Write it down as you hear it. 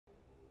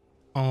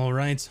All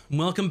right,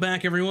 welcome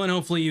back, everyone.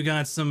 Hopefully, you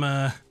got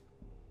some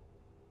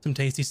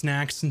tasty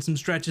snacks and some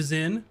stretches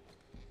in.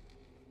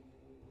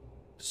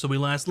 So we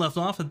last left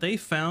off that they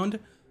found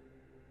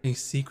a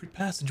secret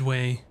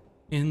passageway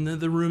in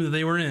the room that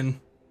they were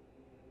in,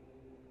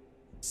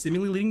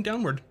 seemingly leading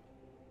downward.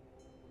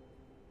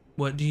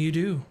 What do you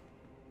do?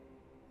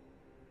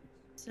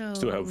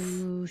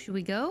 So, should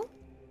we go?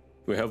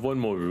 We have one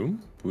more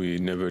room. We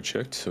never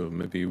checked, so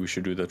maybe we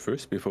should do that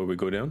first before we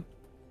go down.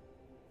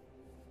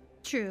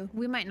 True.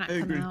 We might not I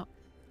come agree. out.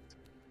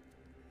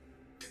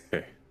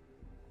 Okay.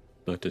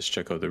 Let us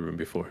check out the room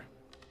before.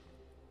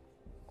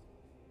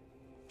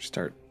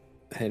 Start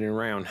heading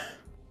around.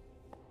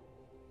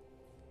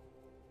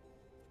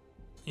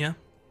 Yeah.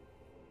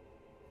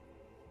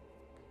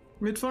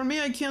 Wait for me,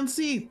 I can't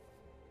see.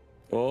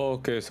 Oh,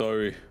 okay,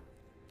 sorry.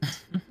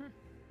 What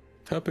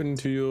happened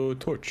to your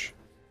torch?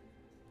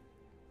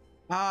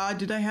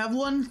 Did I have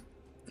one?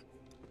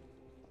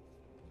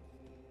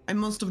 I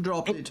must have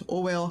dropped it.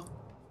 Oh well.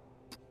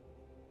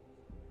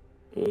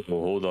 Oh,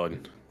 hold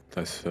on.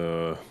 That's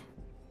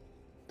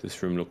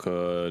this room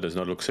does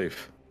not look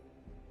safe.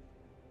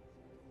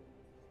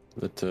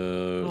 But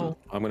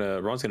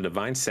Ron's gonna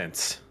divine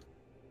sense.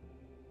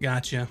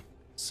 Gotcha.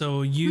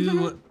 So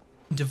you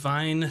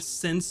divine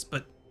sense,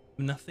 but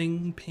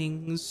nothing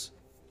pings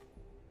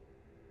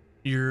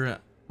your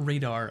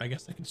radar, I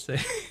guess I could say.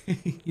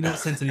 You don't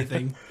sense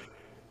anything.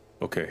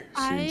 Okay,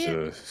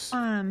 seems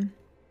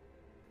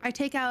I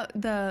take out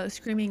the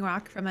screaming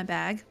rock from my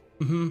bag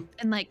Mm-hmm.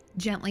 and like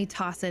gently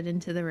toss it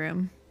into the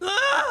room.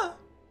 Ah!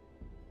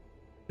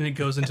 And it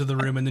goes into the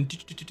room and then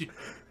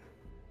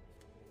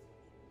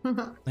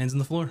lands on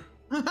the floor.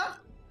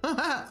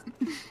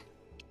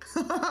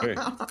 okay.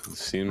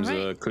 Seems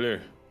Alright.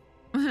 clear.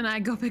 And I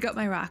go pick up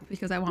my rock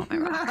because I want my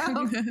rock.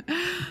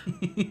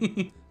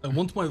 I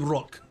want my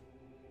rock.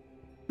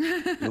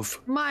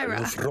 My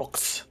rock.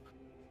 Rocks.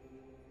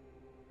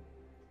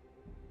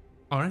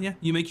 All right, yeah.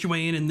 You make your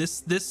way in, and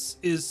this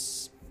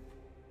is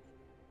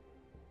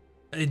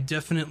a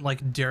definite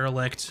like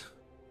derelict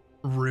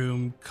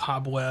room,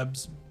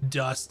 cobwebs,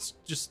 dust,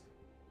 just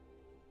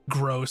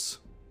gross,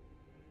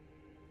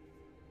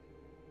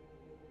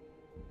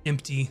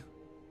 empty.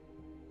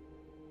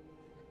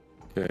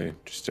 Okay,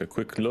 just a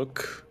quick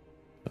look.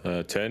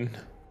 10.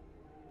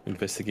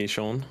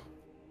 Investigation.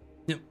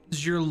 Yep.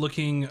 As you're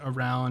looking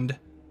around,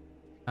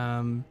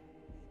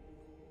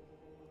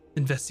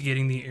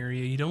 investigating the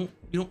area, you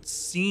don't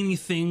see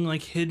anything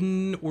like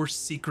hidden or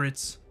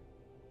secrets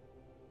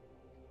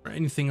or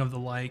anything of the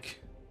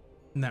like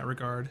in that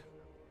regard.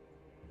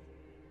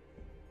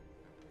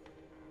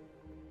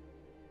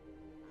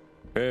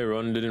 Hey,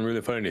 Ron didn't really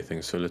find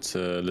anything, so let's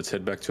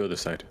head back to the other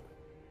side.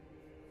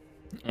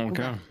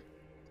 Okay.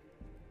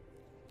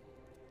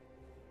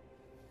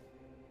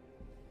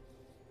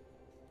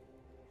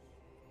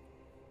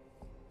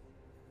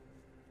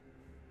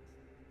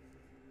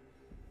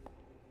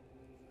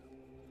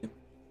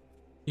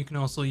 You can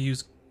also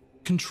use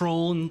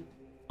control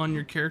on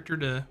your character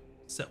to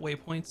set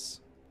waypoints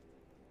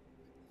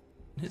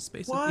and hit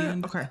space at What? the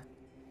end. Okay.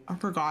 I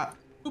forgot.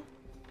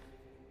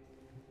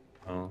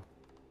 Oh.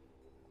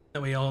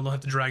 That way y'all don't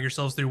have to drag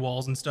yourselves through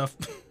walls and stuff.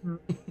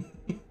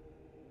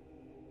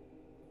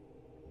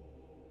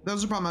 That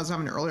was the problem I was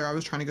having earlier. I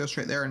was trying to go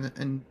straight there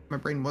and my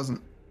brain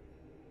wasn't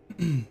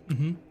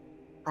Mm-hmm.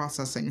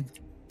 processing.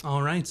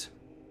 All right.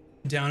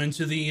 Down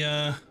into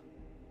the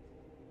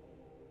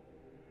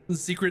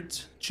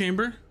secret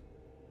chamber.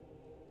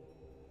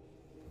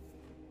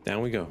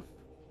 Down we go.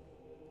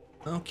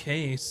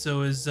 Okay,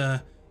 so as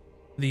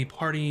the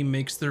party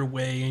makes their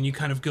way and you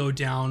kind of go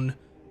down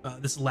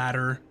this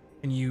ladder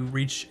and you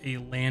reach a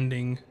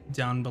landing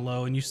down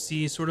below and you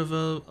see sort of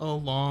a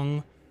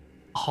long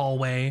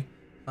hallway,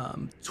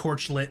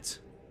 torch lit,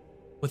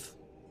 with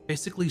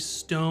basically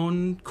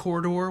stone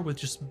corridor with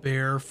just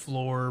bare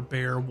floor,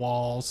 bare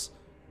walls.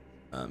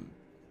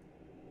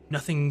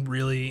 Nothing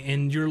really,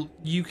 and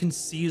you can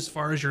see as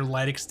far as your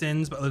light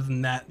extends, but other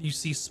than that, you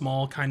see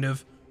small kind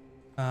of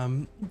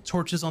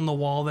torches on the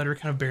wall that are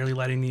kind of barely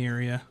lighting the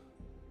area.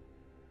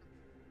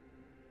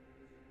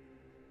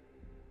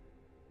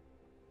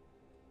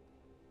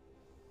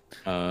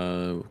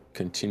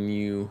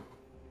 Continue.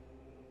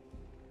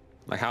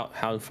 Like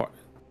how far?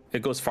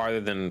 It goes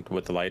farther than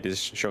what the light is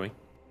showing.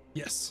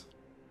 Yes.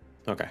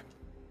 Okay.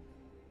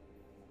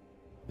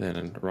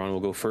 Then Ron will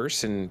go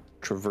first and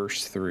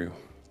traverse through.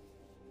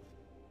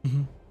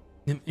 Mm-hmm.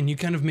 And you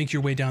kind of make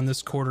your way down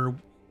this corridor,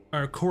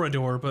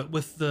 but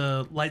with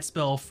the light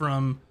spell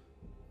from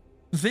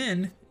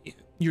Vin,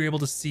 you're able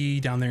to see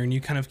down there, and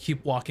you kind of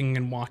keep walking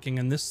and walking.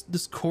 And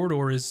this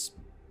corridor is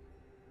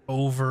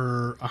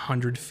over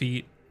 100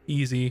 feet,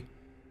 easy,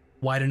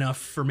 wide enough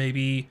for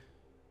maybe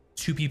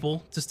 2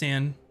 people to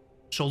stand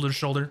shoulder to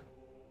shoulder.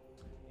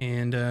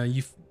 And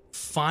you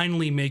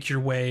finally make your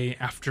way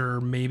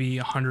after maybe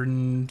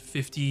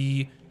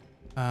 150,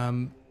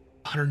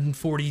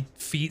 140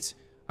 feet.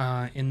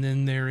 And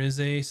then there is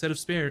a set of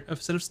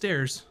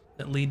stairs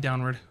that lead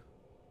downward.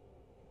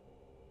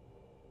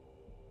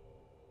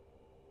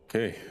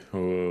 Okay,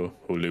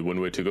 only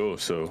one way to go,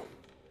 so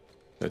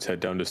let's head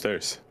down the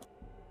stairs.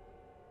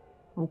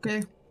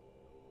 Okay.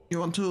 You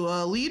want to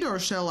lead or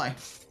shall I?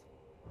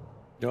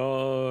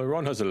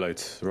 Ron has the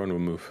lights. Ron will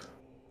move.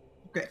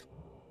 Okay.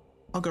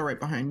 I'll go right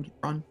behind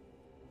Ron.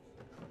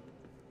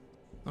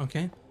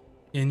 Okay.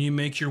 And you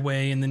make your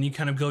way, and then you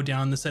kind of go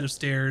down the set of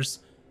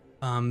stairs,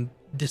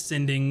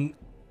 descending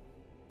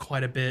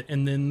quite a bit,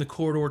 and then the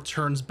corridor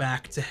turns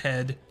back to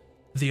head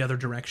the other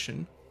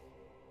direction.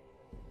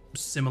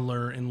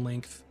 Similar in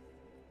length.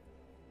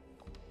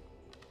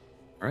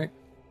 All right,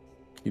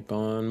 keep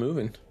on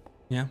moving.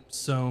 Yeah,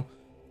 so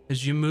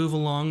as you move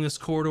along this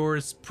corridor,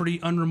 it's pretty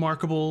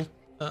unremarkable,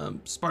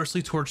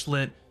 sparsely torch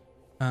lit,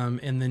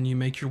 and then you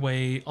make your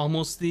way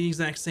almost the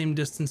exact same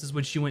distance as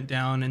which you went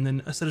down, and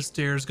then a set of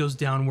stairs goes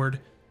downward,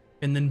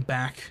 and then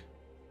back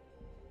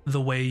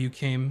the way you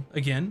came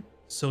again.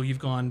 So you've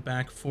gone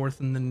back, forth,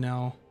 and then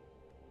now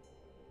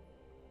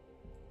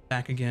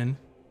back again.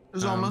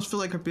 Does it almost feel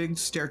like a big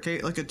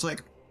staircase? Like it's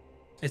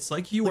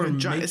like you like are a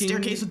making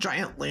staircase with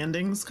giant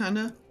landings, kind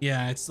of.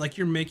 Yeah, it's like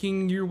you're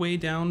making your way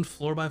down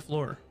floor by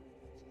floor.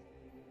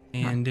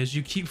 And as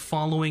you keep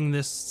following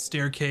this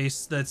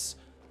staircase that's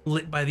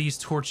lit by these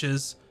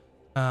torches,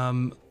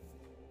 kind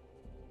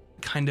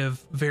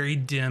of very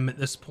dim at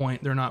this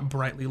point. They're not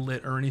brightly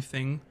lit or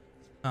anything.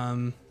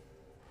 In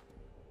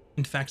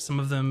fact, some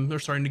of them are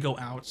starting to go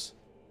out.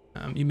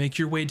 You make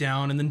your way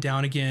down and then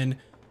down again.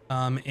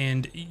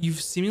 And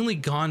you've seemingly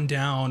gone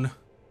down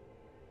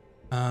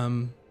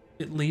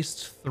at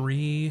least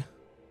 3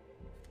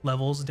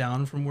 levels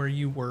down from where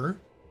you were.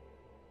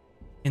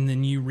 And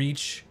then you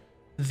reach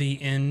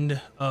the end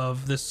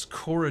of this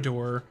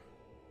corridor,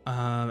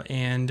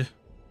 and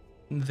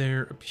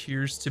there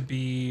appears to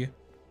be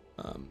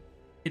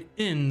it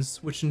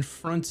ends, which in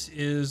front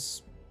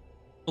is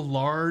a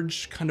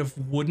large kind of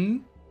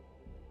wooden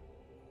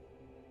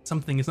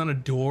something. It's not a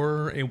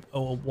door,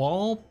 a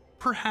wall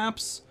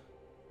perhaps.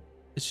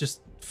 It's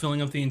just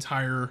filling up the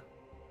entire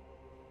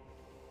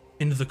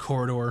end of the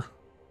corridor.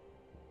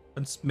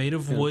 It's made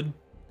of wood,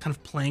 kind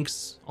of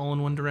planks all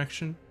in one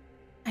direction.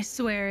 I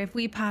swear, if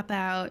we pop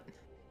out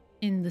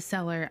in the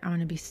cellar, I'm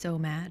gonna be so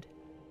mad.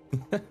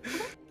 Or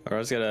I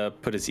was gonna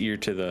put his ear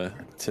to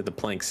the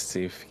planks,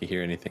 see if he can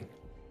hear anything.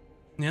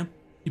 Yeah,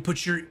 you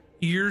put your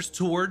ears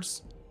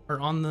towards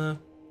or on the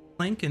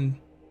plank, and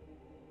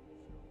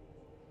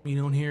you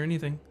don't hear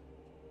anything.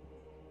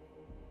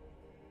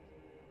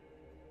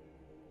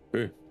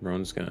 Ooh,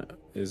 Ron's gonna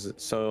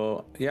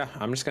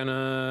I'm just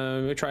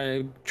gonna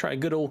try a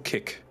good old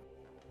kick.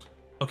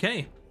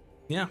 Okay,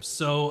 yeah.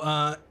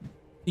 So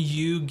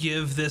you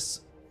give this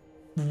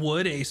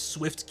wood a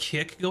swift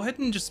kick. Go ahead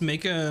and just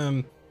make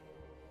a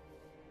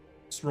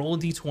just roll a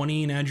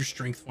d20 and add your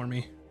strength for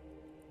me.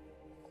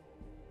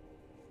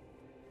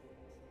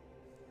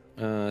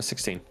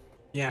 16.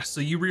 Yeah,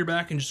 so you rear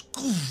back and just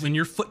and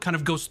your foot kind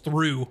of goes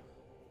through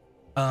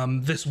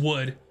this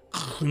wood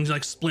and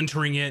like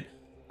splintering it.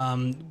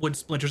 Wood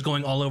splinters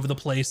going all over the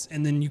place,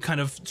 and then you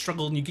kind of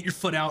struggle and you get your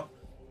foot out,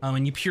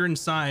 and you peer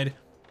inside,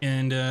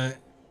 and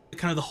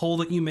kind of the hole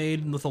that you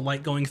made with the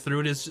light going through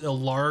it is a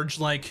large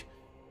like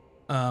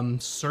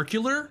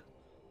circular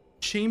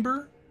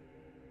chamber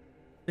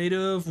made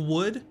of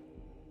wood,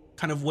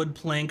 kind of wood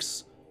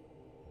planks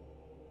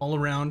all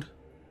around,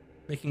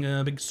 making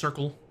a big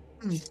circle.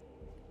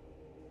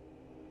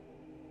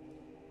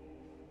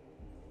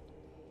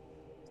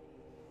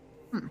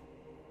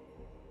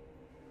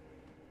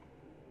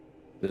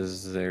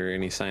 Is there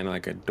any sign of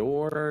like a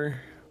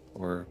door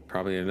or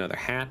probably another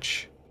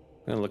hatch?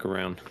 I'm gonna look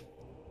around.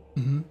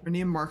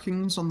 Any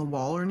markings on the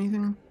wall or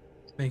anything?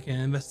 Make an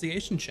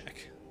investigation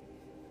check.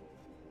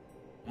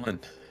 1.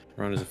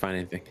 Ron doesn't find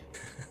anything.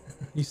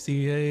 You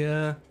see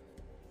a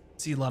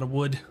lot of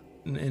wood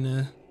in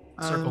a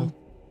circle.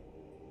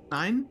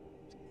 9?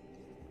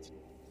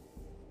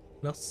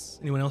 What else?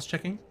 Anyone else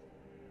checking?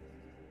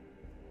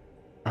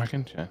 I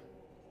can check.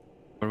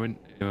 It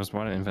was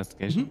what, an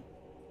investigation?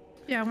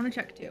 Yeah, I want to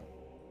check too.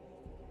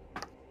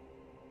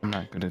 I'm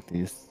not good at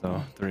these,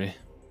 so 3.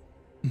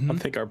 I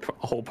think our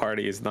whole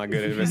party is not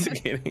good at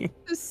investigating.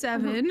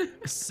 7.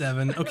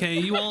 7. Okay,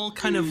 you all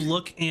kind of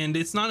look, and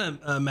it's not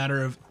a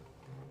matter of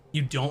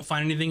you don't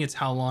find anything, it's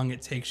how long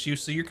it takes you.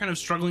 So you're kind of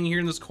struggling here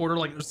in this corridor,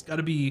 like there's got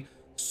to be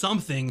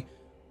something.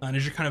 And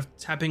as you're kind of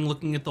tapping,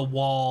 looking at the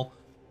wall,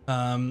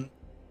 Valken,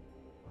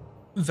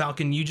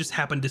 you just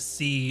happen to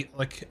see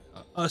like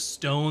a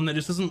stone that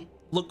just doesn't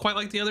look quite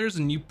like the others,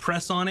 and you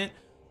press on it,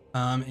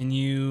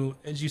 and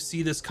as you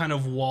see this kind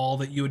of wall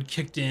that you had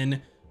kicked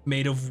in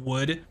made of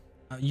wood,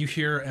 you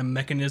hear a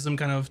mechanism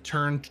kind of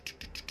turn,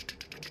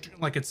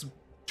 like it's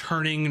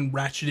turning and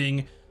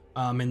ratcheting,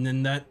 and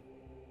then that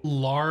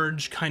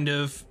large kind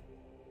of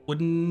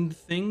wooden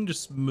thing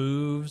just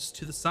moves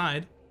to the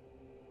side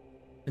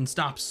and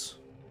stops,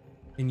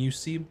 and you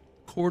see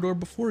corridor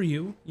before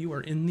you. You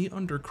are in the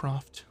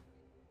Undercroft.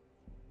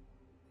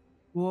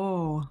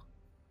 Whoa.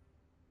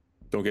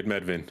 Don't get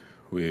mad, Vin.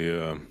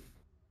 We're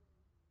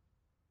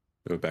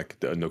back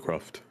at the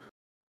Undercroft.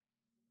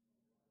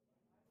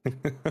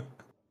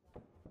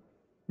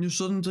 You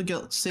shouldn't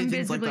say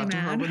things like visibly that to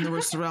her mad. when they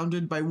were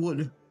surrounded by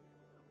wood.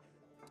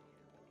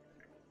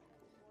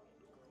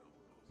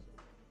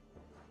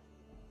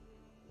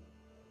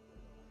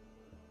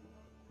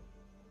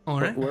 All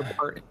right. Where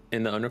part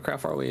in the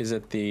undercraft are we? Is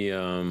it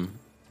the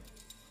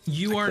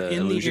You like are the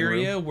in the illusion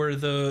area where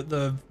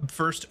the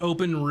first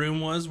open room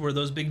was, where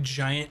those big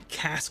giant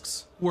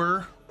casks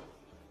were.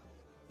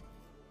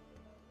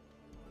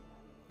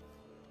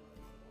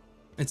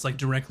 It's like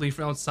directly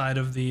from outside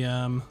of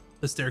the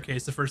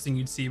staircase, the first thing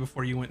you'd see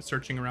before you went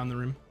searching around the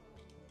room.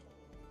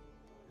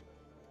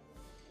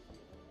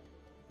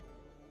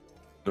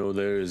 No,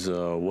 there's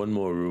one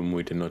more room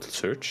we did not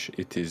search.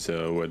 It is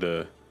where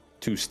the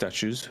two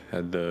statues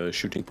had the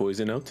shooting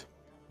poison out.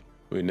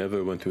 We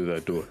never went through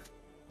that door.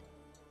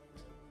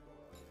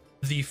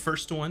 The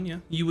first one, yeah.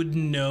 You would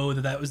know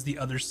that that was the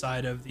other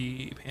side of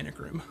the panic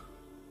room.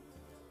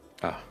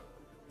 Ah.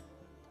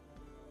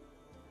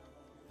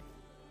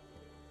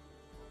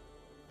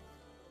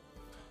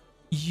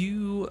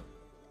 You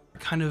are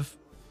kind of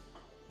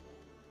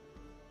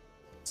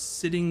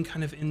sitting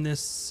kind of in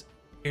this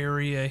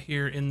area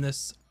here in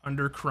this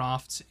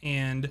undercroft,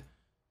 and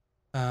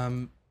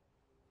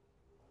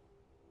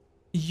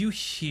you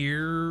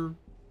hear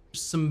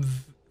some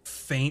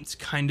faint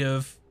kind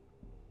of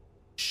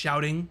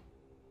shouting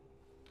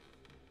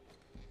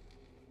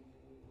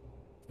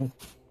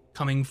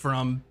coming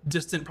from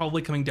distant,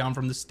 probably coming down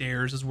from the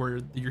stairs is where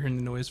you're hearing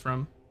the noise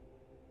from.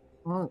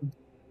 Oh.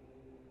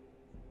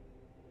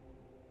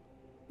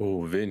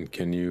 Oh, Vin,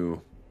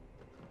 do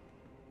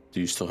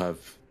you still have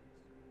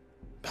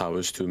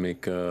powers to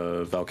make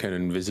Valkan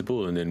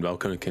invisible, and then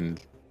Valkan can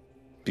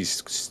be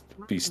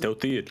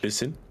stealthy and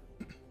listen?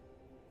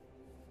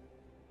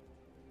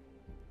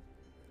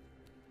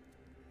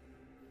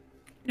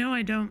 No,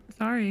 I don't.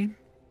 Sorry.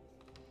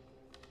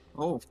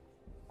 Oh.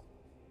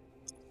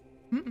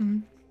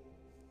 Mm-mm.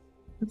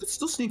 You could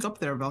still sneak up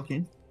there,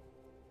 Valkyne.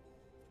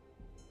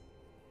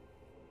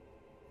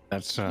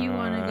 That's If you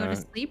want to go to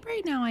sleep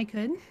right now, I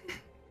could.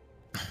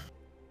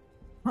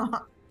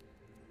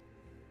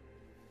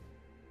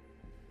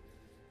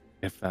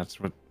 if that's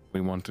what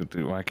we want to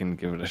do, I can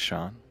give it a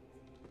shot.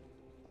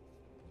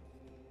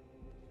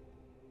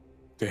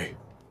 Okay.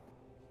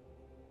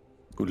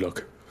 Good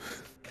luck.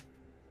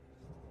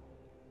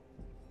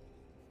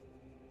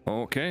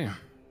 Okay.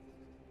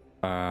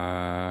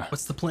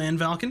 What's the plan,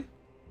 Valken?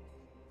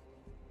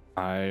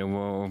 I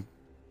will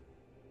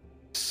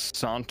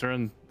saunter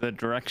in the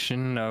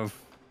direction of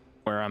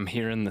where I'm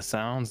hearing the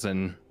sounds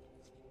and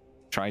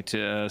try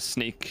to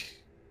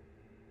sneak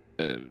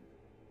to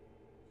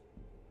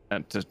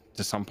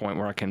some point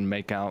where I can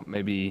make out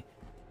maybe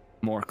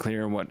more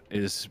clear what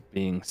is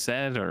being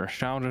said or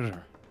shouted.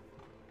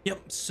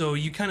 Yep. So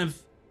you kind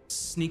of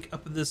sneak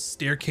up this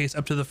staircase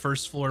up to the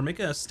first floor. Make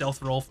a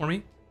stealth roll for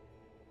me.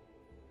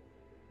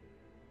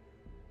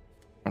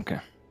 Okay.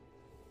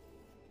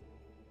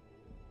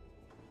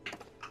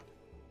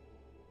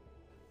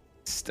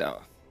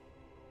 Stealth.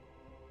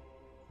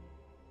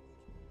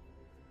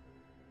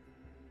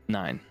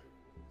 9.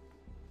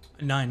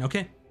 9.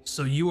 Okay.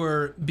 So you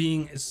are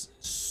being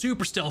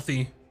super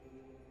stealthy.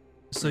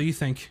 So you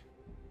think,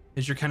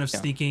 as you're kind of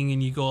sneaking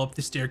and you go up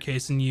the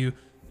staircase and you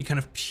kind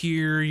of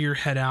peer your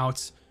head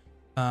out.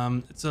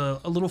 It's a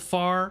little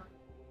far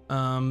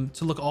to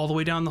look all the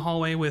way down the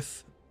hallway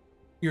with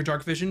your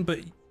dark vision, but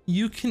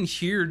you can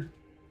hear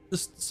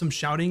some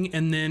shouting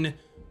and then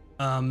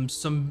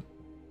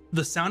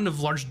the sound of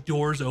large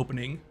doors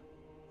opening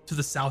to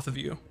the south of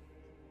you.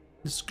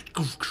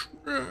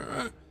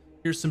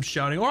 Here's some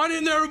shouting. All right,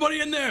 in there,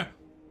 everybody in there.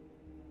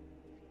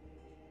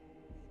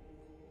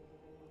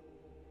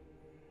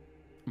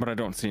 But I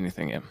don't see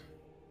anything yet.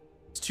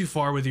 It's too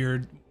far with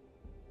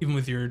even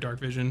with your dark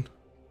vision,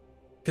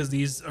 because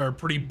these are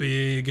pretty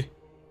big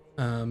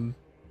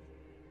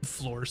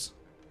floors.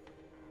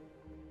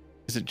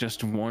 Is it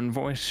just one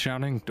voice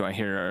shouting? Do I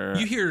hear?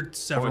 You hear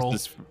several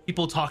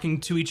people talking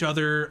to each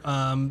other,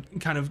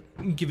 kind of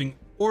giving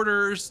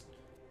orders.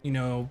 You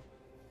know,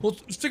 well,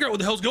 let's figure out what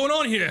the hell's going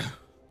on here.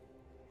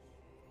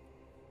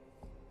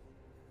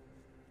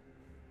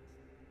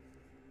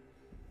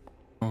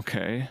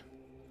 Okay.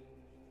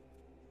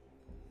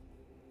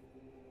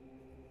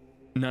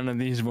 None of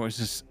these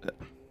voices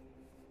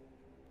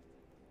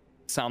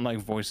sound like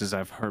voices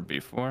I've heard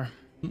before.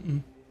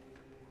 Mm-mm.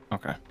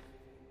 Okay.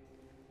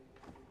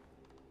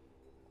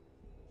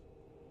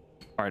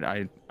 All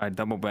right, I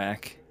double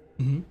back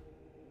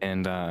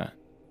and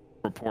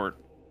report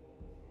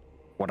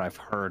what I've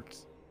heard.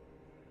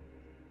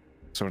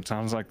 So it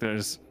sounds like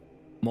there's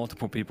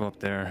multiple people up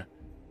there.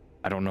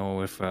 I don't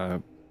know if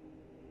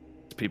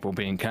it's people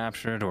being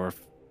captured or if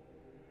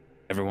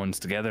everyone's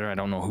together. I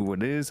don't know who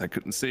it is. I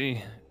couldn't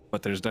see,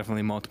 but there's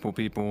definitely multiple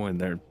people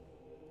and they're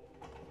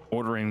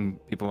ordering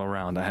people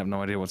around. I have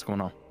no idea what's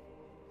going on.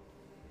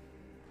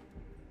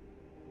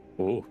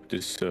 Oh,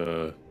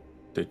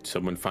 did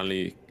someone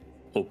finally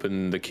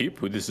open the keep?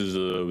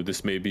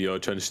 This may be our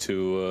chance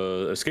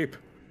to escape.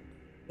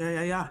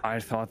 Yeah. I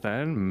thought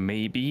that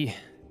maybe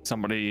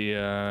somebody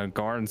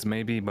guards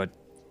maybe, but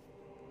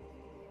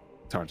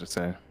It's hard to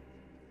say.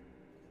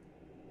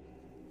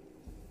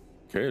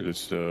 Okay,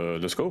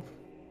 let's go.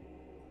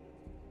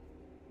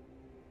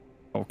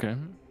 Okay.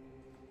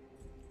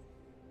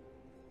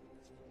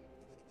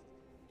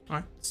 All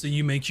right. So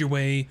you make your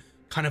way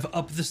kind of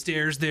up the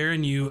stairs there,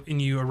 and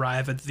you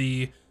arrive at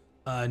the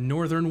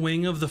northern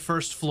wing of the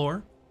first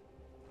floor.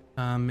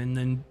 And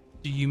then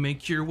do you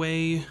make your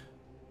way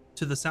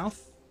to the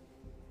south?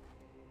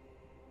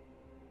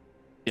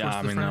 Yeah, Towards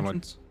I the mean, front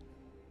entrance?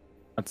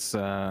 that's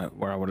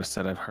where I would have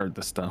said I've heard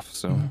the stuff.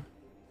 So,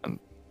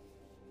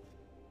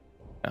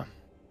 yeah.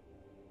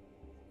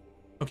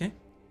 Okay.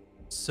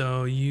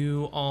 So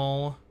you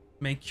all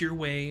make your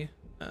way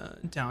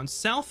down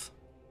south.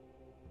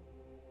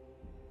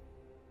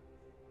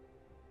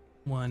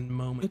 One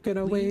moment. Look at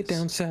our way please.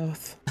 down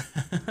south.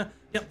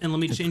 Yep, and let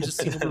me change the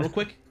scene real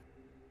quick.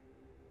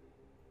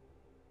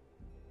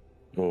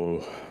 Oh,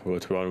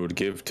 what one would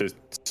give to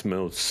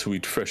smell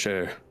sweet fresh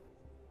air.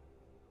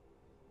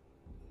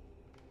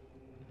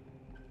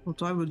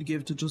 What I would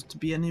give to just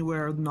be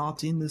anywhere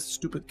not in this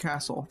stupid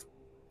castle.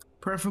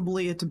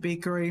 Preferably at a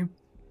bakery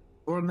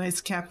or a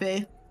nice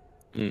cafe.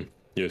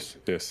 Yes,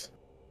 yes.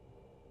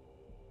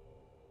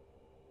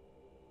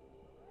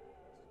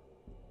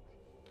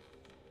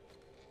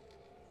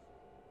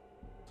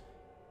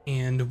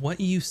 And what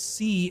you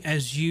see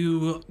as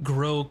you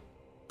grow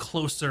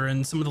closer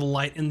and some of the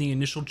light in the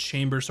initial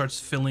chamber starts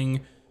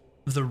filling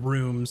the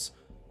rooms,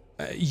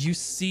 you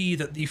see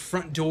that the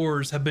front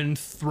doors have been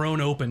thrown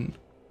open,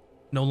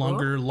 no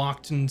longer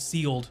locked and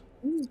sealed.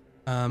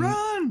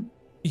 Run!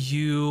 As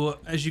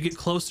you get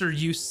closer,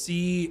 you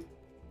see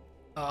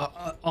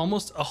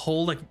almost a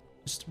whole like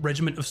just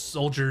regiment of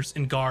soldiers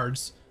and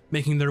guards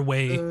making their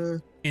way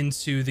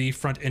into the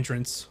front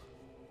entrance.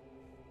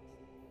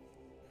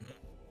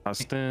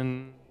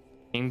 Austin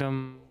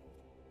Kingdom.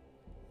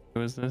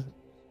 Who is this?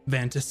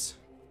 Vantis.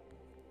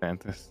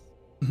 Vantis.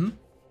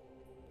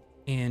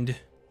 And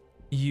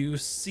you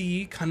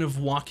see, kind of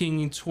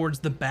walking towards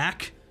the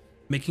back,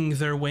 making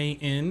their way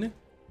in,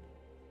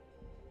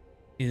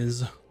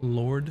 is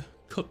Lord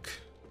Cook.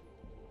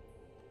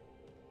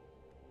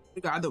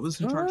 The guy that was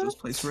in charge of this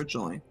place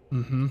originally.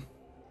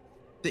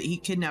 That he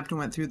kidnapped and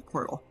went through the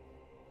portal.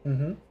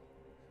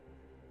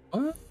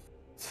 What?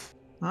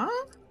 Huh?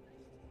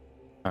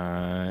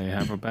 I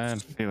have a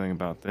bad feeling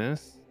about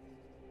this.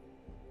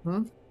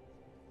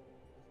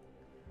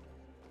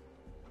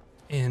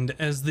 And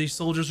as the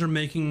soldiers are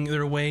making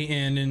their way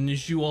in, and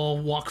as you all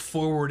walk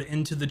forward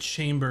into the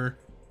chamber,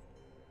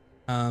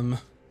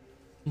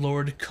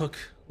 Lord Cook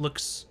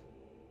looks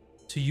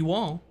to you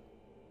all,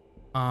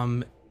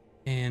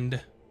 and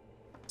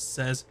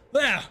says,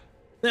 There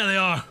they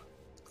are.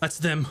 That's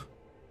them.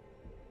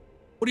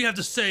 What do you have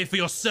to say for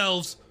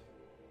yourselves?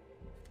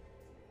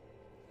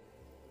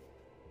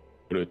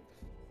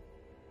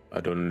 I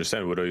don't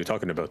understand. What are you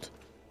talking about?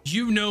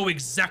 You know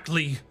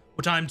exactly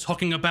what I'm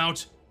talking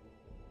about.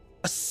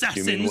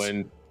 You mean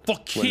Assassins for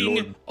King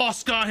Lord-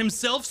 Oscar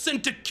himself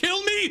sent to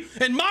kill me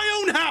in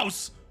my own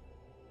house.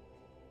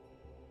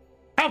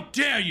 How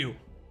dare you?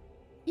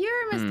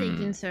 You're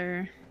mistaken,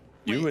 sir.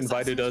 You Wait,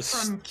 invited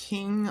assassins us from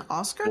King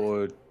Oscar?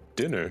 for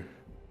dinner.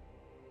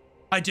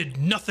 I did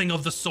nothing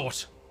of the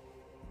sort.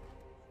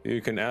 You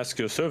can ask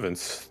your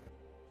servants.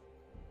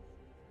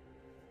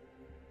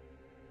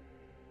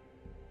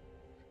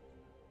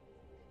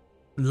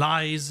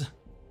 Lies,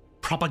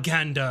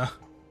 propaganda,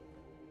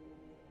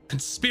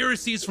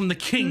 conspiracies from the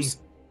king.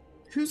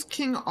 Who's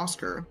King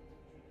Oscar?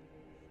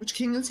 Which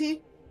king is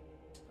he?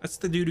 That's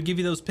the dude who gave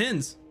you those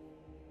pins.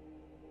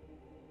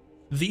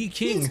 The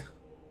king.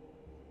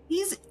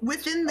 He's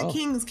within the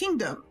king's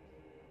kingdom.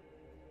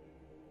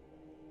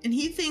 And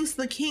he thinks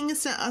the king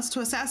sent us to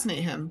assassinate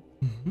him.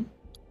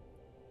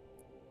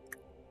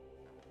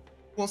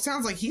 Well, it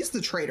sounds like he's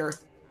the traitor.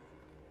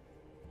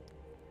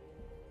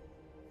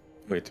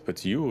 Wait,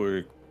 but you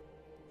were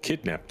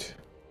kidnapped.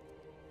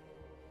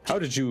 How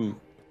did you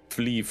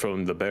flee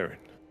from the Baron?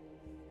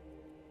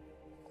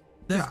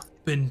 There have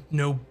been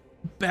no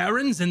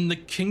barons in the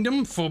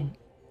kingdom for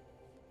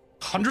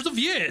hundreds of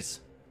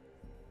years.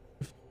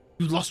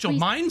 You lost your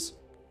minds?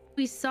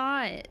 We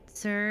saw it,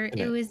 sir. I'm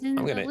gonna- It was in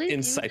I'm the gonna it was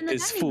incite in the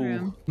this dining fool.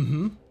 room.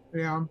 Mm-hmm.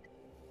 Yeah.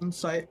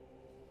 Insight.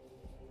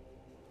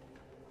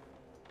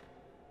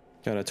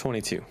 Got a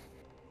 22.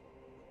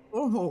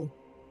 Oh.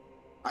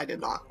 I did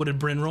not. What did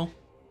Bryn roll?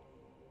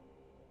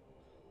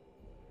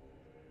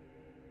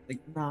 Like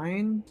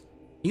 9?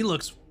 He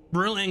looks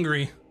real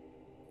angry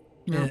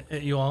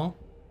at you all.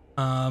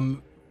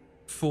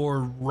 For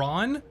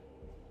Ron,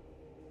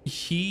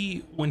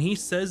 when he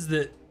says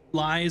that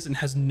lies and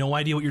has no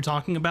idea what you're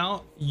talking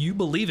about, you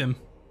believe him.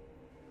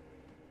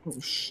 Oh,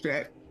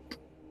 shit.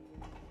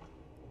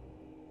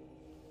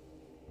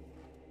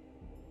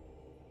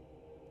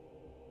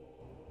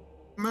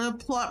 I'm gonna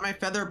pull out my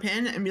feather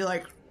pen and be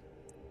like,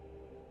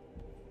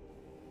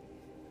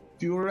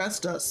 if you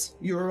arrest us,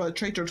 you're a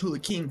traitor to the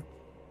king.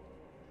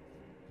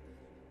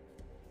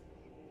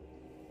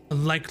 A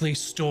likely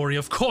story.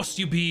 Of course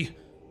you be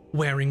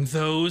wearing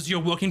those.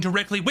 You're working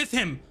directly with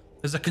him.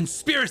 There's a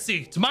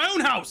conspiracy to my own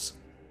house.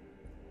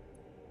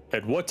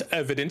 And what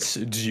evidence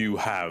do you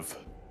have,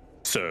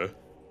 sir?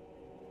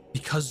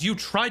 Because you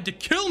tried to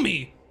kill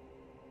me!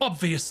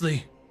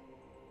 Obviously.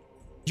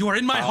 You are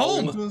in my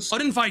home,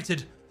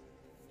 uninvited.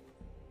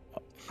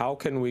 How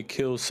can we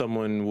kill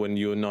someone when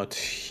you're not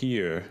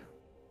here?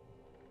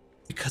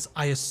 Because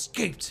I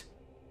escaped.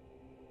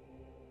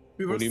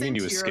 What do you mean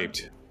you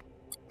escaped?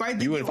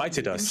 You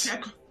invited us.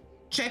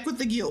 Check with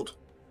the guild.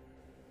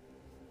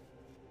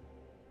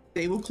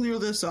 They will clear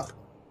this up.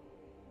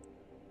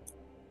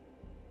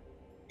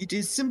 It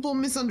is simple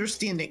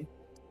misunderstanding.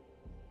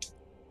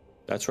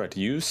 That's right.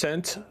 You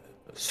sent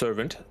a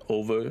servant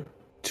over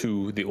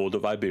to the Order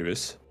of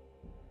Iberis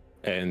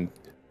and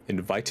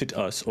invited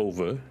us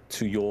over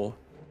to your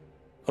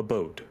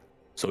abode.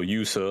 So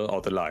you, sir,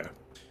 are the liar.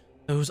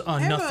 Those are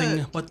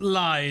nothing but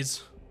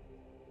lies.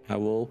 I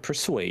will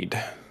persuade.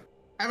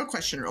 I have a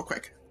question real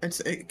quick.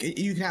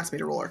 You can ask me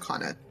to roll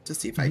Arcana to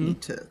see if I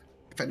need to,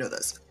 if I know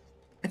this.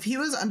 If he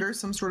was under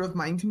some sort of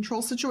mind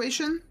control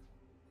situation,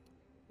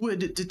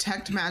 would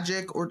detect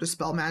magic or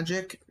dispel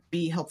magic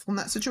be helpful in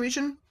that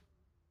situation?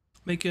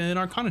 Make an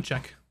Arcana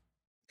check.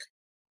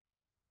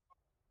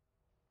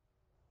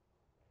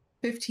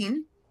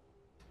 15.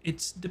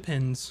 It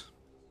depends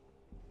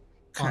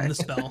on the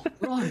spell.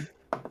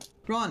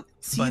 Ron,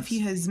 see if he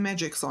has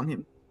magics on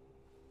him.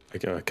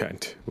 I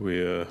can't. We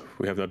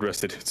have not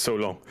rested so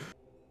long.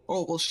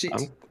 Oh, well, shit.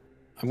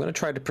 I'm going to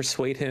try to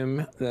persuade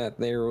him that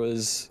there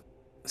was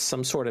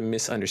some sort of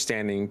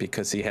misunderstanding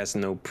because he has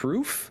no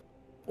proof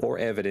or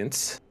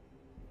evidence,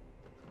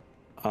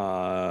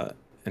 and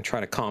try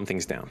to calm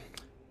things down.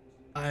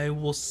 I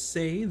will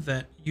say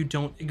that you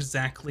don't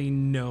exactly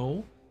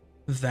know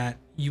that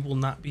you will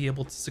not be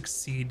able to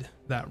succeed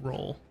that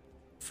roll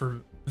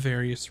for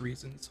various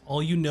reasons.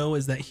 All you know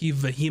is that he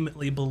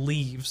vehemently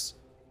believes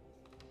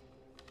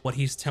what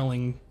he's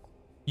telling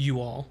you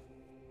all,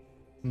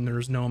 and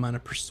there's no amount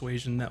of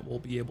persuasion that will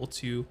be able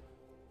to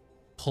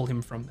pull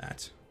him from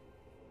that.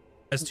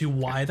 As to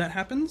why that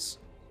happens,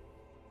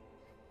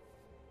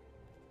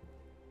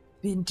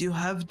 Then do you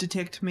have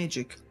detect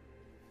magic?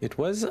 It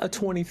was a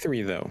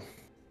 23 though,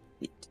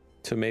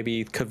 to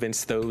maybe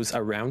convince those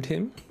around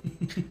him.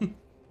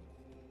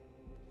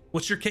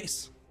 what's your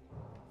case?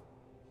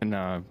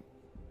 Can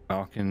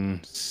Falcon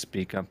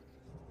speak up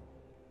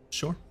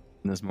Sure.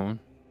 in this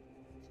moment?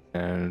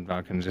 And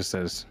Falcon just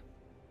says,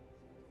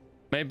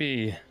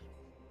 maybe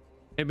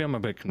I'm a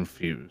bit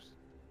confused.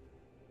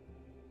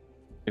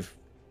 If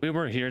we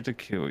were here to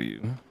kill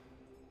you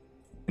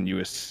and you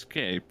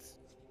escaped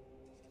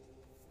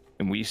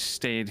and we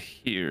stayed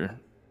here,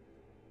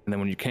 and then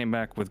when you came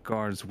back with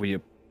guards, we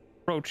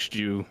approached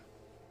you,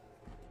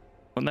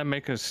 wouldn't that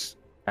make us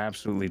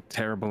absolutely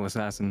terrible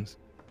assassins?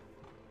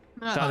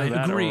 I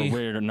That agree. Or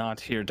we're not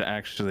here to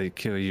actually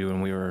kill you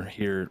and we were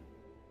here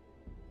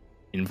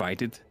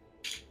invited.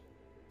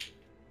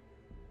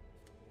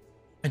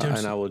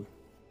 And I would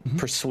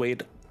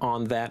persuade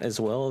on that as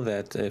well,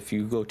 that if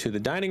you go to the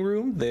dining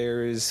room,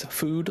 there is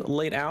food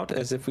laid out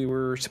as if we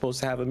were supposed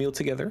to have a meal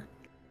together.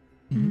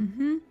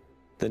 Mm-hmm.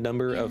 The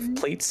number of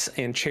plates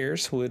and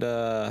chairs would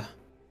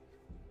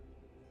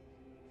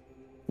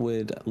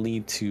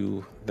lead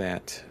to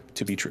that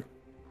to be true.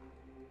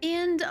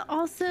 And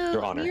also,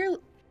 Your Honor.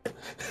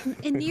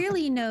 and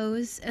Nearly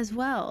knows as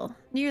well.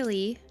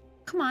 Nearly,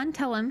 come on,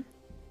 tell him.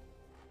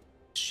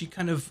 She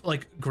kind of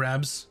like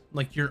grabs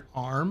like your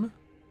arm,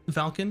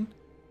 Falcon,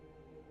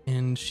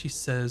 and she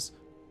says,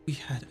 "We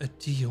had a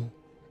deal.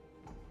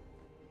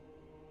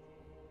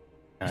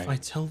 If I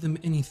tell them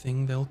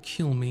anything, they'll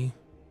kill me.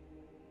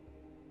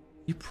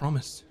 You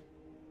promised."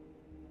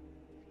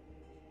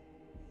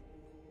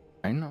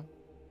 I know.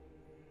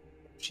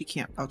 She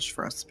can't vouch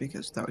for us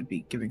because that would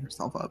be giving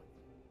herself up.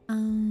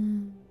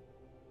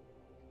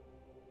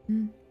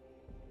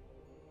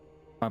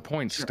 My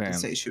point She had to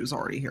stands. say she was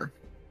already here.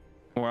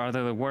 Or are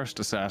they the worst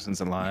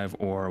assassins alive,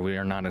 or we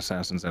are not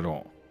assassins at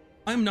all?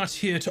 I'm not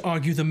here to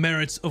argue the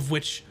merits of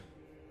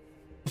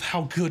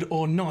how good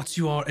or not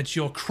you are at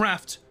your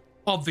craft.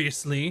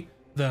 Obviously,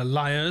 they're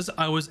liars.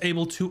 I was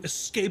able to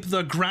escape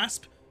their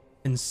grasp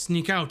and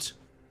sneak out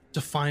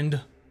to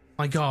find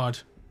my god.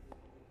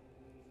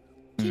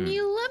 Can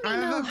you let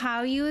me know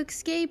how you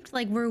escaped?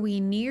 Like, were we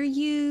near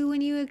you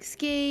when you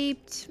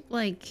escaped?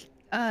 Like,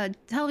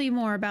 tell me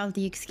more about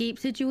the escape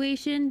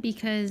situation,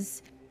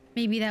 because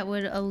maybe that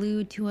would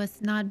allude to us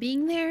not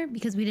being there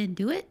because we didn't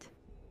do it.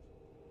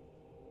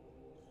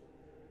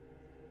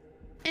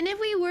 And if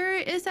we were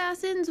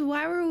assassins,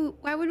 why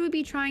would we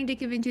be trying to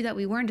convince you that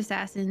we weren't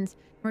assassins?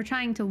 We're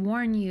trying to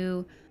warn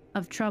you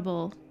of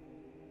trouble.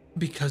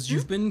 Because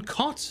you've been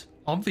caught.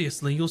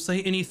 Obviously, you'll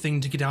say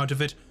anything to get out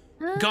of it.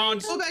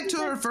 Gods. Go back to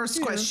our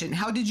first question.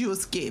 How did you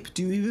escape?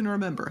 Do you even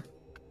remember?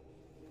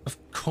 Of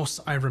course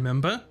I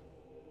remember.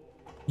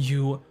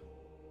 You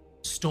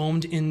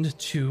stormed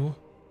into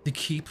the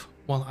keep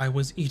while I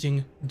was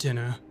eating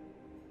dinner.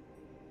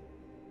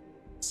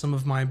 Some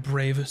of my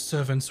brave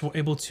servants were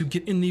able to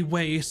get in the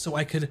way so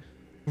I could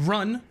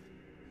run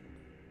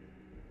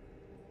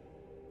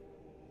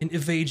and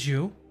evade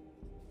you.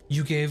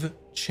 You gave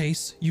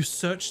chase. You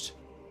searched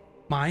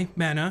my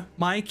manor,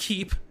 my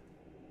keep.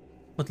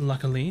 But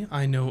luckily,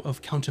 I know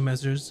of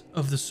countermeasures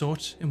of the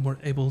sort and were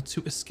able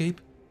to escape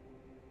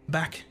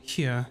back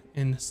here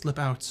and slip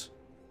out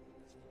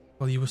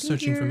while you were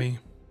searching for me.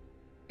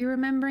 You're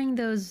remembering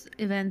those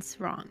events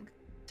wrong,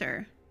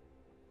 sir.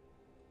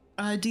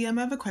 DM,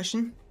 I have a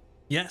question.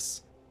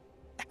 Yes.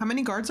 How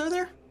many guards are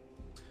there?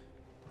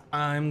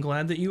 I'm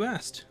glad that you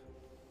asked.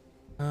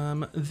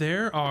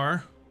 There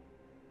are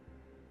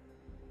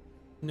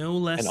no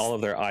less. And all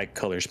of their eye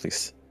colors,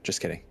 please. Just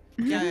kidding.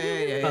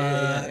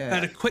 Yeah.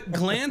 At a quick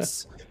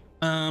glance,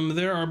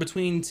 there are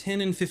between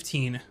 10 and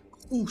 15.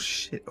 Oh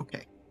shit.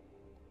 Okay.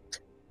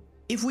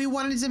 If we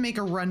wanted to make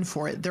a run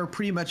for it, they're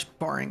pretty much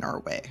barring our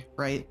way,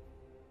 right?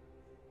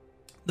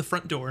 The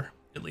front door,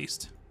 at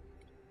least.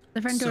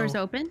 The front door is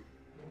So- open.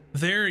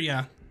 There,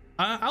 yeah.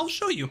 I'll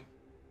show you,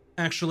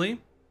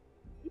 actually.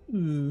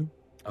 Oh.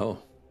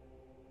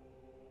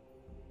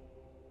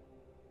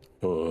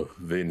 Oh,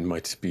 Vin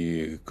might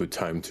be a good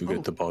time to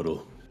get the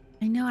bottle.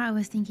 I know. I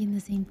was thinking the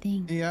same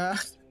thing. Yeah.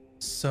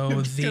 So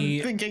I'm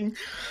the thinking.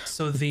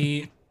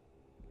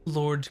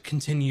 Lord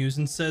continues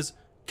and says,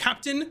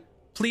 "Captain,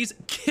 please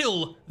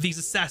kill these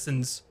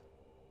assassins."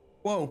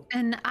 Whoa.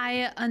 And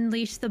I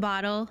unleash the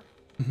bottle,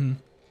 and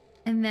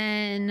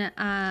then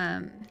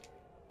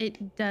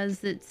it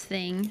does its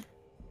thing,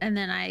 and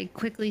then I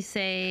quickly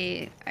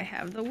say, I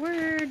have the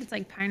word. It's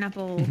like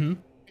pineapple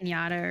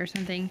pinata or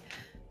something.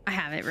 I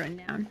have it written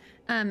down.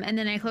 And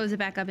then I close it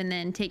back up and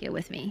then take it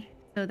with me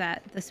so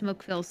that the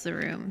smoke fills the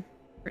room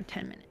for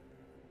 10 minutes,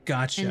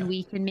 Gotcha. and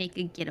we can make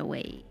a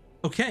getaway.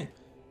 Okay.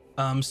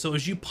 So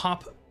as you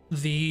pop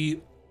the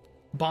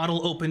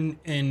bottle open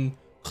and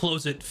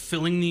close it,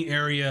 filling the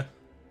area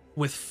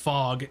with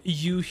fog,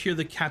 you hear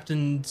the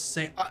captain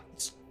say,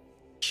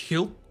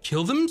 "Kill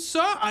them,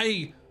 sir?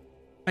 My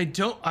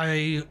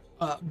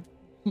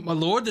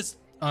lord, this,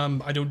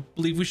 I don't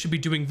believe we should be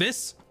doing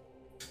this."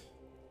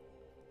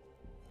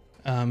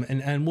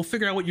 And we'll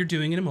figure out what you're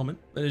doing in a moment.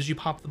 But as you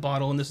pop the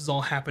bottle and this is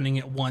all happening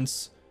at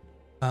once,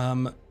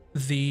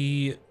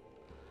 the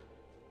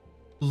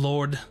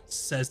Lord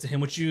says to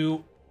him,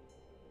 we'll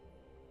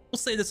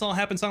say this all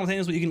happened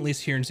simultaneously, but you can at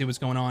least hear and see what's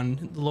going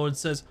on. The Lord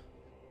says,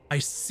 "I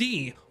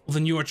see. Well,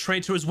 then you are a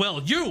traitor as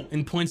well. You!"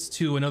 And points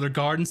to another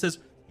guard and says,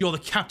 "You're the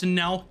captain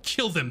now.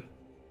 Kill them."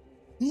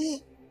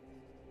 I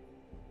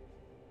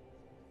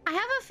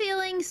have a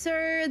feeling,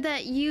 sir,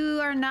 that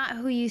you are not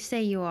who you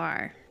say you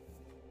are.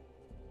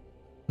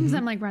 Because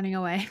I'm like running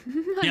away.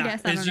 I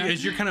guess, I don't know.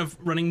 As you're kind of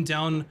running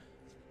down,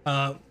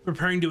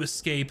 preparing to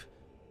escape,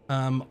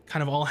 kind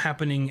of all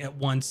happening at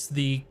once,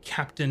 the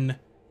captain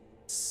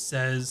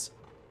says,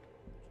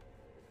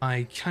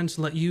 "I can't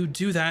let you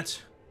do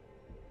that."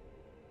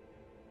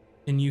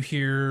 And you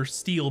hear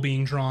steel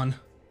being drawn.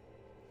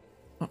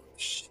 Oh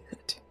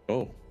shit.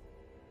 Oh.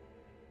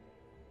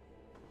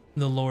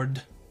 The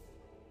Lord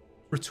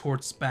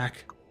retorts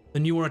back,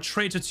 "Then you are a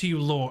traitor to your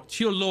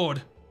lord."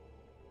 And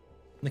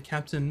the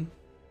captain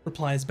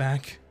replies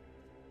back,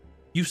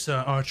 "You,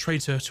 sir, are a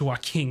traitor to our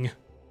king."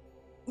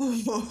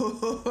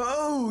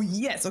 Oh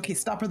yes. Okay.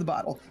 Stop her the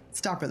bottle.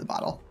 Stop her the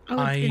bottle.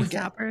 Oh, it's been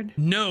stoppered.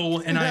 No,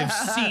 and I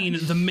have seen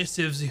the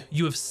missives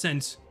you have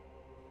sent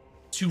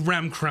to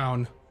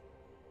Ramcrown.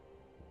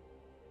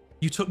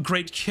 You took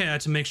great care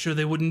to make sure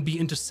they wouldn't be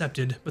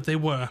intercepted, but they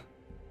were.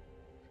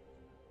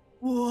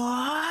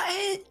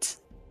 What?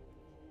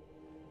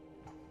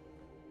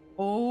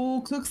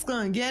 Oh, Cook's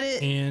gonna get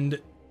it. And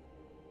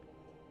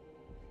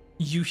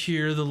you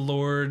hear the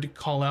Lord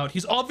call out,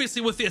 "He's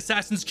obviously with the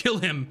assassins, kill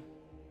him!"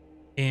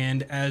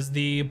 And as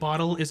the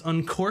bottle is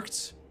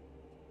uncorked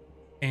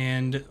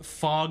and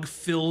fog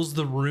fills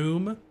the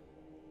room,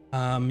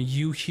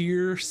 you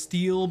hear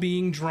steel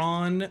being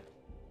drawn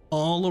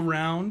all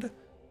around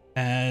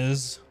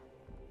as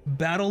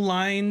battle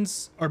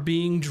lines are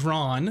being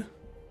drawn.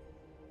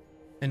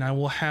 And I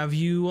will have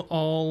you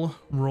all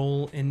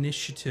roll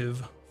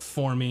initiative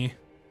for me.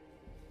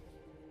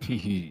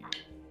 And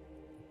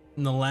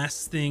the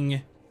last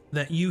thing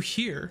that you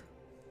hear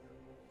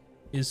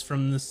is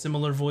from the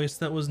similar voice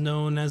that was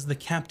known as the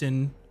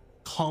captain,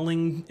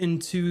 calling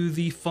into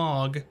the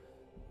fog,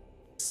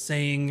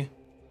 saying,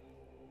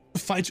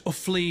 "Fight or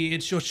flee,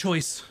 it's your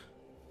choice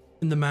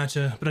in the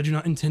matter, but I do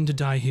not intend to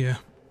die here."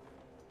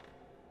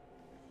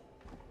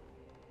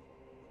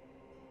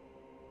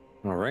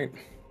 All right.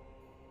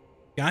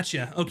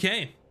 Gotcha.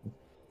 Okay.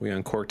 We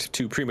uncorked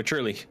too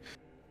prematurely.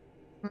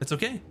 That's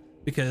okay,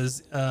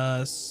 because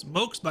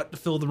smoke's about to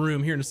fill the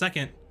room here in a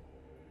second.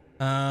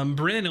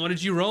 Bryn, what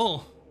did you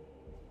roll?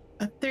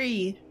 A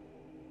 3.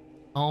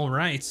 All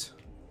right.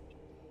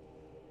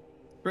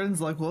 Brennan's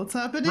like, what's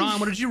happening? Ron,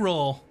 what did you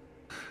roll?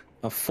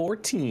 A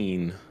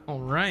 14. All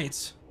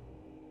right.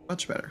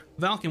 Much better.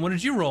 Valken, what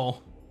did you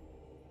roll?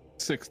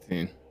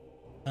 16.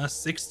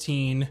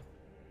 16.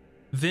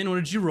 Vin, what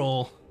did you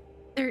roll?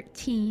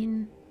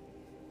 13.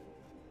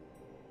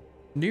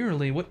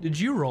 Nearly, what did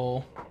you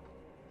roll?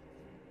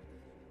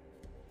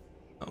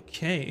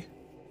 Okay.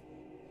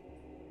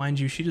 Mind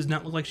you, she does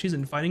not look like she's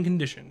in fighting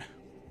condition.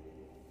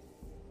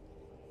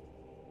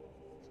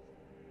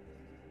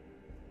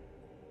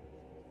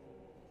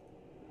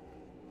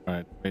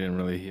 Right. We didn't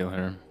really heal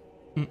her.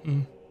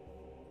 Mm-mm.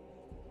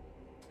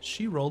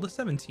 She rolled a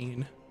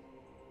 17.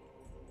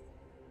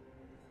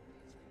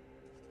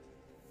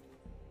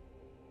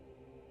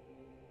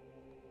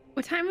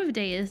 What time of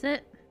day is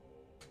it?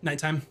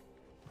 Nighttime.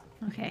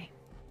 Okay.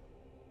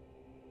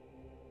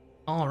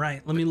 All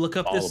right, let me look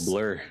up All this. a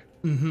blur.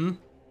 Mm-hmm.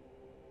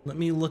 Let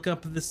me look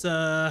up this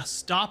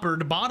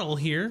stoppered bottle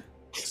here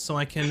so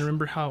I can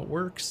remember how it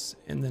works,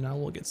 and then I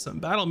will get some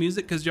battle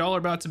music because y'all are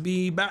about to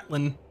be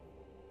battling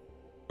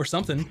or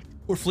something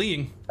or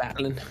fleeing.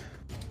 Battling.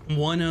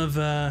 One of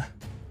the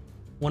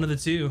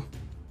two.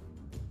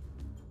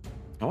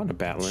 I want to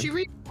battle. She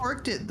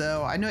reworked it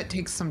though. I know it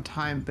takes some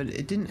time, but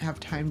it didn't have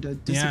time to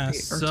dissipate. Yeah.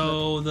 or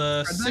So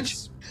the spread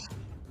six.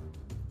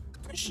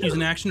 Use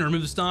an action to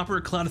remove the stopper.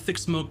 A cloud of thick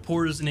smoke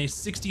pours in a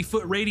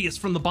 60-foot radius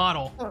from the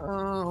bottle.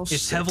 Oh, It's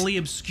shit. heavily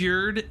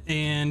obscured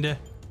and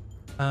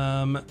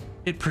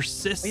it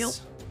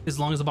persists as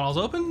long as the bottle's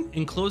open.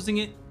 In closing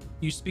it,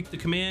 you speak the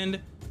command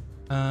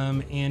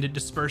and it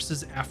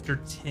disperses after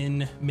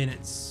 10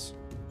 minutes.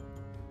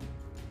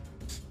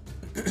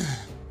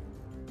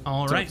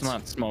 All So right. it's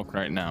not smoke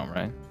right now,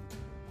 right?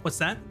 What's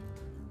that?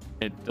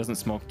 It doesn't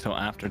smoke till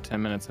after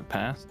 10 minutes have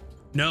passed.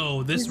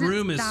 No, this Does it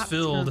room is stop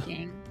filled.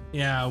 smoking?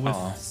 Yeah, with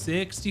Oh.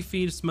 60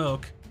 feet of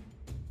smoke.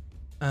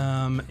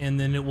 And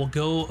then it will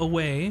go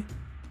away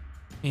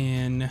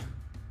in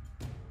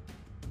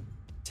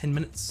 10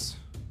 minutes.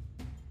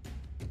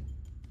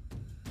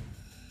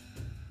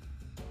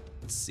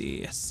 Let's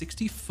see, a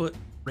 60-foot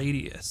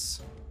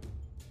radius.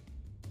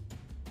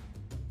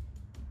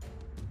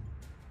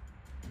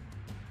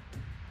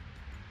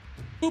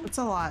 It's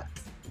a lot.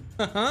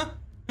 Uh-huh.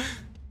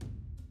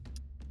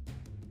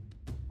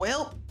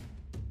 Well,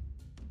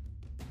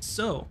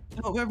 So,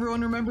 I hope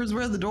everyone remembers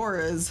where the door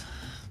is.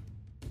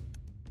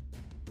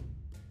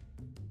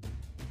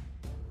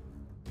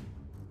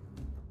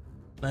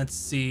 let's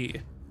see.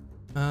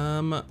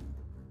 Up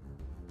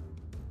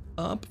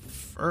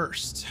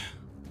first.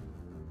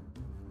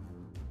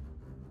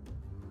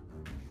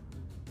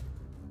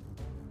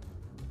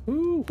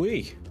 Ooh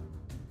wee.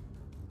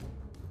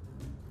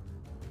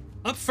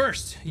 Up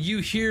first, you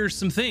hear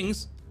some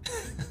things.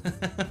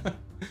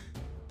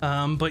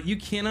 But you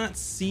cannot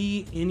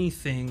see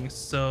anything.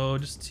 So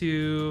just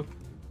to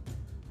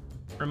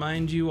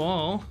remind you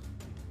all,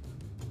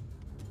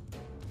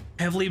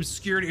 heavily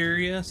obscured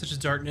area such as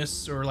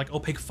darkness or like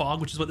opaque fog,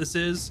 which is what this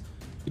is,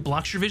 it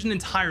blocks your vision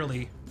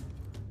entirely,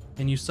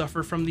 and you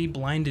suffer from the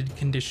blinded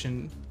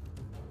condition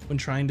when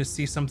trying to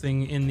see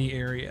something in the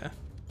area.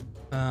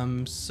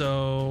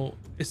 So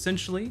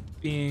essentially,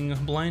 being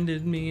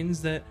blinded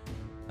means that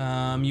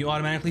you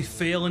automatically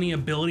fail any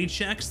ability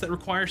checks that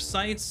require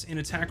sights, and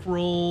attack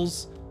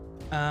rolls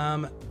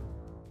have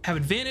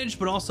advantage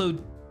but also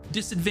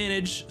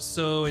disadvantage,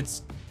 so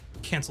it's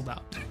canceled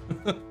out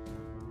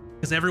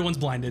because everyone's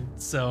blinded.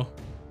 So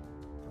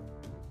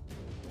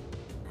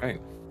Right.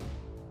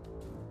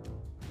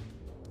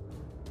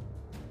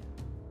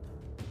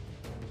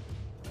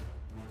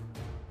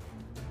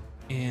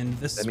 and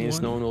this That means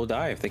one, no one will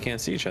die if they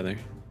can't see each other.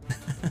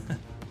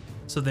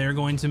 so they're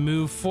going to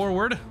move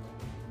forward.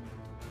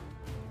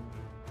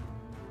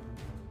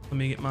 Let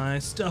me get my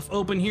stuff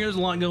open here. There's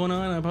a lot going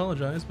on. I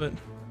apologize, but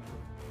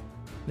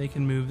they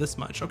can move this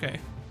much. Okay.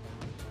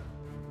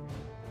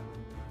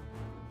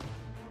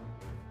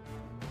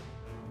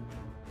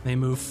 They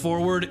move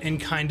forward and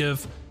kind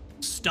of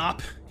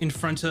stop in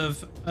front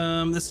of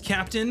this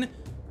captain.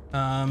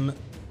 And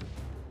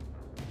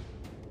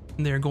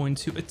they're going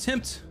to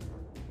attempt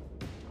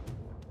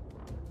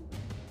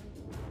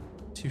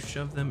to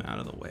shove them out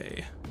of the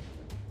way.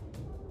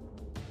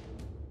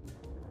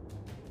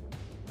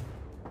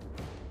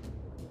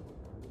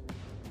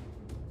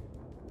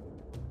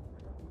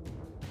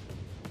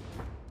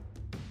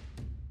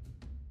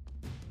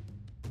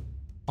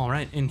 All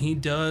right, and he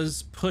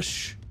does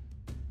push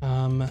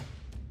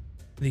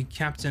the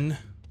captain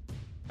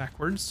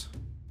backwards.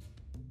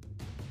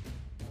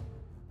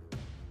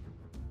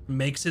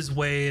 Makes his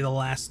way to the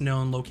last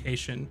known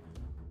location.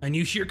 And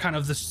you hear kind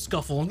of the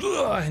scuffle,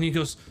 and he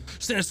goes,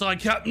 "Stand aside,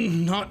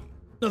 Captain,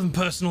 nothing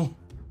personal."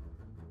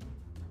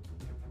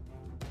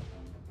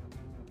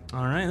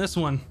 All right, this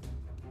one.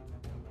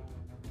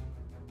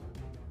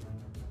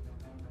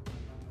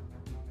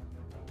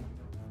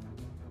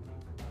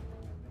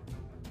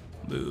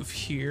 Move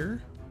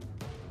here.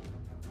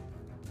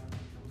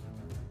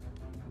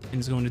 And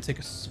he's going to take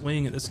a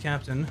swing at this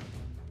captain.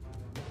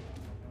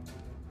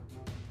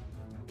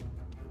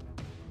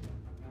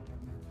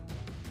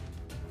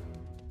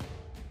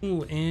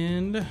 Ooh,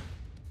 and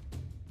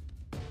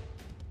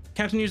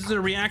captain uses a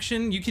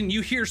reaction.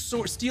 You hear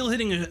steel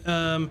hitting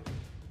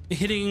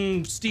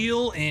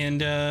steel,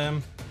 and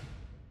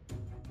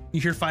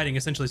you hear fighting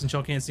essentially since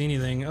y'all can't see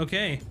anything.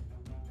 Okay.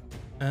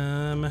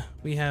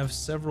 We have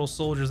several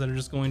soldiers that are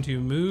just going to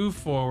move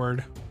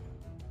forward.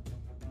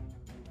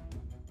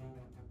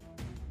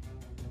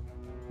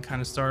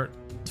 Kind of start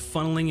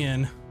funneling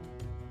in.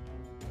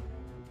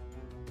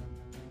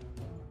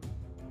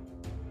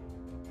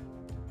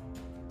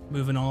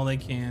 Moving all they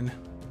can.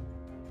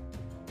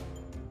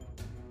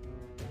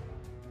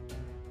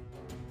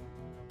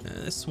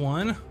 This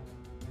one.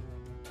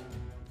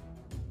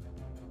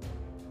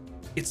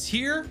 It's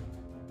here.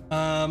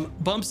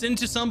 Bumps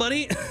into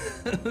somebody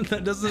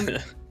that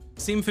doesn't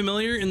seem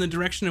familiar in the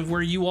direction of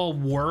where you all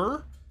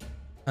were.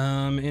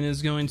 And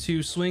is going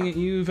to swing at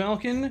you,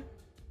 Valken.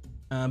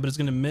 But it's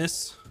gonna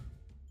miss.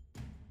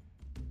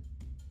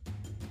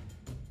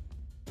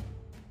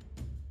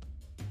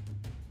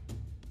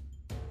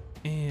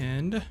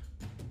 And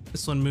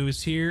this one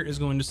moves here, is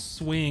going to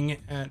swing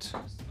at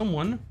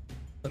someone,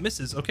 but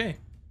misses. Okay.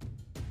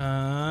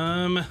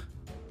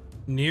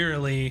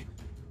 Nearly.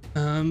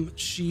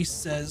 She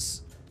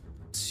says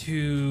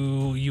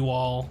to you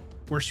all,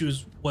 where she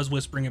was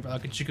whispering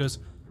about it, she goes,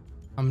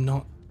 I'm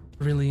not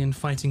really in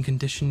fighting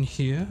condition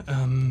here.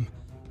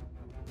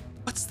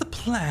 What's the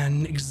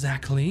plan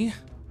exactly?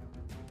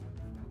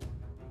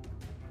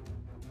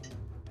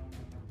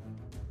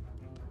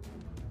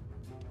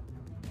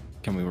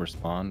 Can we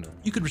respond?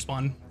 You could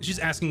respond. She's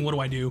asking, what do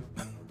I do?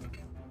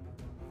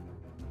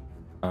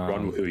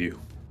 Ron will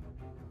you.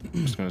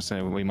 I'm just gonna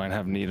say we might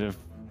have need of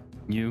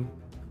you,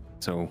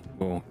 so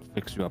we'll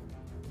fix you up.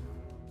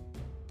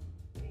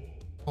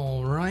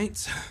 All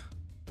right.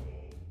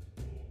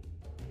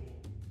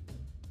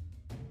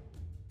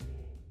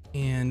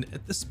 And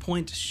at this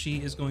point, she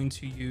is going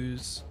to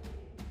use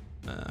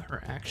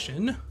her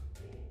action.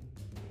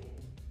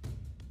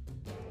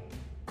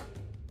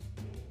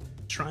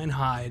 Try and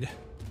hide,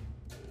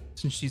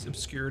 since she's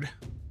obscured.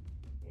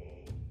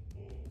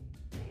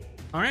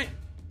 All right.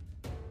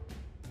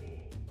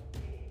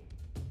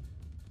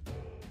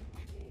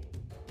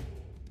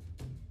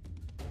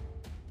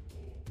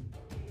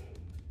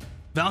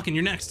 Valken,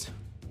 you're next.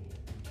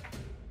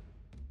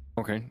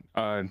 Okay.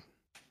 I'll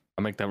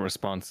make that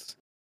response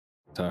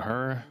to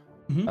her.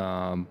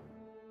 Mm-hmm.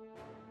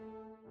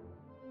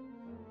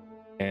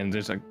 And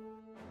there's a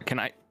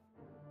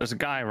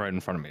guy right in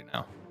front of me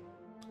now.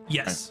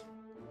 Yes.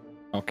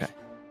 Okay.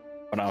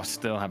 But I'll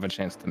still have a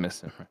chance to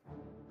miss him.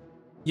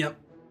 Yep.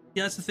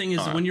 Yeah, that's the thing is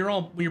when you're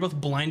both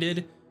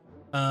blinded,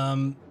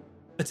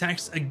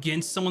 attacks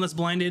against someone that's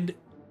blinded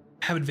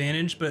have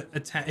advantage, but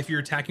if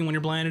you're attacking when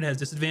you're blinded, it has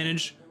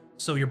disadvantage.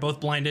 So you're both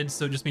blinded,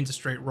 so it just means a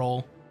straight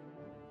roll.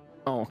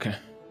 Oh, okay.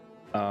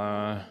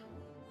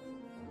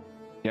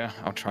 Yeah,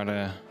 I'll try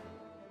to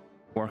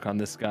work on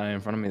this guy in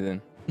front of me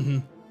then. Mm-hmm.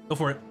 Go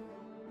for it.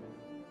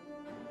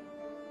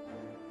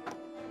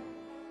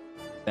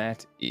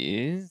 That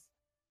is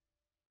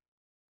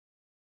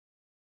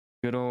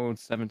good old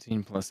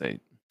 17 plus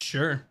 8.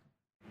 Sure.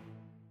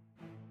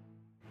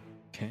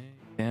 Okay,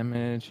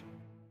 damage.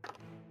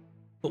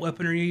 What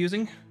weapon are you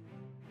using?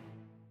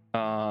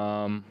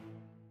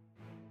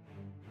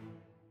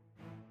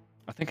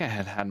 I think I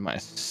had my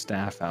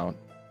staff out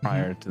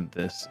prior to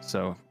this,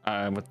 so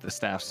with the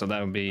staff, so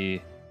that would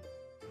be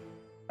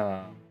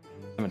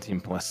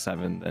 17 plus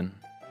 7 then.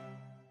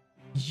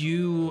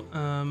 You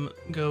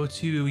go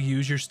to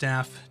use your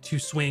staff to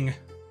swing,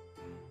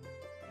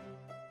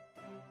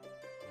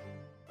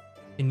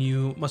 and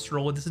you must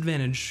roll with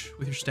disadvantage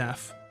with your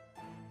staff.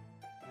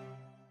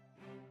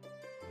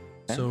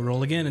 Okay. So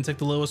roll again and take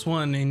the lowest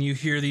one, and you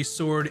hear the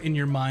sword in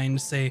your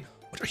mind say,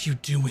 "What are you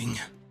doing?"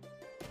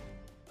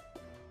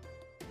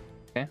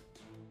 Okay.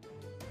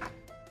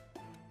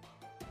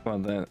 Well,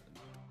 the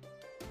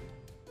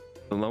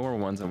lower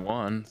one's a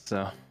 1,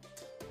 so.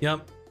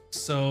 Yep.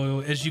 So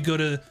as you go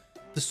to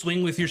the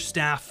swing with your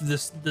staff,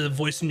 the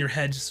voice in your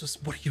head just says,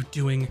 "What are you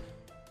doing?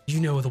 You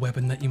know the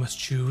weapon that you must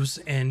choose,"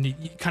 and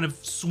you kind of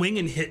swing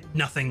and hit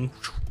nothing.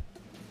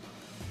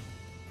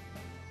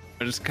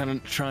 I just kind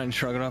of try and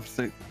shrug it off.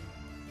 Say,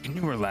 "Can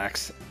you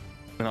relax?"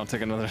 Then I'll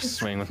take another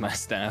swing with my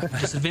staff.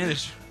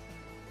 Disadvantage.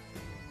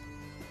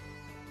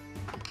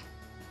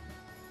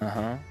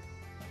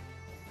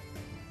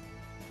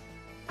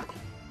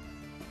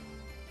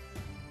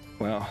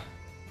 Well,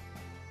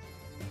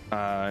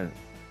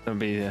 that'll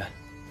be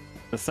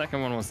the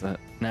second one was a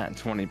nat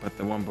 20, but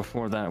the one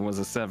before that was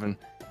a 7.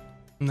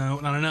 No,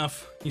 not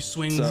enough. You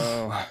swing.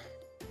 So,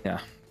 yeah,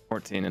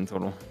 14 in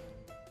total.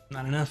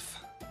 Not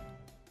enough.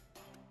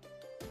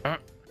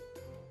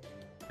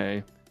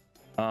 Okay.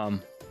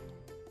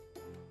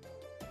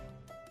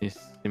 You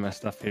see my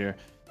stuff here.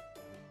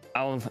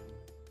 You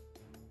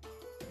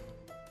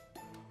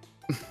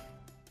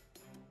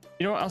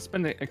know what? I'll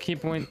spend a key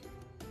point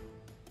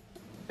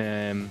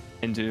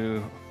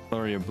into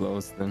flurry of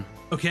blows then.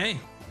 Okay.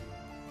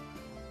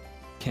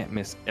 Can't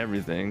miss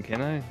everything,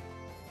 can I?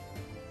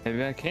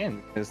 Maybe I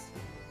can, because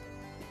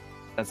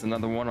that's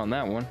another 1 on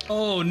that one.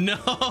 Oh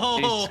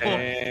no!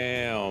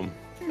 Damn.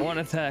 1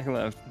 attack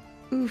left.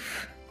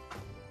 Oof.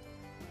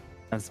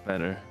 That's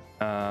better.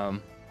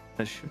 That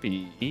should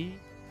be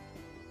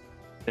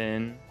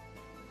then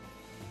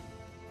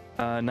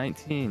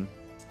 19.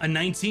 A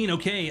 19.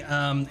 Okay.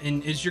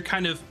 And as you're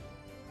kind of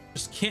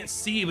just can't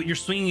see, but you're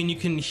swinging and you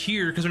can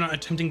hear because they're not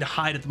attempting to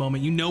hide at the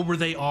moment. You know where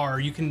they are.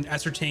 You can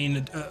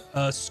ascertain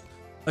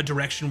a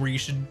direction where you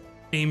should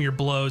aim your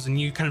blows, and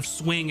you kind of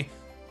swing,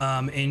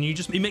 and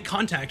you make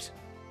contact,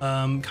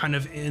 kind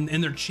of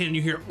in their chin.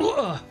 You hear,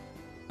 go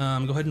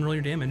ahead and roll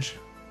your damage.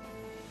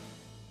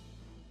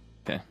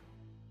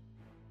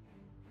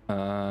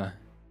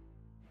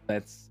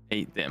 That's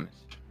 8 damage.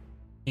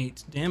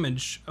 8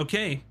 damage.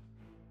 Okay.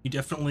 You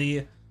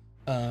definitely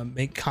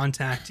make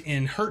contact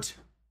and hurt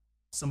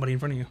somebody in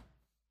front of you.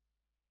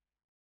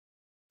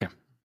 Yeah.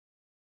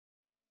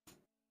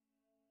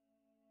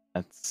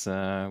 That's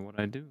what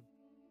I do.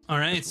 All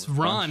right, it's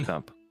Ron.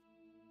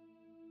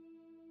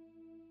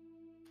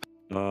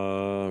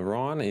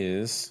 Ron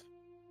is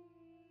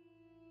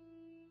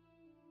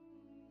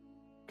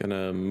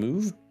gonna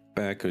move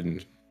back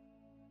and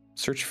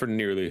search for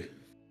Nearly.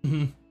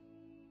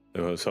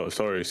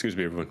 Sorry, excuse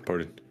me, everyone.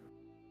 Pardon.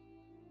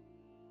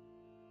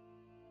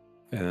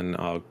 And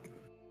I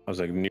was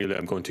like, Nearly,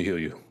 I'm going to heal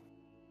you.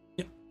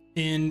 Yep.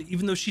 And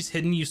even though she's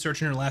hidden, you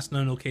search in her last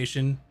known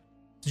location,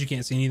 so you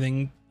can't see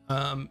anything.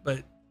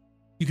 But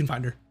you can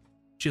find her.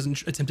 She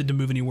hasn't attempted to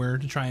move anywhere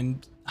to try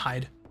and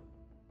hide.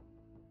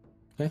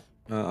 Okay.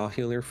 I'll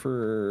heal her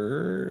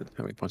for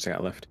how many points I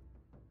got left?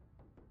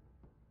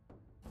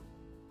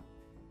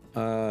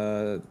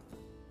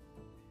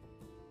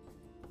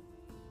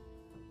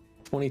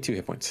 22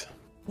 hit points.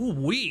 Ooh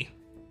wee.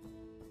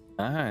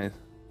 Nice.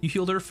 You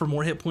healed her for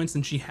more hit points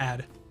than she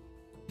had.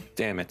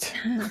 Damn it.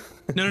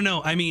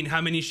 No. I mean,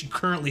 how many she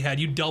currently had.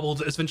 You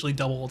essentially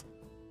doubled.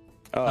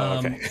 Oh,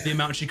 okay. The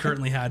amount she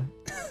currently had.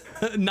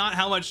 Not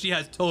how much she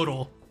has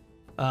total.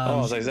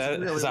 So is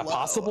that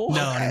possible?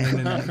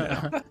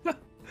 No.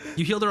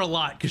 You healed her a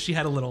lot because she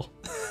had a little.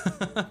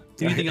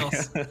 Anything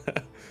else?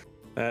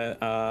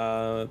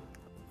 How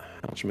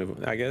much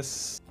movement? I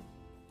guess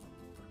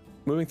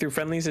moving through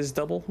friendlies is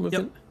double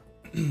movement.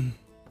 Yep.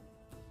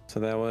 So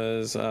that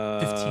was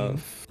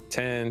 15.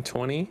 10,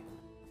 20,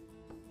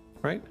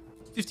 right?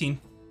 15.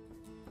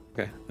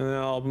 Okay, and then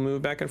I'll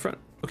move back in front.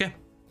 Okay.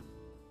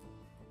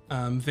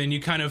 Then you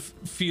kind of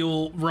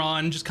feel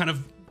Ron just kind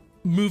of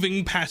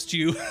moving past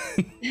you.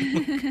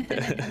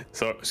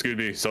 So, excuse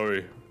me,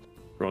 sorry.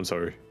 Ron,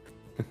 sorry.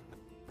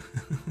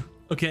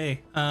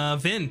 Okay,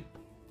 Vin,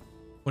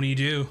 what do you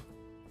do?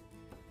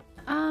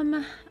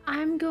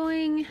 I'm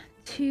going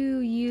to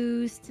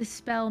use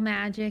Dispel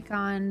Magic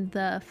on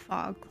the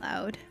fog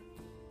cloud.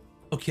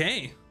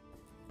 Okay.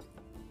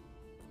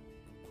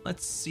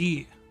 Let's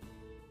see.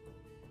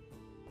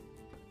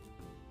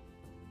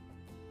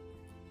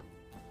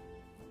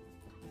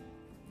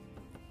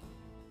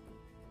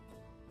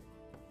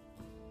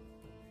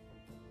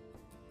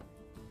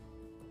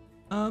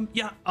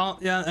 Yeah,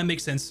 that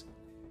makes sense.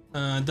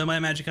 Done my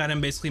magic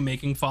item basically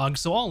making fog,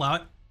 so I'll allow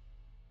it.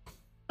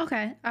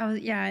 Okay.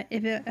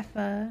 If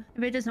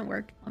it doesn't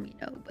work, let me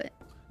know. But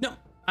no,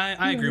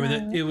 I agree with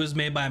it. It was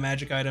made by a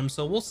magic item,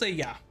 so we'll say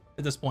yeah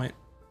at this point.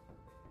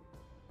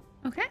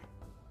 Okay.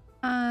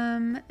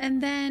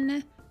 And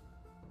then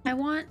I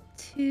want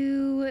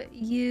to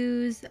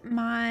use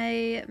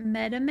my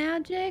meta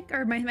magic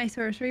or my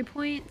sorcery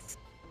points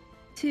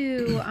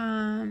to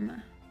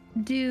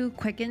do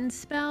quicken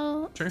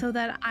spell. Sure. So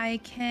that I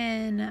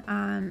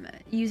can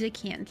use a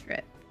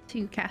cantrip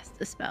to cast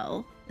a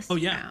spell. Oh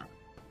yeah.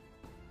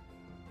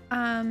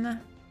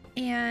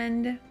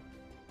 And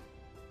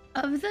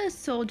of the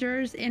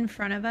soldiers in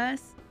front of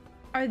us,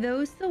 are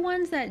those the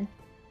ones that,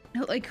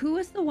 like, who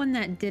was the one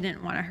that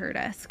didn't want to hurt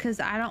us? Because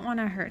I don't want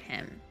to hurt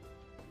him.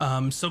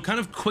 So kind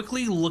of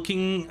quickly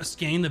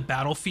scanning the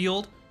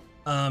battlefield,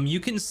 you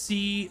can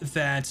see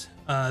that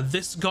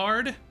this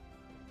guard,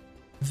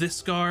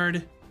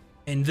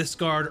 and this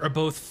guard are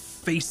both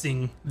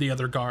facing the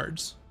other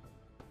guards,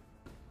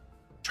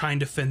 trying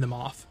to fend them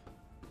off.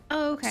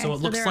 Oh, okay. So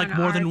it looks like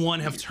more than one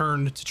have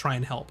turned to try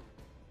and help.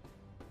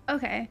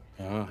 Okay.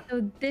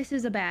 So this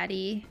is a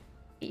baddie.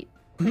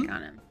 Click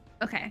on him.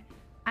 Okay.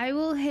 I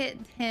will hit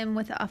him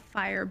with a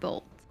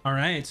firebolt. All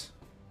right.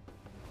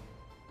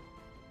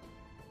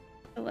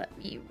 So let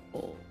me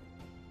roll.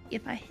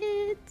 If I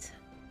hit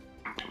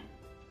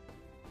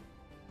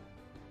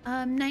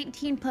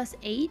 19 plus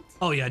 8.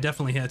 Oh yeah,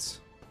 definitely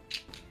hits.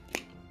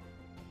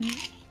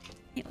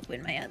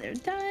 Open my other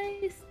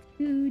dice.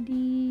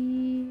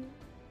 2D.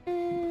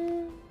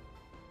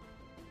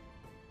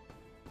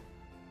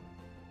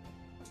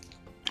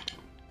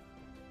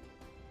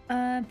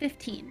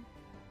 15.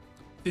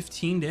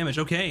 15 damage.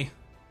 Okay.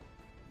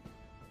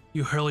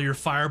 You hurl your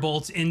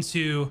firebolt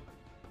into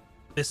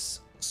this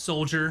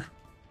soldier.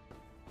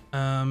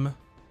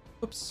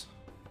 Whoops.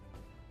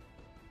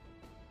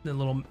 A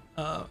little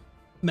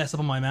mess up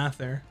on my math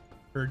there,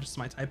 or just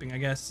my typing, I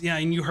guess. Yeah,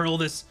 and you hurl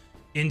this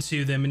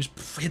into them and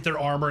just hit their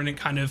armor, and it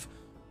kind of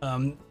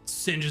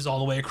singes all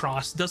the way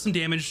across. Does some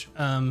damage,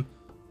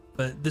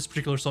 but this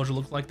particular soldier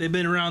looks like they've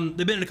been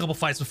in a couple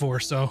fights before,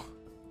 so.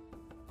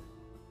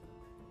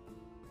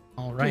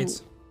 All right.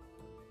 Ooh.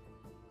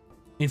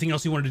 Anything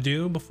else you wanted to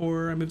do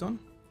before I moved on?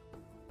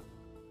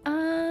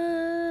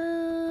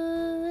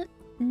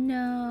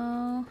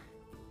 No.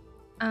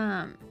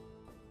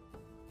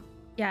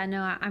 Yeah,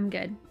 no, I'm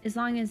good. As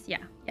long as,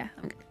 yeah, I'm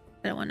good.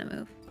 I don't want to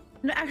move.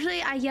 No,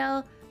 actually, I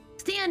yell,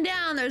 "Stand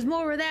down! There's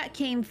more where that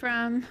came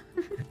from."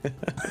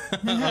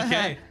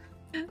 Okay.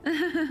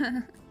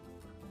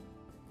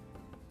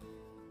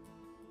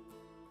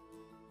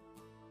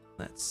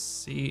 Let's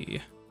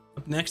see.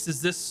 Up next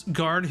is this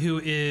guard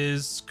who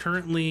is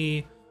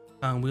currently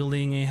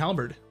wielding a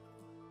halberd.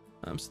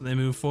 So they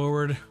move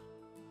forward.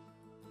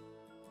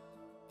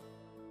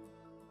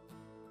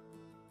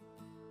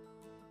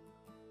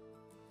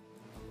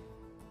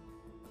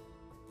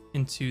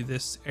 Into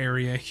this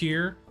area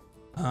here.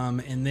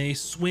 And they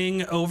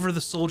swing over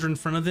the soldier in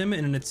front of them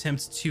in an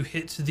attempt to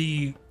hit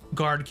the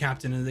guard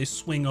captain, and they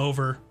swing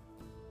over.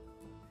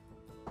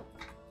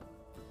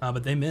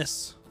 But they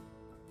miss.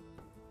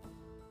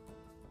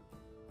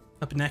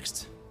 Up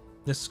next,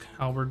 this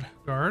halberd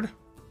guard.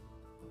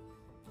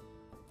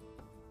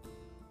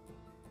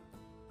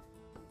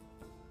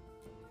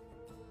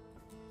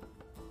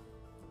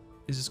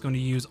 Is just going to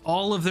use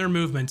all of their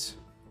movement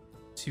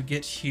to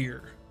get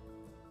here.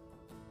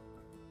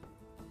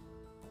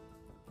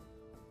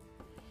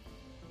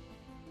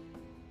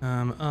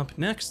 Up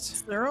next.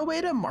 Is there a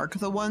way to mark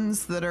the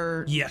ones that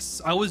are?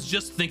 Yes, I was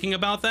just thinking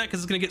about that because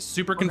it's gonna get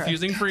super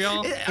confusing for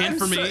y'all and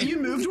for me. You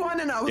moved one,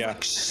 and I was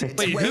like, shit.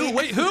 Wait, who?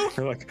 Wait, who?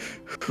 They're like,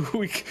 who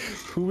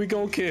we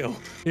gonna kill?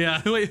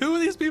 Yeah. Wait, who are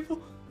these people?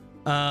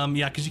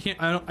 Yeah, because you can't.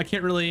 I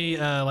can't really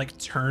like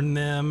turn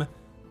them.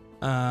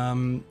 So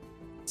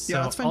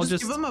Yeah, that's fine. I'll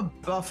Just give them a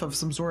buff of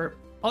some sort.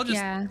 I'll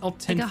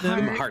tint like a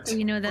them. heart, so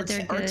you know that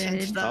they're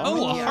good.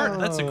 Oh, a heart.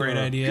 That's a great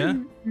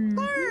idea.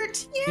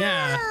 Heart.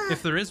 Yeah,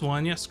 if there is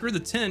one. Yeah, screw the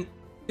tint.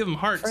 Give them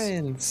hearts.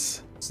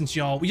 Friends. Since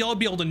y'all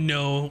be able to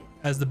know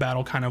as the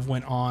battle kind of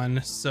went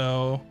on.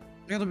 So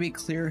It'll be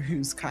clear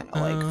who's kind of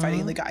like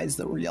fighting the guys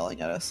that were yelling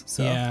at us.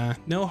 So. yeah,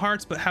 no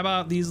hearts, but how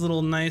about these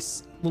little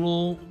nice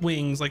little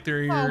wings, like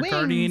they're your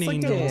guardian like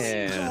angels?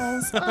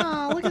 Angels.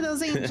 Oh, look at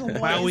those angel boys.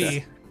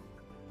 Wowee.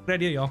 Good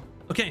idea, y'all.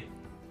 Okay.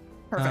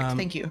 Perfect.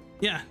 Thank you.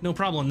 Yeah, no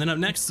problem. Then up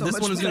next, So this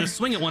much one is going to better.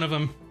 swing at one of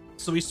them.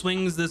 So he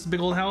swings this big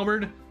old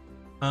halberd,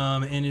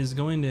 and is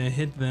going to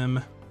hit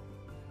them.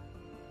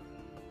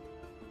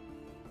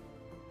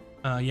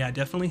 Yeah,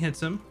 definitely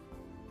hits him.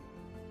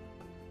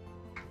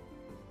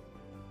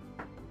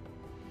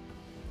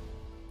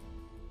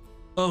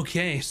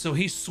 Okay, so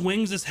he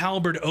swings his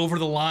halberd over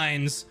the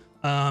lines,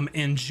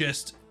 and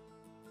just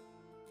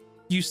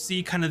you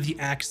see kind of the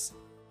axe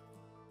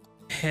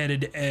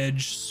headed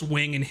edge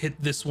swing and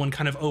hit this one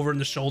kind of over in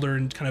the shoulder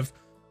and kind of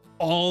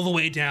all the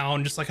way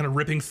down, just like kind of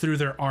ripping through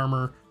their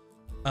armor.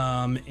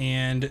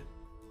 And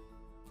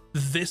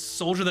this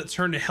soldier that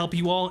turned to help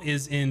you all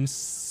is in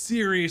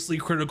seriously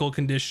critical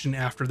condition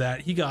after that.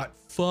 He got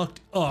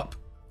fucked up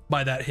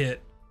by that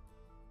hit.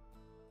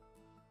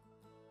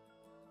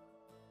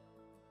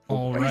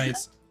 All right.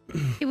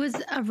 It was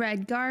a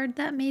red guard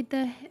that made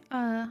the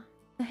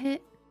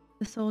hit,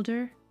 the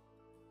soldier.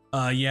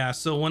 Yeah,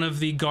 so one of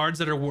the guards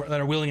that are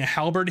wielding a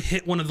halberd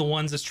hit one of the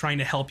ones that's trying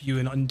to help you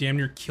and damn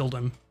near killed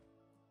him.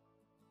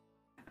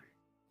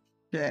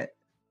 Shit.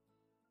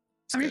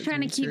 I'm just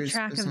trying to keep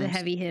track of the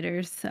heavy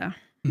hitters, so.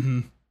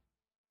 Mm-hmm.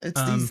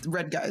 It's these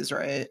red guys,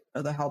 right?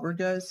 Are the halberd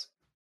guys?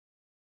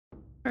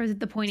 Or is it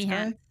the pointy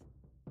hats?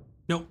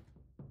 Nope.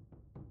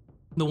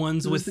 The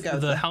ones Who's with the guy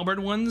with the the- halberd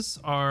ones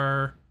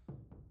are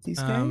These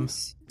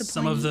guys?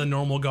 some of the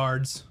normal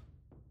guards.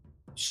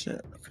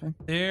 Shit. Okay.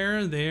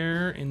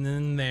 There, and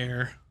then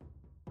there.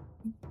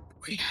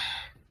 Wait.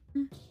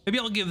 Maybe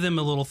I'll give them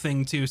a little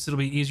thing too, so it'll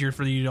be easier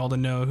for you all to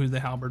know who the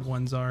halberd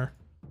ones are.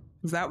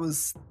 That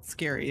was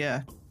scary.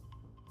 Yeah.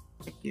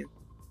 Thank you.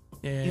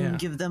 Yeah. You can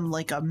give them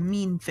like a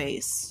mean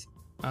face.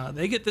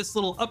 They get this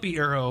little uppy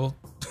arrow.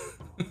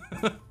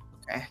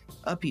 Okay.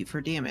 Uppy for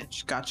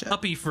damage. Gotcha.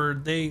 Uppy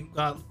for they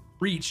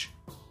reach.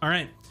 All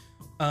right.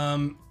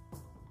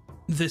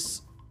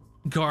 This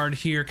guard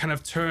here kind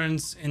of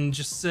turns and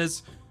just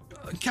says,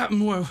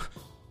 "Captain,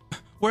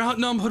 we're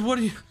outnumbered. What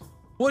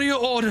are your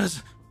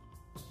orders?"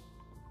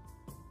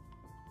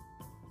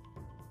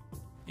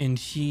 And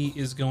he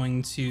is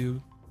going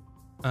to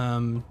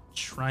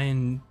try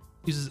and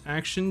use his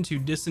action to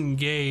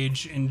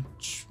disengage and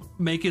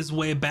make his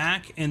way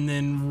back, and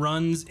then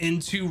runs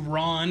into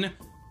Ron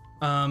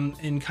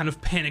and kind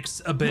of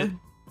panics a bit.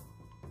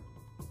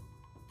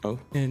 Oh.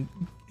 And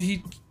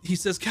he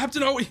says,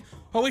 "Captain, are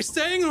we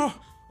staying or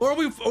are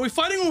we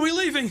fighting or are we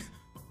leaving?"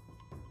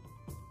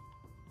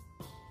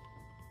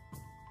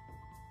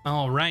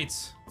 All right.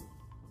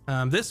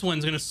 This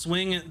one's gonna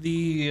swing at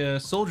the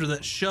soldier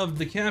that shoved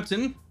the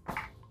captain,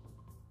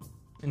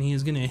 and he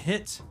is gonna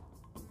hit.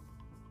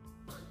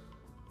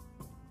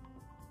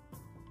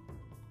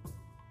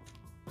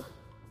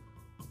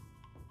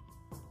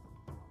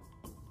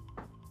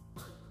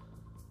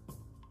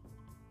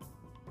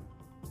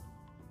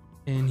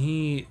 And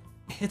he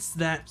hits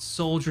that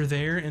soldier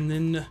there, and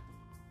then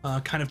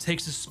kind of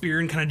takes his spear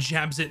and kind of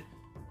jabs it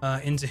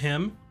into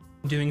him,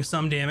 doing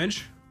some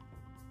damage.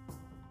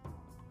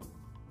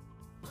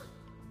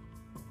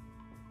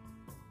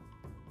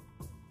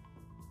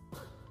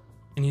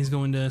 And he's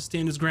going to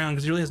stand his ground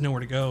because he really has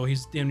nowhere to go.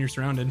 He's damn near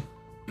surrounded.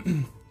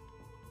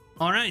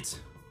 All right.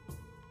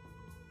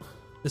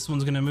 This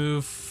one's going to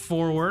move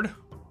forward.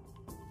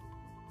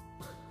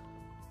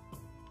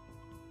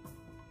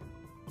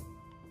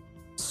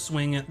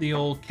 Swing at the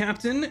old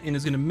captain and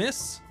is going to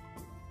miss.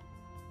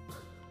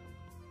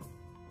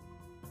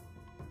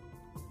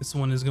 This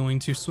one is going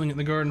to swing at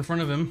the guard in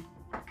front of him.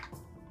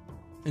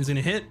 He's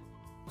gonna hit.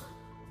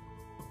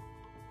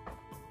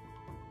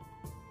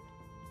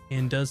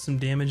 And does some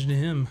damage to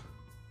him.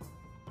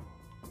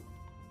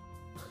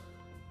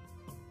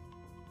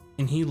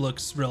 And he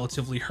looks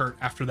relatively hurt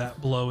after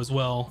that blow as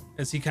well,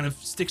 as he kind of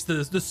sticks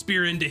the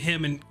spear into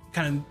him and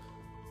kind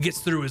of gets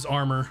through his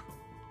armor.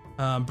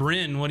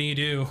 Bryn, what do you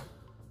do?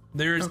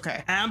 There's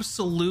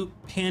absolute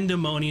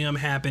pandemonium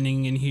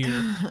happening in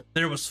here.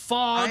 There was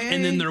fog,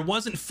 and then there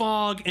wasn't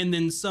fog, and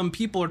then some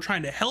people are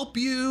trying to help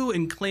you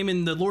and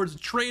claiming the Lord's a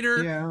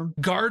traitor. Yeah.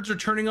 Guards are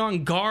turning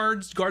on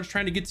guards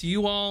trying to get to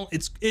you all.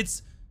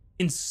 It's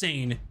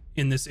insane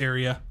in this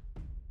area.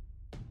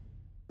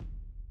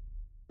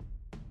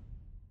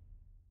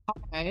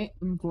 I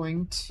am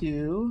going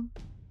to.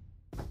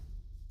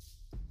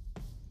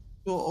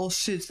 Oh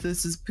shit,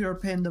 this is pure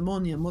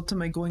pandemonium. What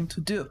am I going to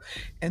do?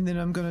 And then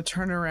I'm going to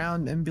turn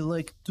around and be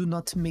like, do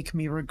not make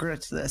me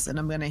regret this. And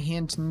I'm going to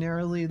hand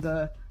Neroli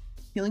the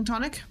healing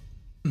tonic.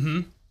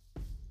 Mm-hmm.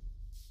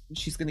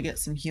 She's going to get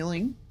some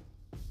healing.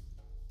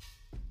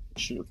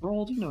 Should have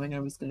rolled knowing I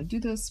was going to do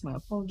this. My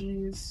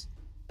apologies.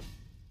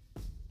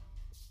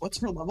 What's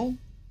her level?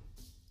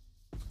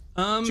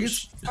 She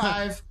gets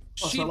 5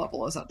 plus her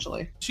level,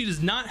 essentially. She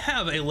does not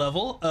have a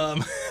level.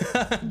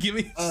 Give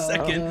me a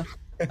second.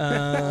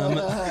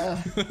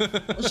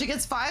 She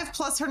gets 5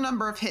 plus her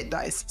number of hit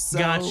dice. So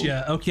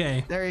gotcha.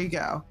 Okay. There you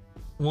go.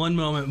 One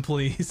moment,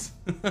 please.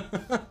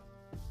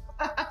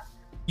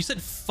 You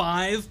said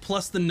 5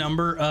 plus the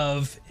number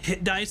of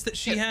hit dice that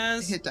she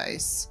has? Hit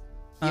dice.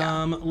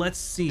 Yeah. Let's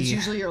see. It's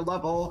usually your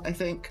level, I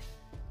think.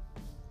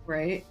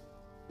 Right?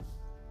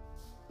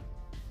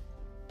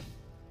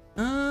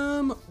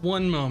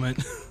 One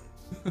moment.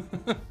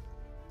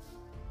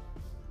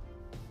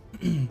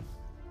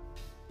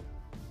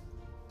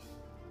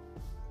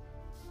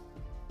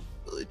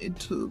 Really need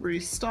to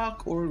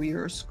restock or we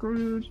are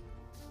screwed.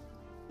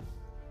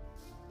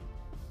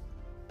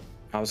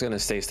 I was gonna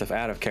say stuff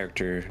out of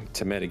character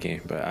to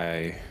metagame, but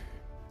I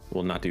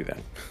will not do that.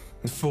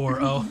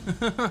 4-0.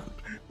 I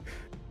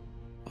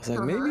was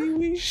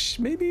like,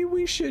 maybe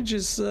we should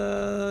just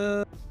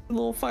a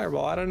little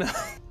fireball. I don't know.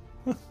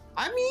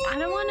 I mean, I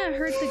don't want to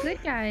hurt the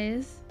good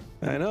guys.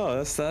 I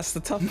know that's the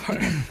tough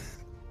part.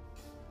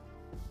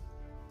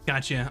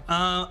 Gotcha.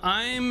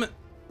 I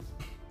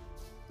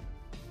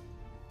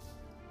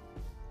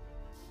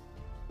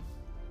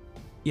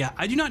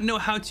do not know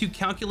how to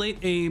calculate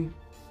a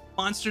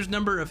monster's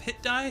number of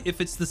hit die,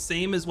 if it's the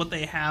same as what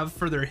they have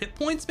for their hit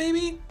points,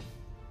 maybe?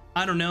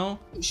 I don't know.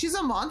 She's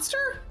a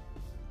monster?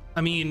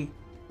 I mean,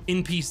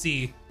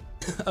 NPC,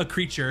 a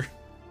creature.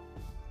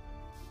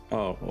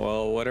 Oh,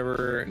 well,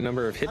 whatever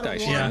number of hit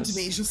dice she has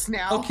just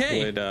now.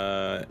 Okay. would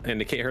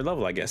indicate her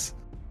level, I guess.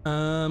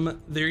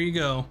 There you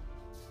go.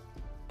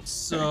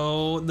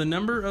 So the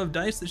number of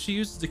dice that she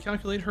uses to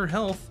calculate her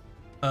health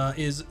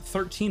is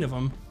 13 of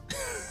them.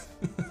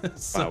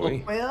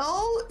 So,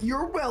 well,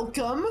 you're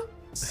welcome.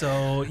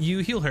 So you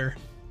heal her.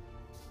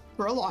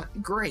 For a lot.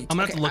 Great. I'm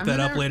gonna have to look that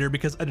up later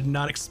because I did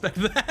not expect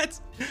that.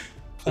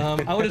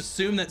 I would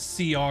assume that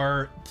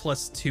CR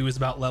plus 2 is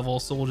about level,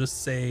 so we'll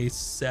just say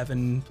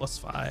 7 plus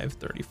 5,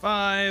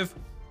 35.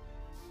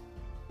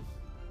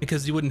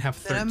 Because you wouldn't have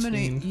 13. Then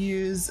I'm gonna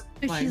use.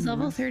 She's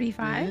level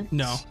 35?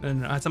 No,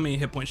 that's how many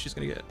hit points she's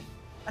gonna get.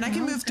 And I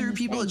can move through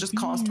people that just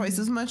cost twice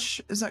as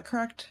much. Is that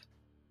correct?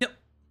 Yep.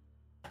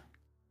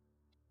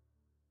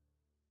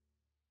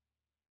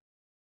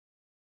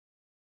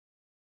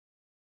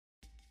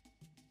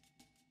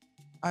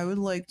 I would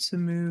like to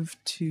move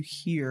to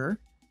here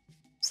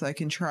so I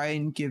can try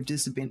and give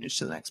disadvantage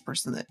to the next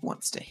person that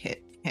wants to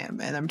hit him.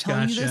 And I'm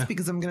telling you this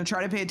because I'm going to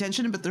try to pay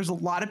attention, but there's a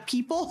lot of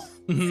people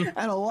and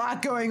a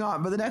lot going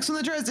on. But the next one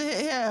that tries to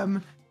hit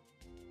him,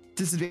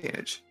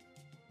 disadvantage.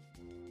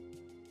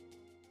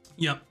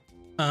 Yep.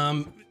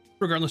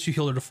 Regardless, you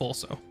healed her to full,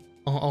 so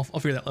I'll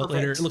figure that out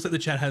later. It looks like the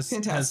chat has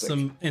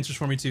some answers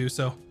for me too,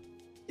 so.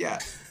 Yeah.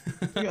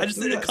 I just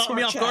it caught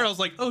me off guard. I was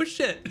like, oh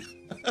shit.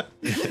 How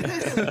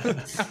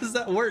does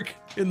that work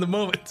in the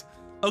moment?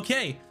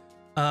 Okay.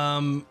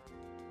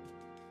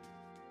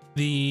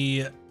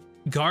 The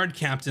guard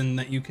captain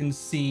that you can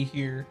see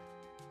here,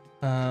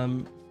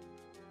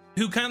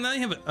 who kind of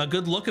have a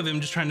good look of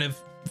him just trying to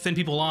fend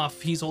people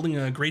off. He's holding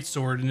a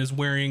greatsword and is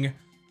wearing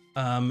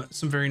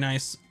some very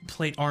nice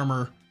plate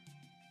armor,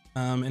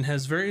 and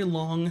has very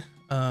long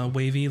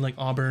wavy like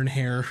auburn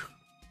hair.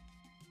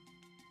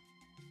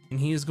 And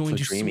he is going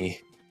to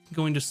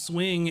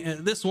swing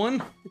at this one.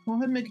 Go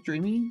ahead and make it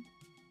dreamy.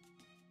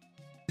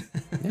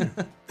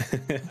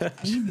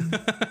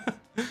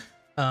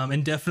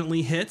 And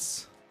definitely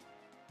hits.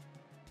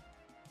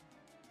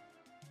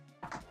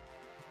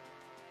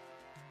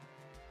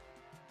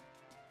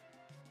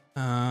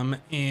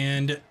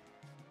 And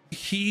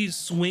he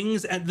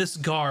swings at this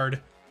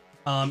guard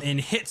and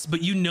hits,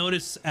 but you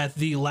notice at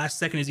the last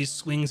second as he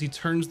swings, he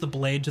turns the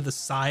blade to the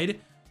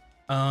side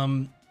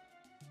and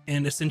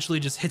essentially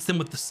just hits them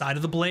with the side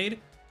of the blade,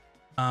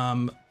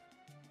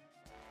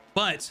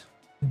 but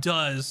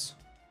does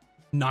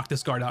knock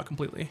this guard out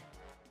completely.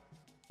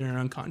 They're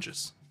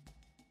unconscious.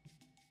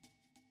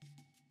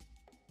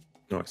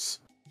 Nice.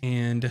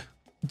 And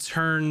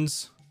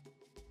turns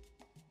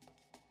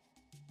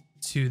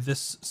to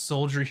this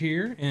soldier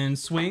here and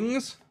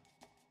swings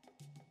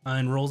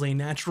and rolls a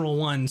natural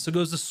 1. So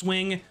goes to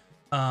swing,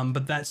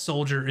 but that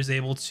soldier is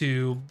able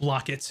to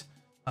block it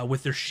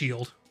with their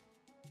shield.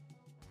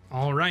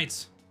 All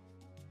right.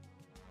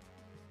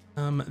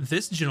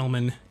 This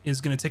gentleman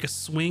is going to take a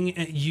swing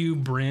at you,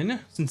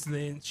 Bryn, since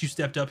you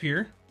stepped up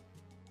here.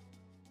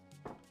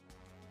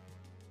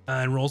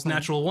 And rolls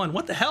natural 1.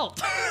 What the hell?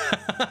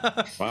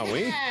 Wow,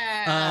 wait.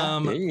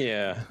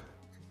 Yeah.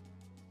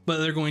 But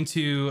they're going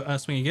to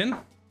swing again.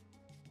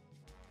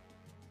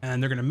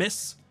 And they're going to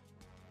miss.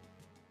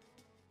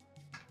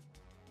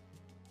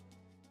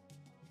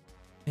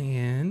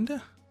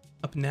 And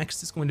up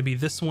next is going to be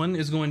this one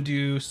is going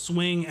to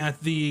swing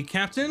at the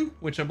captain,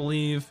 which I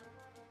believe...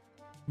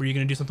 Were you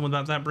going to do something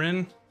about that,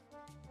 Bryn?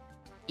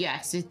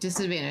 Yes, it's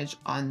disadvantage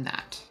on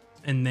that.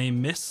 And they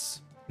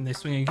miss. And they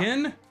swing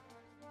again.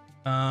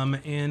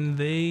 And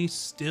they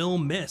still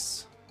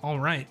miss. All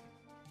right.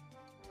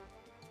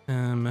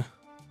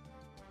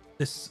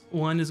 This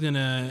one is going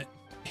to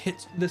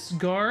hit this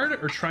guard,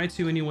 or try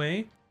to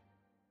anyway.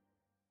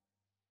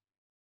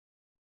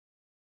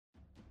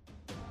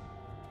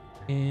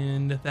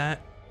 And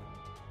that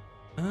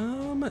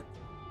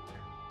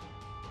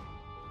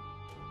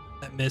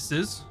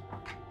misses.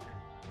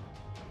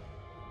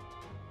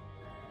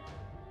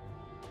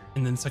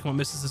 And then the second one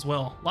misses as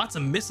well. Lots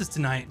of misses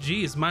tonight.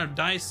 Jeez, my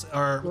dice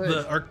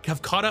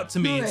have caught up to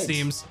me. It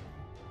seems.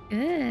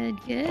 Good.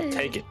 I'll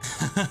take it.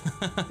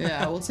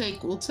 Yeah, we'll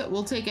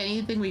take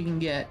anything we can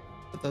get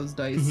with those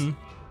dice.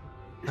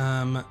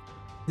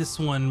 This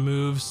one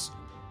moves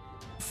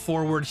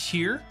forward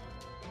here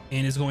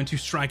and is going to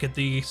strike at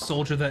the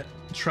soldier that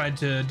tried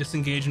to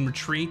disengage and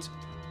retreat.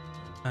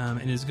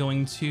 And is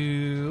going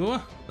to,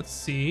 let's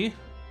see,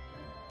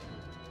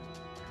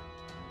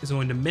 is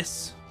going to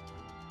miss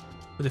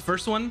with the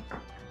first one.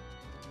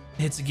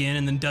 Hits again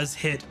and then does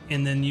hit,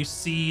 and then you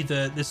see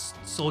this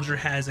soldier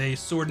has a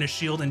sword and a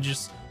shield and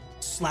just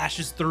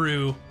slashes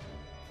through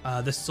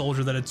this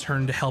soldier that had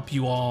turned to help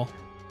you all,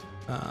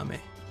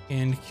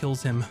 and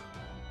kills him.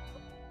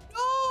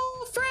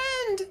 Oh,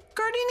 friend,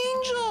 guardian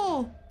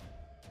angel.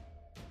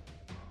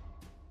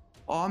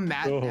 Oh, I'm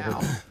mad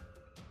now.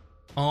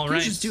 All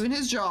right. He's just doing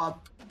his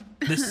job.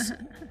 This.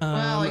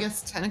 Well, I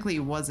guess technically he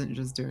wasn't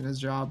just doing his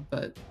job,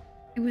 but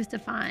It was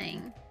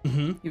defying.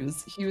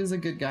 he was a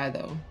good guy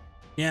though.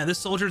 Yeah, this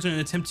soldier is going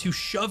to attempt to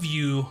shove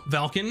you,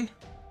 Valken.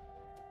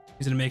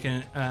 He's going to make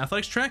an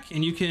athletics check,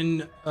 and you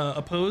can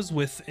oppose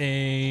with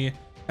a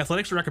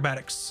athletics or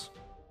acrobatics.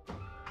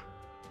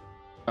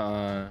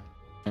 Okay.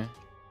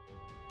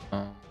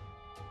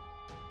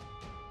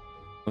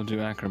 We'll do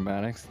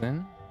acrobatics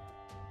then.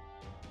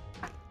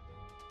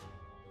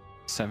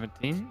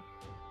 17.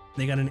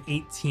 They got an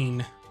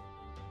 18.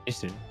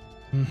 Yes, dude.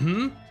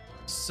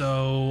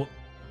 So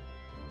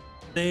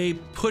they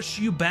push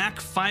you back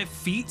 5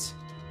 feet.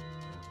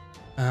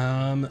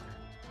 And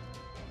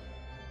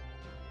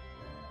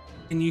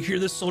you hear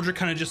this soldier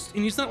kind of just,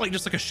 and he's not like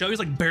just like a shove, he's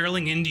like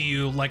barreling into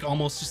you, like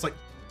almost just like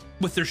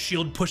with their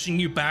shield pushing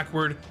you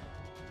backward.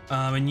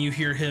 And you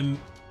hear him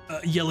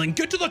yelling,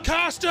 "Get to the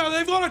caster!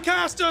 They've got a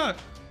caster!"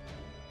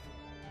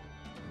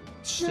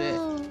 Shit.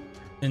 No.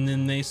 And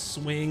then they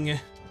swing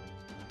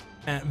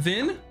at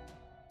Vin.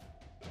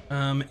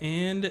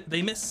 And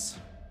they miss.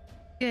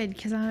 Good,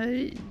 because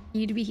I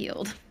need to be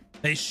healed.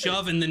 They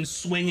shove and then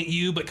swing at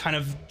you, but kind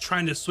of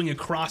trying to swing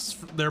across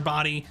their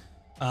body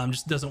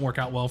just doesn't work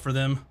out well for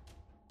them.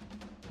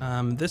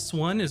 This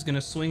one is going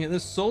to swing at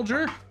this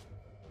soldier.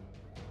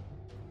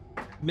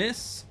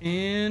 Miss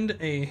and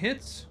a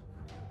hit.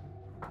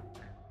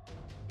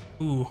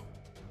 Ooh.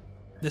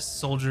 This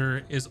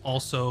soldier is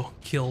also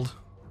killed.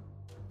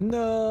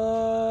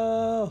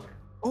 No.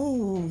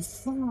 Oh,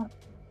 fuck.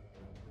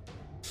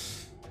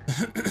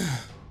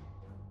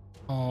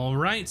 All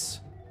right.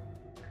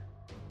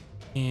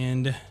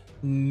 And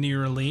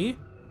nearly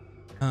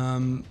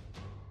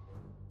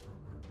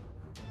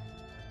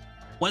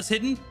was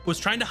hidden, was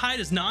trying to hide,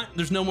 is not.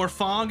 There's no more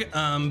fog,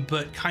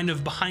 but kind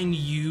of behind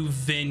you,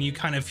 Vin, you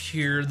kind of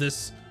hear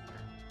this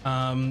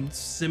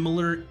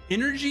similar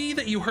energy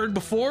that you heard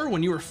before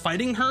when you were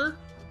fighting her,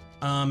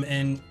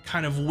 and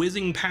kind of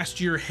whizzing past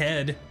your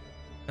head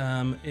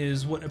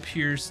is what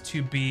appears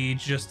to be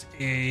just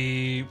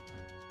a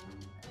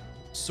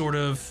sort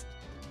of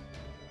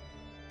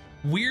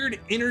weird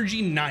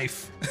energy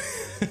knife.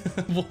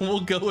 we'll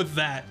go with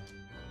that.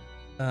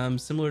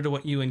 Similar to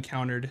what you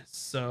encountered.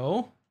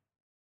 So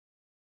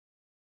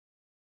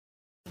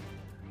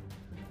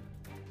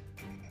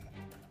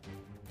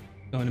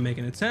going to make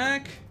an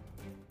attack.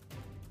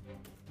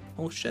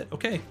 Oh shit.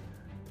 Okay.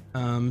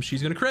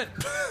 She's gonna crit.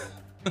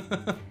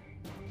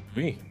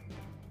 Me.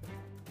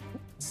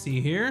 Let's see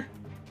here.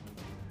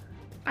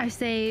 I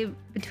say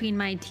between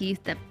my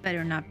teeth, that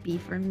better not be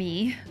for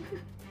me.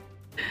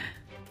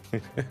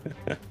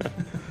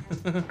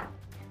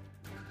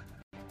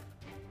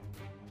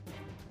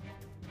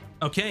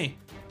 Okay.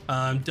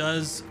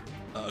 does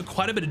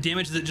quite a bit of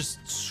damage that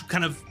just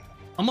kind of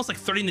almost like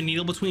threading the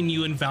needle between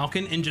you and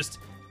Valken, and just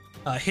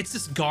hits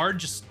this guard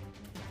just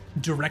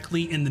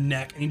directly in the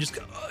neck, and he just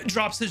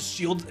drops his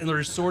shield and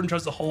his sword and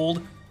tries to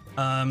hold,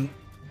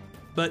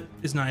 but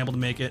is not able to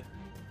make it.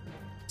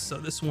 So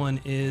this one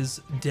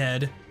is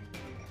dead.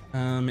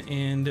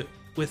 And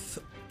with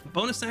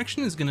bonus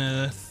action is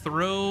gonna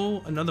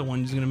throw another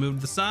one. He's gonna move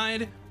to the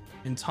side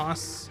and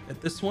toss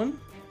at this one.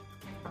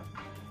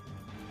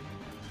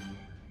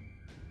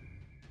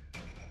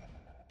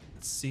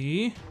 Let's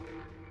see.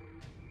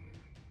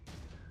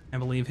 I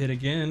believe hit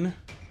again.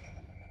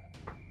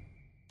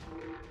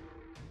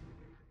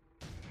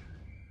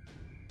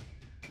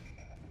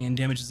 And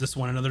damages this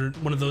one. Another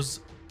one of those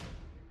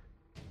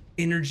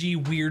energy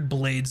weird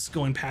blades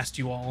going past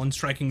you all and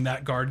striking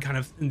that guard kind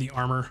of in the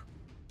armor.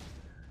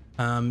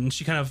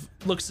 She kind of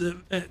looks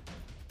at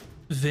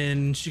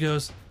Vin. She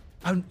goes,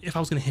 if I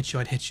was gonna hit you,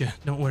 I'd hit you.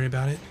 Don't worry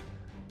about it.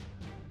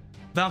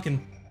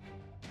 Valken.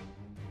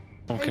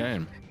 Okay.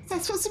 Is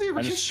that supposed to be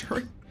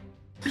reassuring?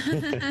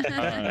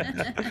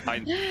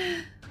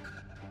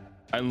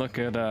 I look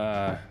at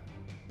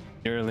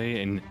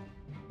Early and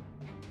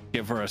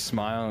give her a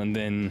smile, and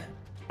then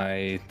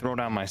I throw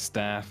down my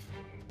staff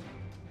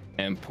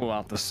and pull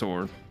out the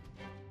sword.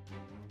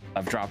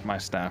 I've dropped my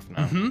staff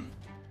now.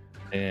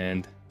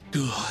 And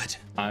good.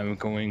 I'm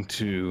going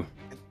to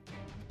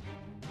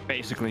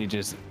basically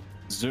just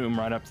zoom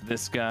right up to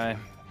this guy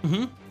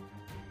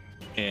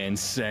and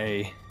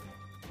say,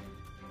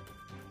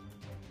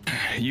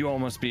 you all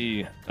must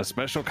be a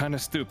special kind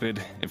of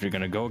stupid if you're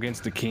gonna go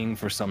against the king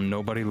for some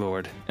nobody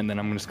lord. And then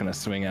I'm just gonna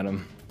swing at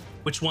him.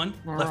 Which one?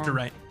 Left or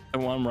right? The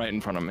one right in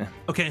front of me.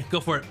 Okay, go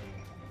for it.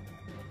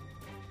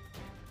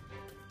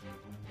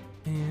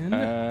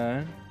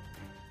 And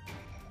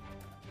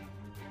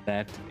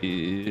that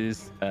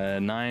is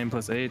 9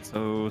 plus 8,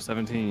 so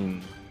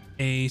 17.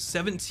 A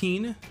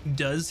 17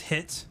 does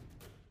hit.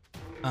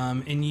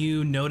 And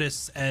you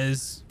notice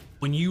as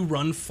when you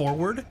run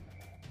forward,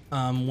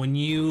 when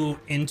you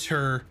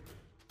enter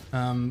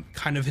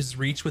kind of his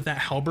reach with that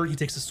halberd, he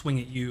takes a swing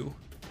at you.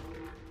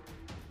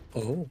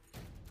 Oh.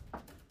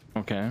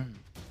 Okay.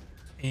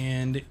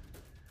 And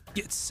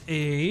gets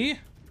a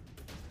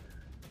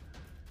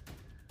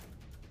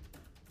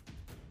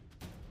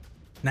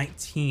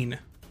 19.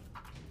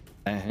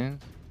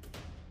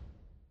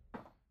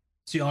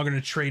 So y'all are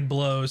gonna trade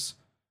blows.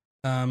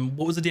 What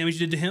was the damage you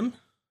did to him?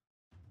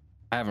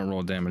 I haven't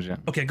rolled damage yet.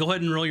 Okay, go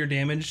ahead and roll your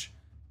damage,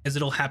 as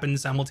it'll happen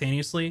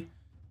simultaneously.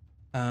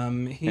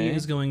 He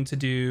is going to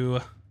do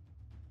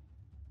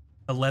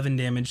 11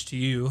 damage to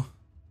you.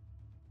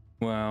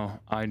 Well,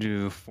 I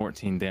do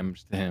 14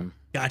 damage to him.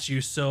 Got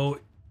you. So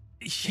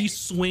he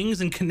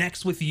swings and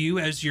connects with you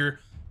as you're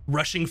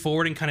rushing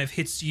forward and kind of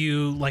hits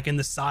you like in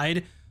the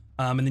side.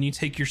 And then you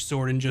take your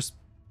sword and just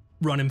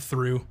run him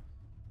through.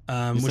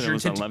 Was your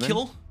intent to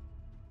kill?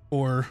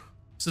 Or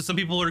so some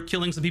people are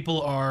killing, some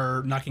people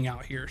are knocking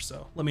out here.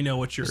 So let me know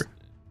what your...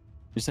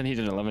 You said he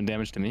did 11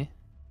 damage to me?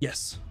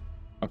 Yes.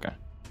 Okay.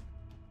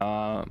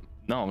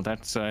 No,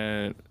 that's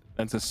a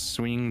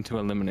swing to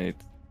eliminate.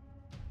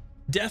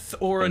 Death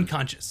or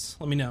unconscious?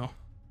 Let me know.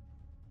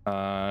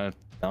 No,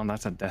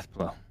 that's a death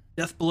blow.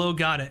 Death blow,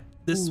 got it.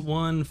 This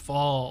one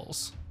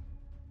falls.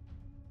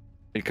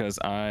 Because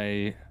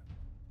I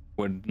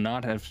would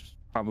not have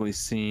probably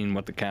seen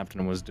what the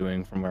captain was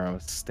doing from where I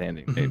was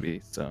standing, maybe.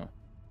 So.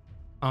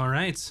 All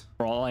right.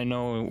 For all I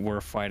know,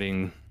 we're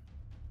fighting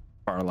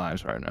for our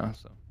lives right now.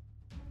 So.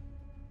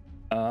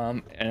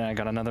 And I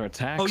got another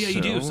attack. Oh yeah,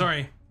 you do.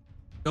 Sorry.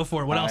 Go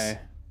for it. What else?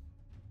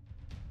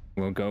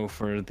 We'll go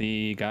for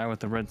the guy with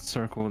the red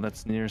circle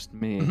that's nearest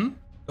me.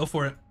 Go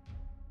for it.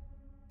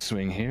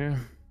 Swing here.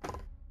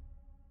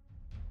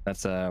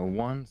 That's a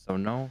 1, so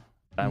no.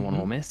 That one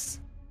will miss.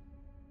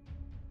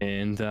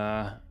 And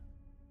what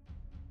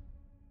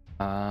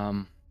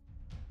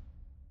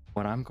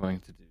I'm going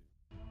to do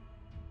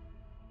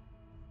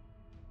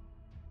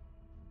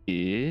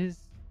is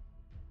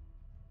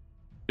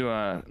do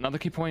another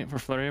key point for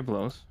flurry of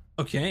blows.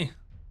 Okay.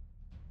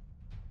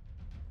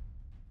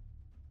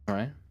 All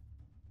right.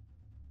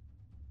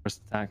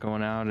 First attack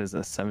going out is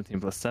a 17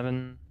 plus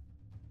 7.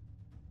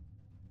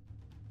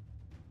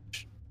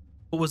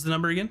 What was the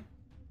number again?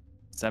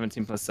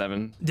 17 plus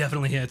 7.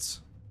 Definitely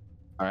hits.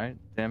 All right.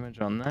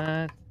 Damage on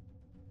that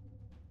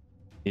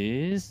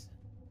is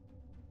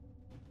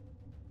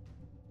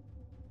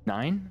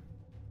 9.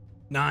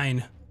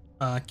 9.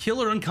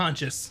 Kill or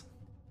unconscious?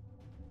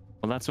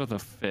 Well, that's with a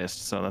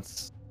fist, so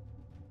that's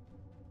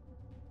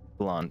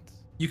blunt.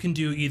 You can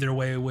do either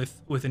way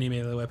with any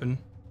melee weapon.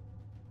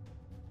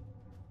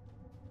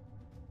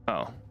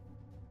 Oh,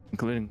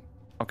 including.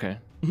 Okay.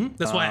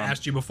 That's why I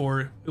asked you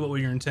before what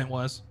your intent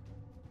was.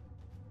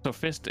 So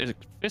fist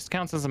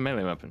counts as a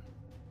melee weapon.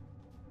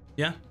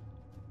 Yeah.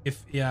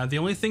 The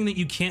only thing that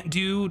you can't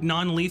do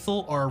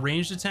non-lethal are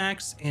ranged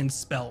attacks and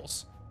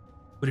spells.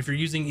 But if you're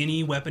using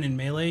any weapon in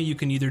melee, you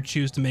can either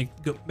choose to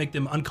make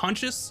them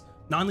unconscious,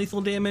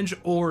 non-lethal damage,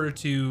 or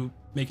to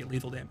make it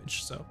lethal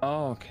damage. So.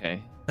 Oh,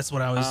 okay. That's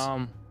what I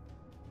was.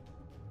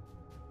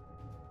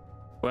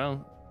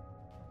 Well,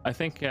 I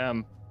think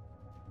for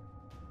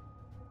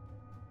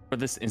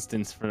this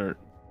instance,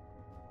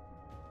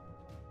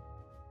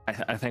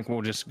 I think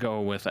we'll just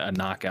go with a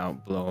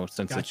knockout blow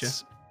since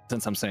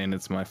since I'm saying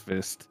it's my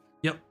fist.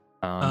 Yep.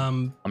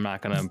 I'm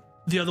not gonna.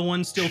 The other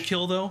one still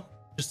kill though,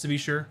 just to be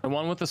sure. The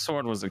one with the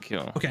sword was a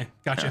kill. Okay,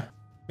 gotcha. Yeah.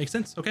 Makes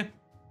sense. Okay.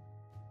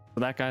 So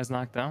that guy's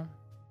knocked down.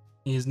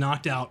 He is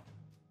knocked out.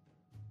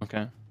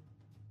 Okay.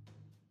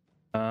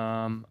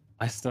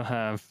 I still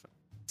have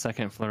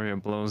second flurry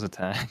of blows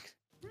attack.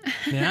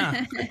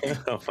 Yeah.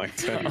 Oh my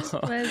god.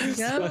 Let's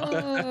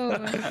go.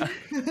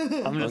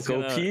 I'm just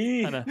Uncle gonna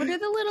P. What are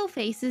the little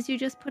faces you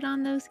just put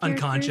on those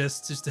characters?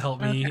 Unconscious, just to help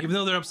me, Okay. even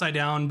though they're upside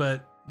down,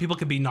 but people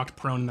could be knocked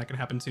prone and that could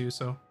happen too.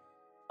 So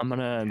I'm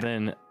gonna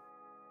then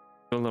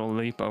do a little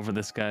leap over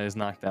this guy's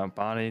knocked out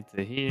body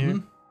to here,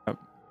 Mhm. up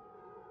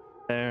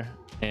there,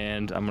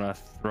 and I'm gonna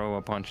throw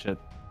a punch at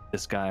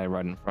this guy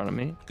right in front of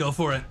me. go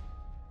for it.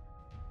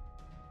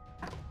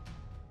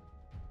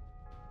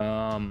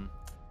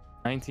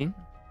 19.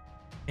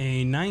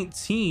 A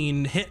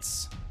 19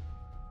 hits.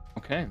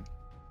 Okay.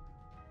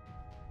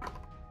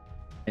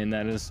 And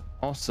that is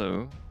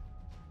also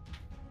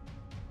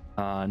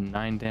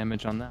 9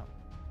 damage on that.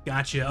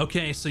 Gotcha.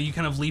 Okay, so you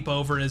kind of leap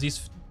over as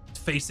he's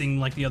facing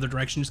like the other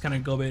direction, just kind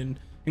of go in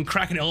and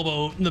crack an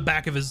elbow in the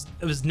back of his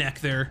neck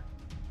there.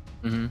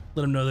 Mm-hmm.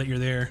 Let him know that you're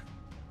there.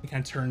 He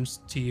kind of turns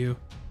to you.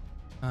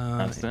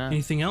 That's that.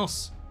 Anything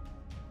else?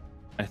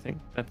 I think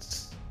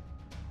that's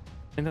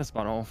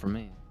about all for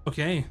me.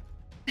 Okay,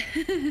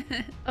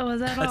 Oh, is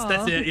that all?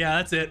 that's it. Yeah,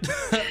 that's it.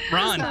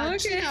 Ron.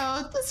 But, you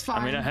know, that's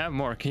fine. I mean, I have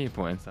more key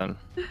points.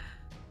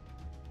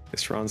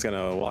 This Ron's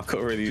gonna walk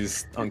over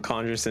these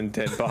unconscious and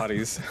dead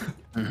bodies.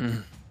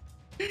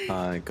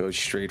 Go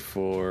straight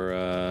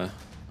for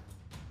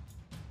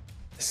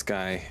this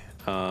guy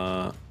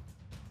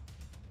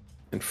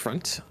in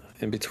front,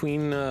 in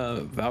between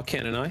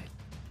Valkan and I.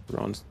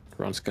 Ron's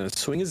gonna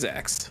swing his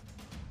axe.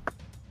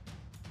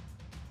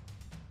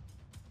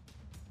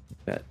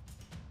 That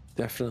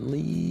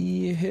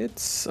definitely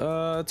hits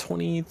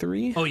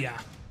 23. Oh yeah.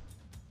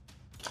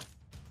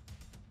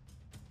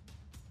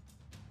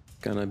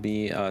 Gonna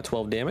be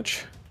 12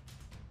 damage.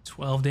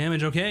 12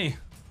 damage. Okay.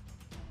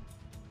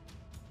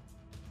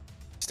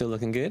 Still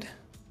looking good.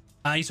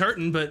 He's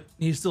hurting, but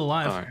he's still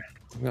alive. All right,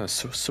 I'm gonna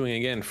swing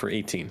again for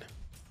 18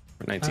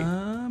 or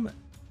 19.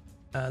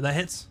 That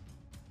hits.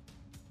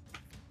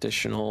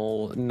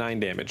 Additional 9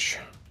 damage.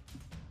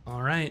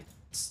 All right.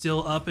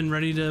 Still up and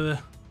ready to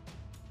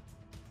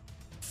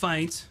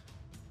fight.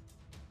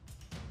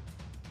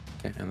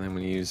 Okay, and then I'm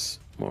gonna use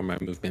more of my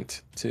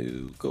movement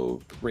to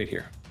go right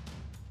here.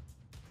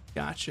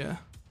 Gotcha.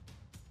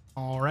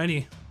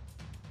 Alrighty.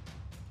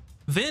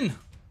 Vin.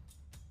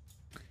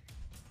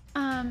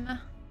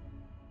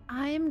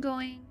 I am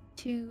going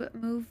to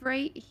move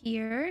right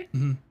here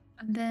Mhm.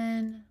 and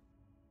then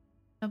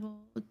double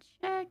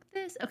check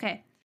this.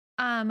 Okay.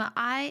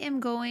 I am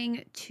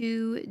going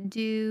to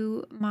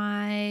do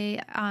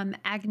my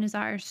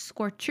Agnazar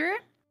Scorcher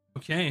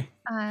Okay.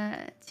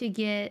 to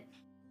get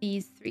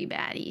these 3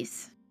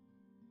 baddies.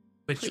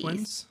 Which Please.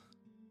 ones?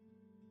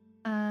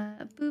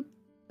 Boop,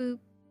 boop,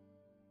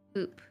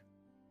 boop.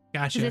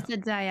 Gotcha. Because it's a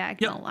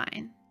diagonal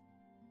line.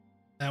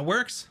 That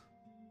works.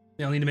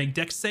 They'll need to make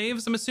dex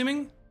saves, I'm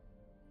assuming.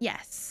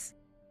 Yes.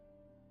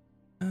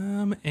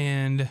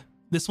 And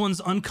this one's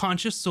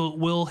unconscious, so it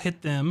will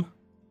hit them.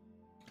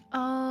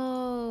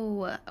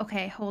 Oh,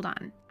 okay. Hold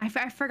on. I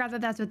forgot that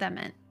that's what that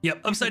meant.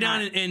 Yep, upside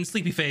down forgot. and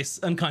sleepy face,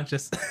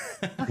 unconscious.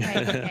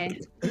 Okay, okay.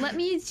 Let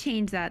me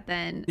change that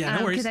then. Yeah,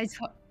 no worries. Because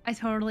I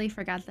totally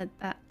forgot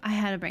that I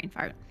had a brain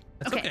fart.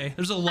 That's Okay. okay.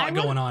 There's a lot I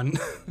will- going on.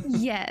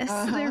 Yes,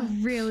 there Uh-huh.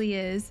 really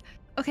is.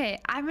 Okay,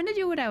 I'm gonna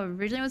do what I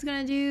originally was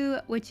gonna do,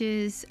 which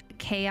is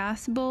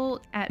Chaos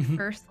Bolt at Mhm.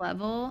 first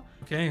level.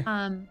 Okay.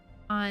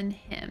 On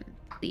him,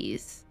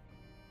 please.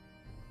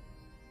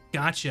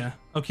 Gotcha.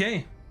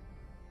 Okay.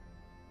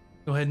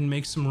 Go ahead and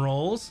make some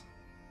rolls.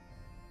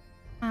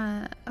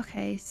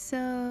 Okay,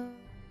 so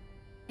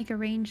make a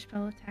ranged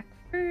spell attack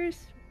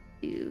first.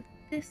 Do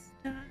this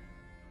stuff.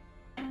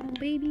 Oh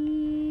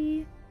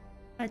baby.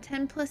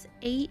 10 plus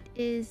 8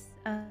 is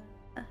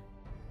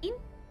 15.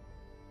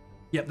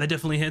 Yep, that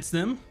definitely hits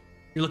them.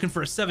 You're looking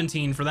for a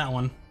 17 for that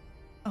one.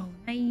 Oh,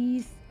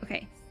 nice.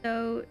 Okay,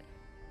 so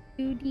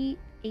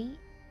 2d8.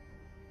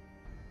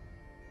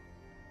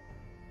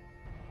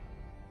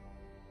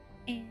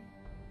 And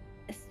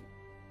this.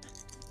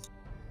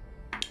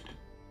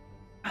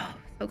 Oh,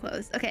 so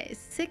close. Okay,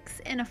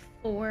 6 and a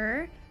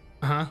 4.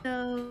 Uh-huh.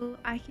 So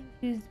I can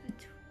choose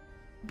between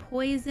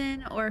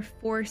poison or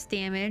force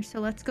damage. So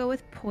let's go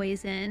with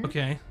poison.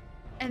 Okay.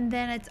 And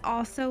then it's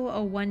also a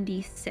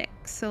 1d6.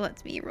 So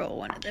let's me roll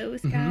one of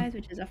those Mhm. guys,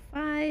 which is a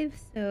 5.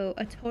 So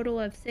a total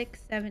of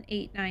 6, 7,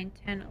 8, 9,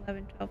 10,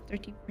 11, 12,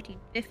 13, 14,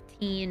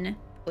 15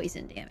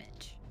 poison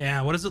damage.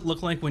 Yeah, what does it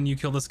look like when you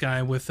kill this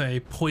guy with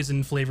a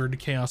poison flavored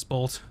chaos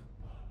bolt?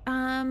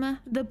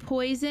 The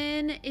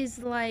poison is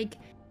like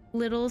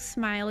little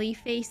smiley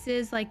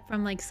faces, like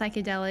from like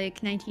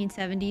psychedelic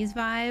 1970s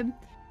vibe.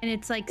 and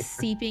it's like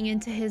seeping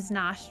into his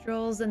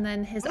nostrils, and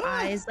then his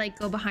eyes like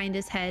go behind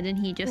his head, and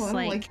he just I don't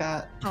like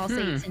that.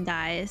 pulsates and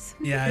dies.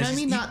 Yeah, And it's I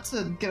mean, just-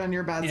 not to get on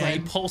your bad yeah, he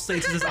side.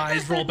 pulsates as his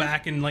eyes roll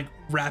back and like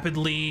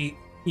rapidly,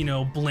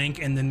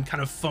 blink, and then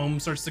kind of foam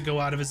starts to go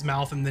out of his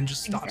mouth and then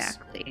just stops.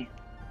 Exactly.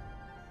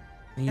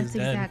 He's That's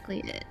dead. exactly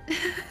it.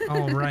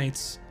 All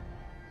right.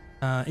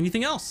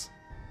 Anything else?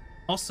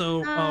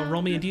 Also,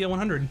 roll me a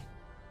D100.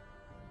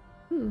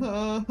 Ooh,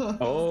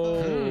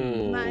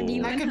 Oh. my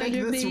I can make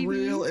D100, this baby.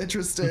 real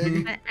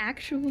interesting. An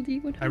actual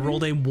D100. I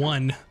rolled a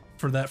 1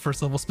 for that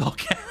first level spell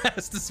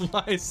cast. Is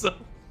why. So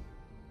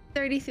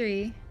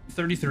 33.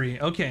 33.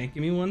 Okay,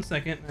 give me 1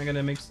 second. I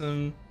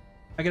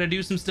gotta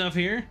do some stuff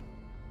here.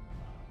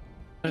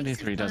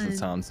 33 doesn't fun.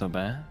 sound so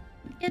bad.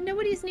 Yeah,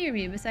 nobody's near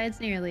me besides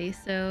Nearly,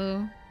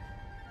 so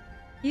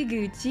you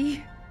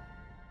Gucci.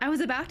 I was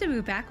about to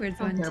move backwards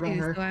Don't one care about too,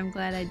 her. so I'm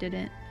glad I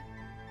didn't.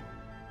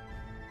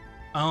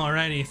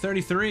 Alrighty,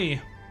 33.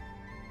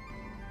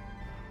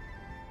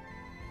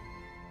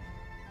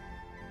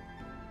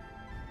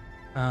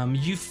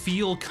 You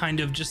feel kind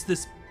of just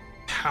this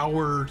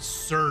power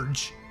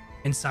surge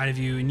inside of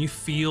you, and you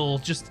feel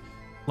just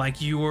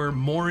like you are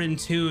more in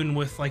tune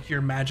with like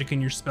your magic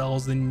and your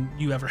spells than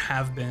you ever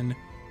have been.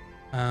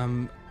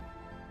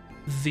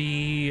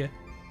 The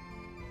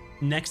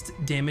next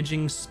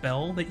damaging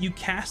spell that you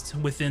cast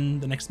within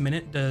the next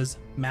minute does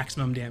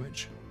maximum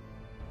damage.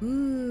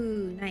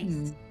 Ooh, nice.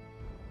 Hmm.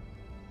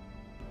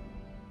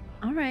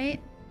 All right.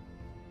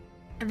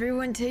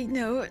 Everyone take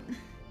note.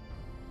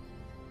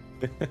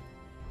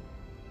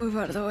 Move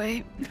out of the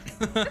way.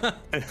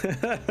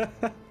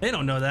 They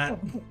don't know that.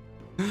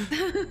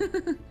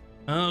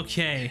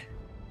 Okay.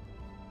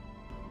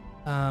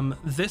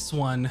 This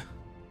one.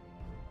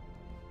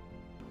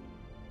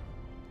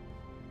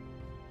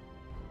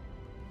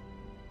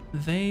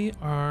 They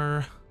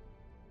are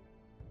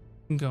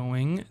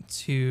going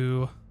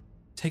to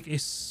take a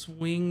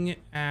swing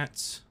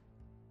at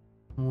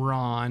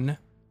Ron,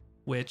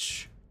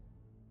 which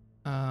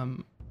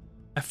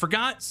I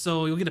forgot,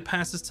 so you'll get a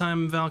pass this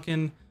time,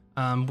 Valken.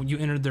 When you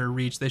entered their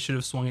reach, they should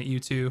have swung at you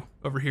two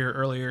over here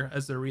earlier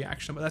as their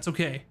reaction, but that's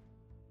okay.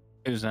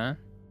 Who's that?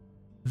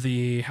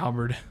 The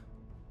halberd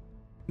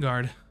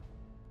guard.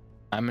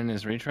 I'm in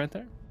his reach right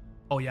there.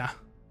 Oh yeah,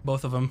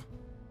 both of them.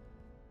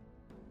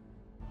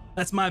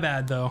 That's my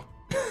bad though.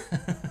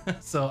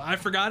 So I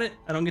forgot it.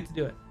 I don't get to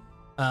do it.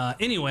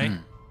 Anyway,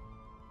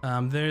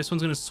 this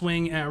one's gonna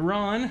swing at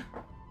Ron.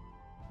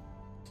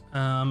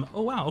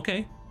 Oh wow,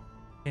 okay.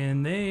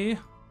 And they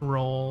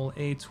roll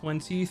a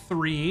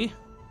 23.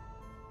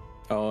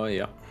 Oh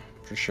yeah,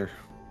 for sure.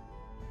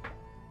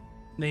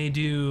 They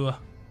do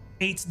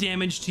 8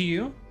 damage to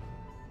you.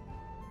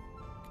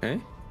 Okay.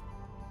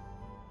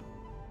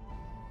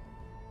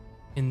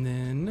 And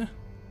then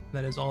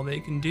that is all they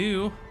can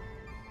do.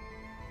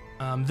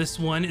 This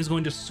one is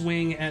going to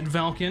swing at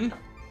Valken.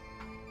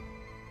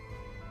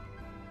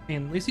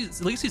 And at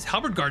least these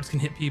halberd guards can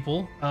hit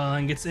people,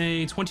 and gets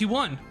a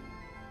 21.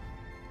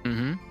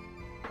 Mm-hmm.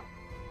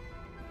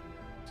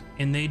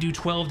 And they do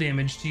 12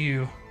 damage to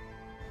you.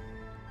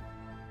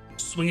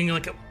 Swinging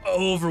like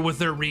over with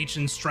their reach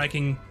and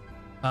striking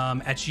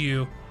at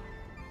you.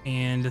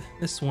 And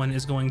this one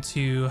is going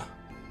to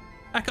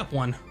back up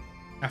 1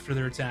 after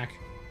their attack.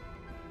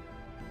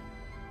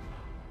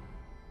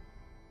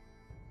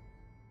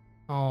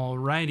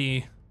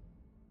 Alrighty.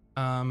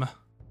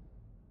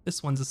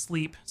 This one's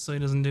asleep, so he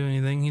doesn't do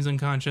anything. He's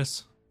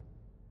unconscious.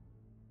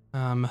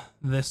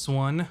 This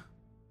one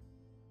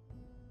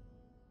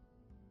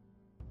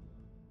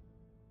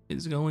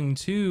is going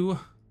to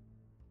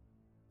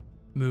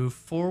move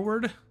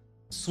forward,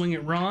 swing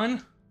at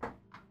Ron,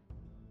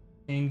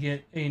 and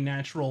get a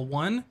natural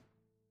 1.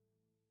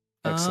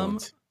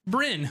 Excellent.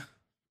 Bryn.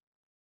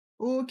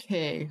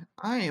 Okay,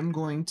 I am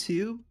going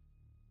to.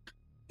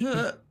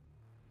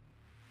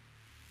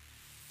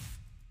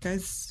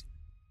 Guys.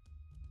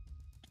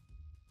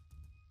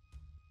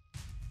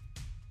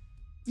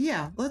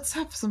 Yeah, let's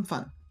have some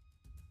fun.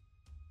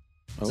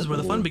 This is where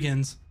the fun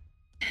begins.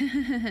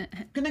 I'm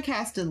gonna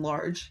cast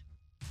Enlarge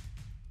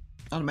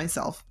on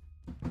myself.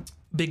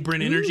 Big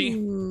Bryn energy.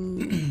 Ooh.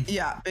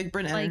 Yeah, big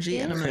Bryn Like energy,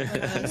 and I'm it?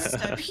 gonna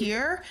step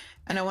here,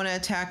 and I want to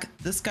attack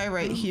this guy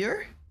right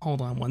here.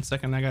 Hold on 1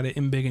 second. I gotta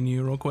embiggen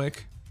you real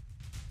quick.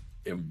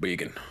 Yeah,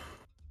 bacon.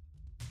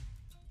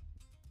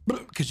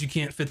 Because you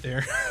can't fit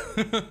there.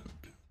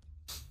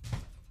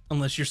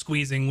 Unless you're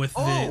squeezing with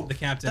Oh, the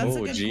captain. that's a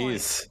Oh good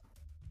jeez.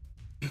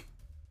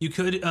 You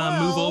could move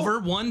Well- over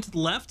 1 to the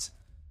left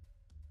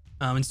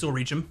and still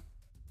reach him.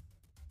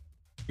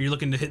 Are you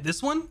looking to hit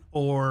this one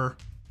or?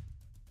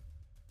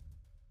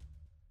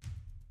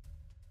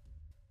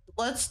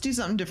 Let's do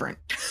something different.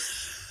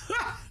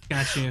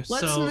 Got you.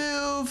 Let's So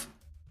move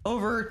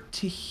over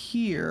to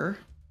here.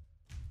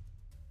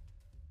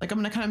 Like I'm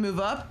gonna kind of move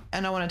up,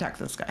 and I want to attack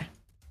this guy.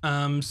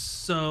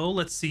 so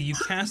let's see. You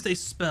cast a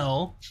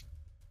spell.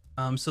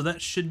 So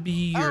that should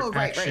be your Oh,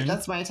 right, action. right.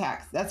 That's my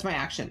attack. That's my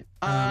action.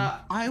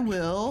 I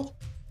will.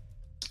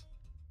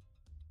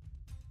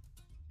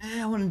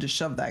 I wanted to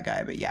shove that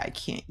guy, but yeah, I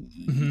can't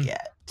Mhm.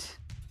 yet.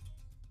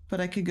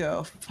 but I could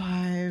go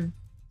 5,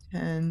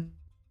 10,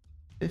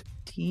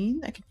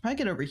 15. I could probably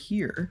get over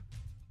here.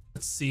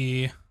 Let's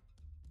see.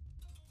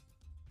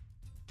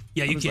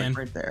 Yeah, I you was, can. like,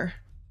 right there.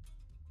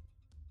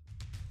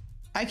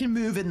 I can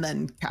move and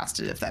then cast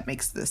it if that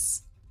makes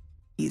this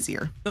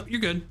easier. Oh,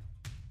 you're good.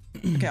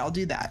 Okay, I'll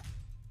do that.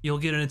 You'll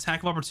get an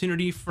attack of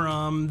opportunity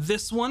from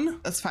this one.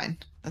 That's fine.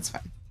 That's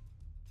fine.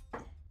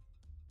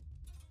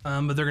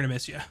 But they're gonna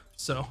miss you.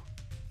 So.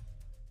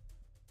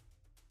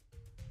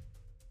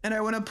 And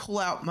I want to pull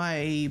out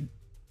my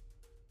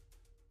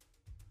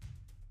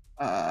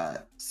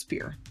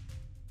spear.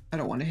 I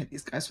don't want to hit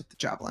these guys with the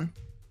javelin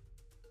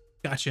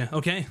Gotcha.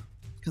 Okay.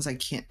 because I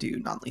can't do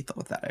non-lethal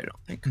with that, I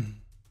don't think.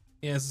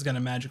 Yeah, this has got a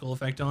magical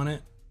effect on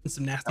it and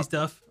some nasty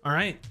stuff. All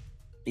right.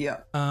 Yeah.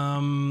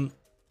 The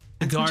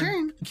It's my guard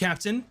turn.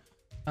 captain,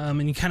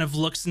 and he kind of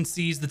looks and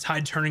sees the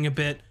tide turning a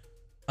bit,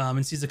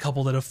 and sees a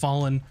couple that have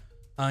fallen,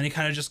 and he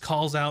kind of just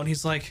calls out.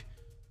 He's like,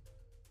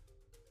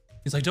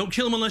 "Don't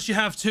kill them unless you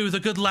have to. They're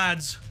good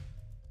lads.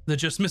 They're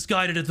just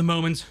misguided at the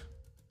moment.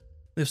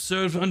 They've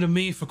served under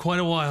me for quite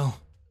a while."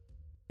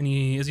 And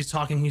as he's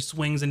talking, he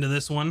swings into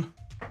this one,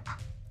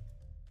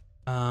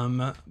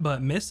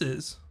 but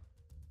misses.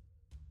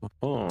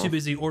 Oh. Too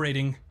busy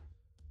orating.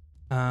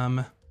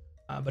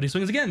 But he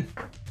swings again.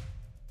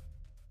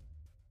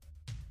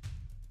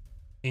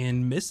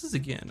 And misses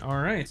again. All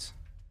right.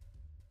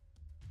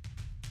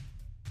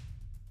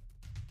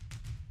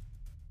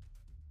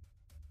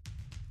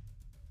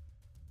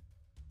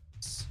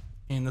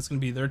 And that's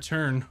going to be their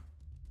turn.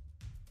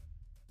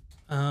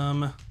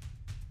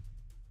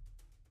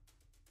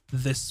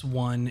 This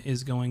one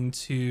is going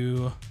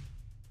to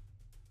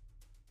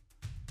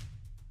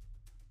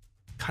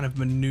kind of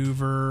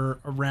maneuver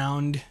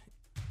around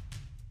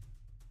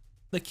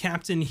the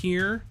captain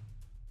here,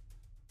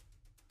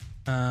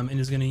 and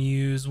is going to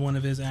use one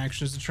of his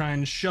actions to try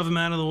and shove him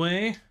out of the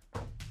way.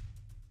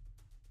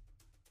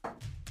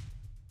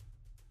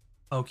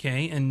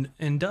 Okay,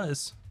 and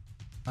does.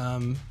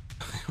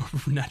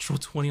 Natural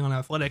 20 on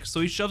athletics,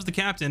 so he shoves the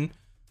captain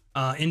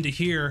into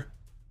here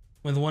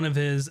with one of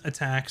his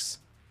attacks,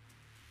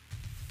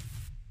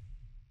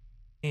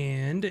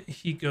 and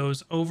he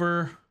goes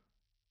over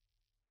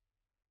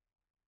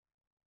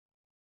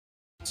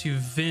to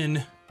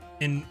Vin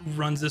and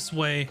runs this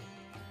way,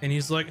 and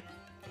he's like,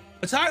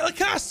 "Attack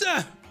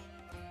Lacosta!"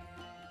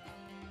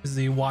 As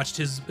he watched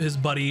his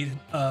buddy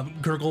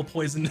gurgle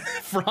poison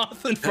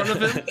froth in front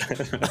of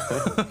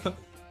him.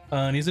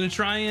 And he's gonna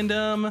try and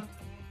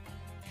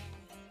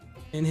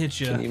hit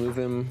you. Can you move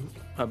him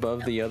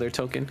above the other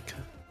token?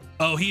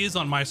 Oh, he is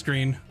on my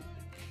screen.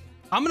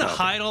 I'm gonna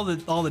hide all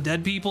the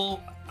dead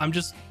people. I'm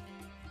just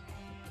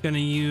gonna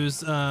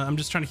use I'm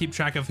just trying to keep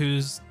track of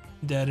who's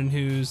dead and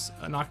who's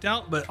knocked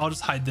out, but I'll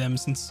just hide them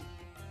since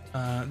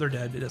they're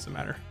dead. It doesn't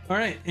matter. All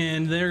right,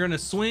 and they're gonna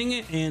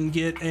swing and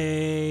get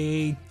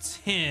a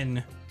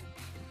 10.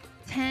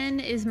 10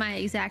 is my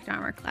exact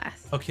armor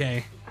class.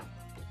 Okay.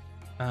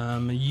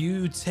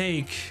 You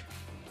take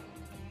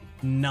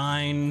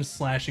 9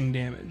 slashing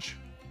damage.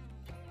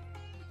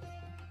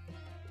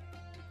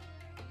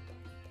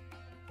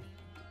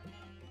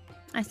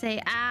 I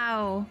say,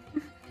 ow.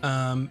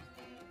 And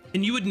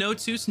you would know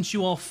too, since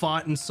you all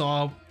fought and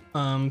saw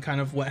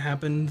kind of what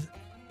happened,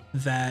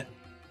 that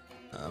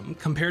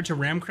compared to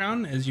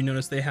Ramcrown, as you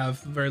notice, they have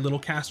very little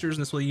casters,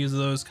 and this will use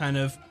those kind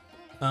of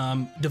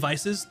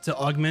devices to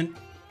augment.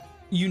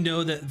 You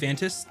know that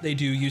Vantis, they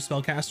do use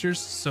spellcasters,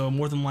 so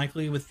more than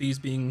likely with these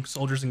being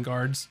soldiers and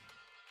guards,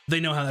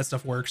 they know how that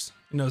stuff works.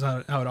 It knows how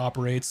it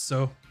operates,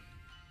 so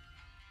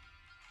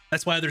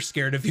that's why they're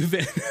scared of you,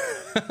 Vin.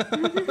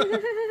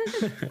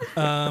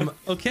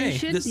 Okay. You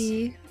should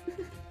be.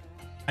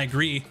 I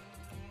agree.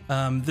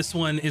 This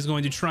one is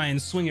going to try and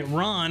swing at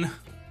Ron.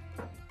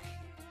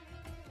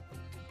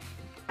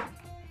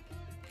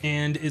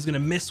 And is going to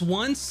miss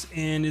once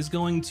and is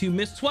going to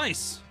miss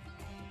twice.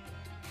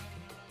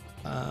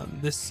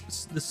 This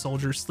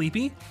soldier's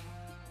sleepy.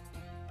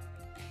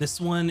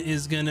 This one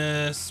is going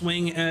to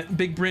swing at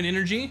Big Bryn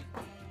Energy.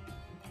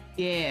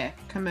 Yeah,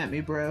 come at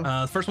me, bro.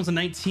 The first one's a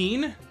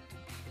 19.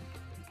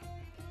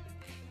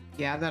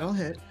 Yeah, that'll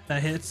hit.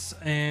 That hits,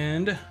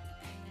 and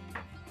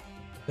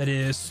that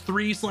is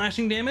 3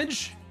 slashing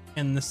damage.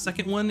 And the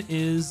second one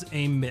is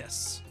a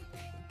miss.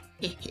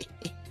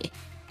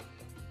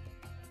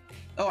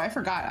 Oh, I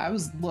forgot. I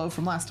was low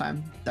from last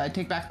time. I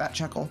take back that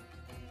chuckle.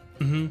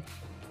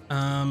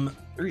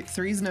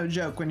 Three's no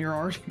joke when you're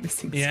already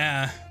missing.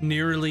 Yeah,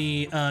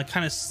 Nearly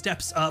kind of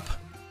steps up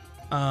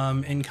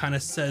and kind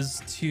of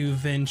says to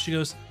Vin, she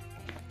goes,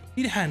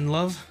 "Need a hand,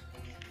 love."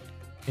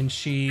 And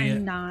she I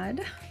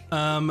nod.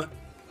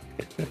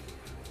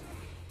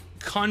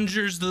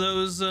 conjures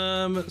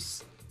those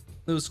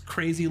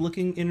crazy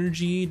looking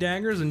energy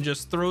daggers and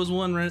just throws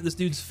one right at this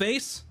dude's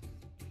face.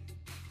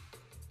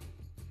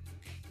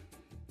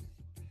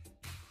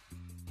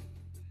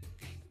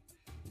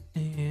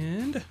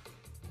 And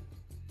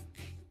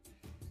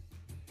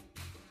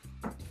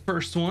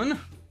first one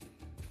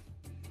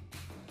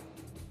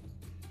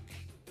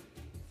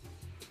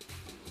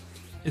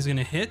is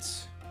gonna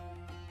hit.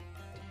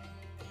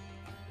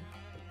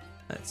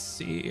 Let's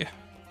see.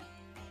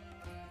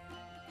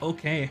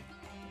 Okay.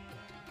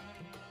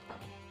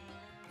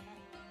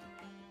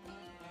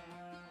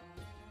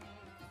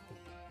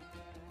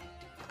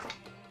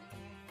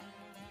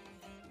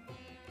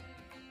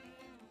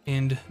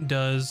 And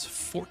does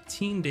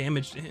 14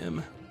 damage to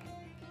him.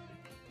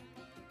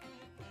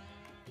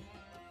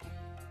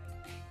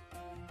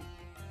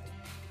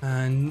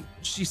 And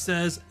she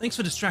says, thanks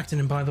for distracting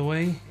him, by the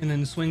way, and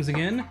then swings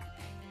again.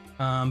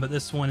 But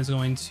this one is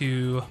going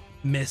to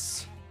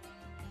miss.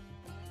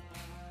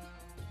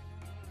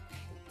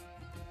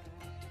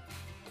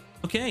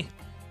 Okay.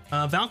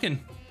 Valken.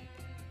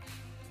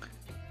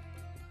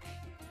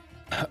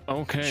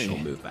 Okay. She'll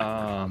move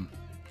back.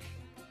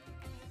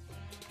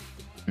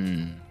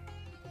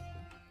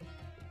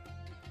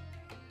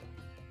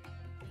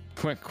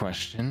 Quick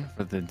question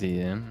for the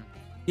DM.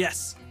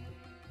 Yes.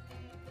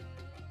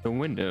 The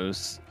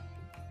windows.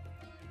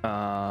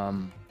 Are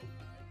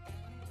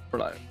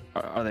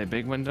they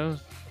big windows?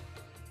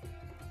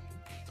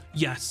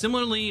 Yeah,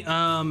 similarly,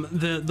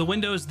 the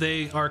windows,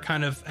 they are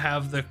kind of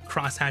have the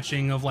cross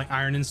hatching of like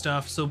iron and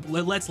stuff, so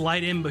let's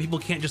light in, but people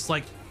can't just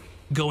like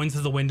go into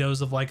the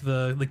windows of like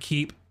the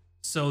keep.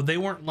 So they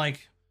weren't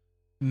like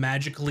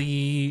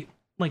magically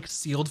like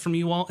sealed from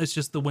you all. It's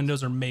just the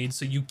windows are made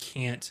so you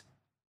can't,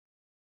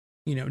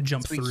 you know,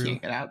 jump So we through.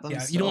 can't get out them Yeah,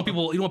 you still. don't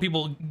want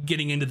people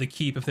getting into the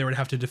keep if they were to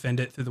have to defend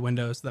it through the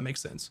windows. That makes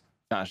sense.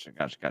 Gotcha.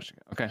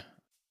 Okay.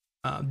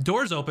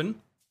 Doors open.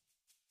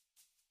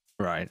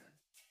 Right.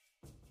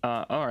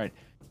 All right.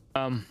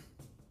 I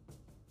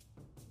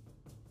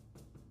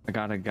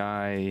got a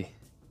guy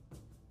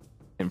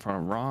in front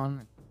of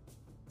Ron,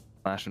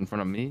 Flash in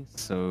front of me,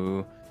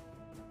 so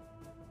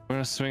we're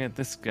gonna swing at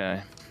this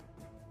guy.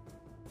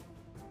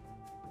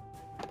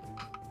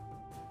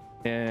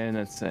 And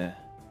that's a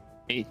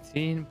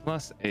 18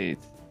 plus 8.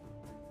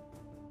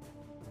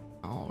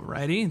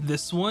 Alrighty,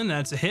 this one,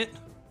 that's a hit.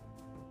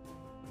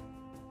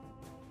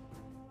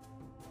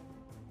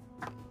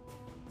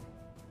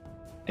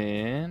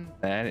 And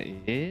that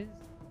is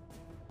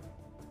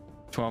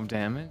 12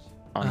 damage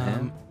on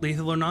him.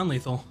 Lethal or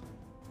non-lethal?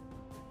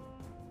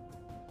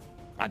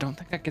 I don't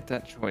think I get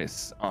that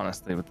choice,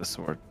 honestly, with the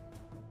sword.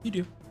 You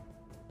do.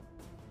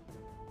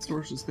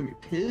 Source just gonna be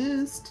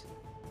pissed.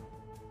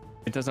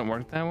 It doesn't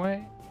work that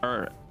way?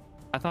 Or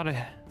I thought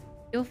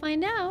You'll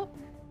find out.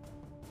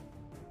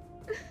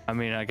 I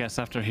mean, I guess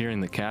after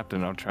hearing the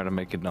captain, I'll try to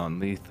make it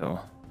non-lethal.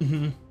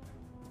 Mm-hmm.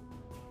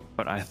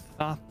 But I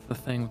thought the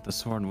thing with the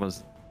sword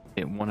was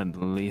it wanted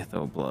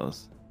lethal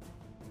blows.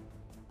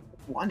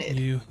 Wanted.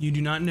 You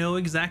do not know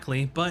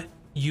exactly, but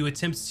you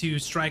attempt to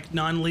strike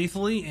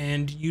non-lethally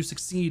and you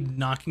succeed,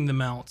 knocking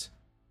them out.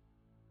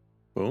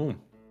 Boom.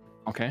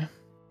 Okay.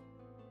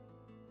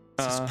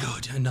 This is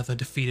good. Another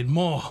defeated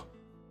more.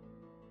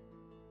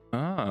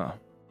 Ah.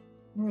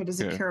 Oh, it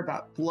doesn't Good. care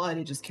about blood,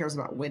 it just cares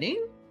about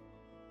winning?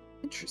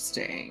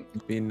 Interesting.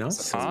 Be not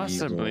so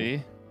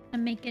Possibly.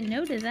 I'm making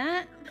note of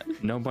that.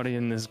 Nobody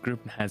in this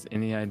group has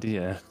any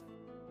idea,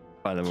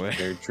 by the way.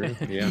 Very true.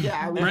 Yeah.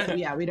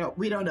 Yeah, we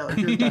don't know.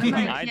 You're done.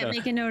 I I can't don't-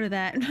 make a note of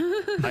that.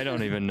 I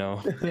don't even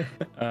know.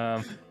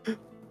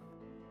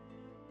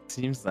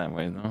 Seems that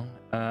way though.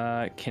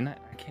 I can't.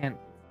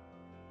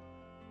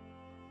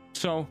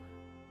 So,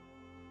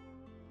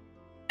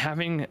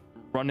 having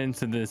run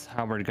into this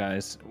Howard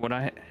guys, what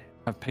I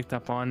have picked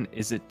up on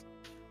is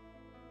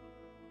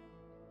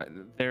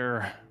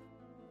their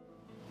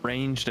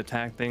ranged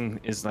attack thing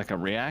is like a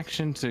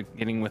reaction to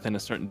getting within a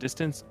certain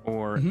distance,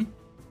 or Mhm.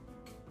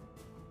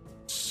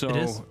 so. It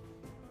is.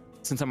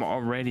 Since I'm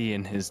already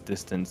in his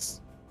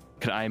distance,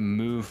 could I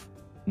move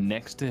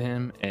next to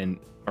him,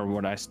 or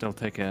would I still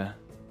take a?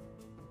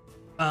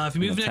 If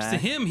you move An next to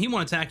attack? him, he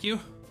won't attack you.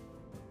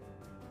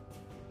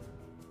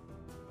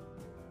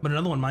 But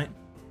another one might.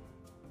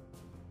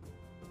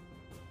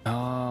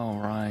 Oh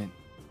right.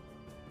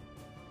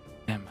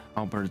 Damn,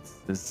 Albert's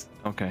is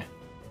okay.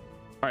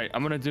 All right,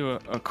 I'm gonna do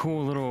a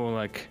cool little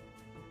like.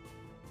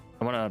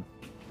 I'm gonna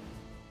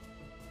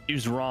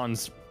use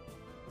Ron's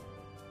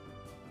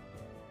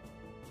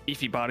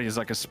beefy body as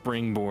like a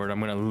springboard. I'm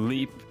gonna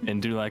leap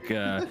and do like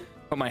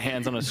put my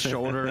hands on his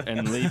shoulder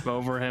and leap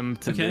over him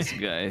to Okay. this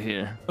guy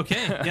here.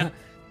 Okay, yeah,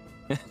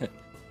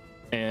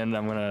 And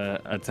I'm gonna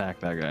attack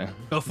that guy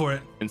go for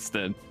it.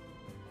 instead.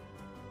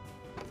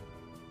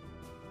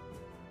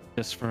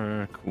 Just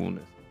for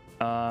coolness.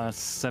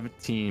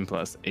 17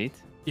 plus 8.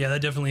 Yeah,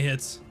 that definitely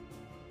hits.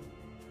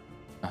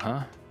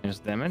 Here's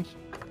damage.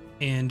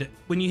 And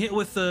when you hit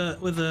with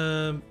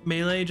the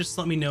melee, just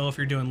let me know if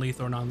you're doing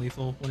lethal or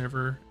non-lethal.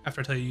 Whenever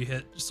after I tell you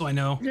hit, just so I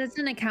know. It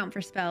doesn't account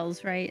for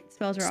spells, right?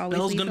 Spells are always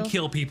Spell's lethal. gonna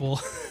kill people.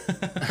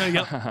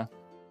 Yep,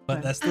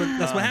 but that's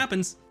what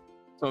happens.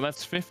 So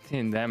that's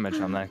 15 damage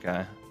on that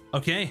guy.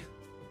 Okay.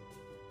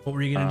 What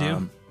were you gonna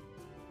do?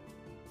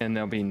 And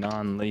they'll be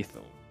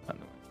non-lethal, by the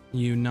way.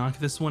 You knock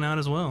this one out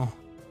as well.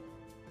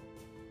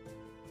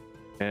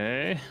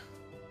 Okay.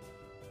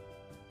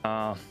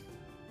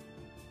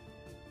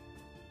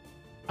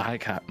 I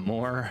got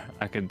more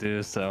I could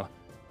do, so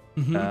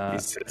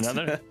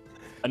Mhm.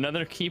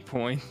 another key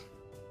point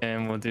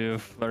and we'll do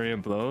flurry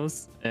of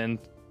blows. And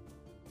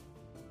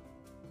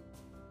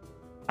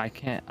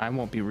I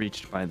won't be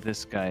reached by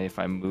this guy if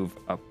I move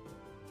up.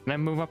 Can I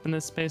move up in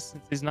this space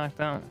since he's knocked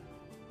out?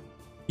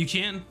 You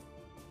can.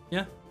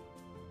 Yeah.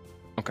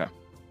 Okay.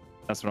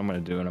 That's what I'm gonna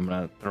do, and I'm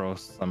gonna throw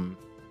some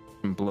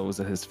blows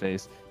at his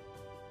face.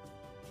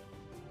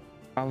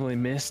 Probably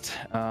missed.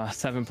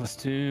 7 +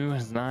 2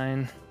 is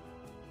 9.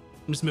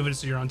 I'm just moving it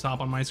so you're on top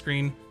on my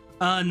screen.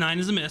 9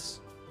 is a miss.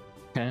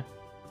 Okay.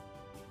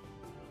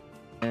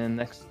 And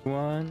next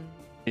one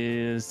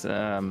is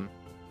 7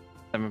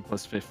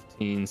 +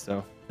 15,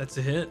 so That's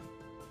a hit.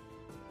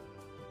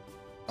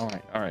 all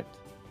right.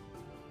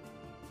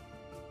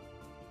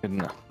 Good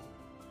enough.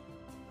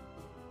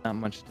 Not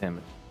much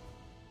damage.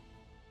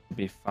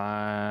 Be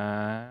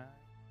 5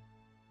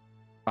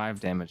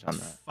 damage on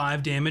that.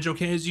 5 damage.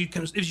 Okay, as you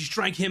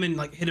strike him and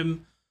like hit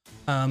him,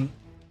 kind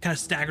of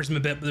staggers him a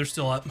bit, but they're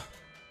still up.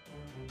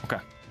 Okay.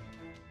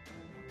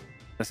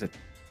 That's it.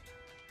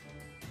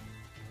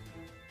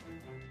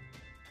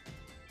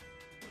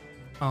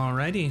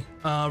 Alrighty.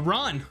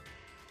 Ron.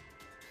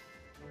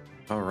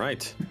 All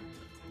right.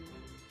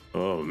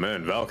 Oh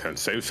man, Valkan,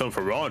 save some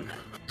for Ron.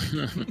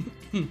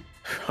 I'm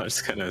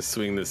just gonna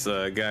swing this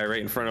guy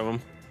right in front of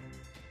him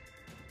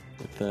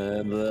with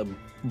the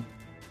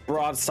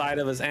broadside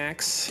of his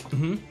axe.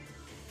 Mm-hmm.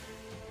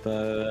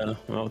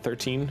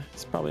 13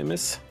 is probably a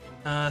miss.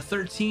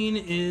 13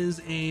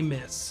 is a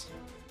miss.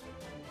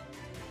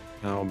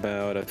 How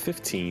about a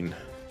 15?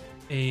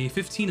 A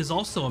 15 is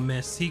also a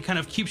miss. He kind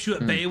of keeps you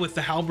at bay with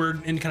the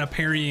halberd and kind of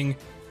parrying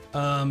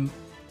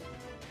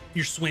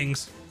your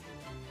swings.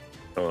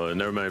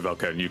 Never mind,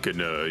 Valkan. You can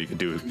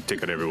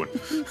take on everyone.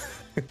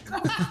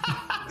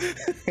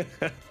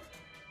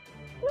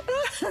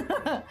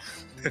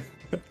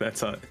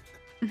 That's hot.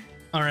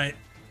 All right.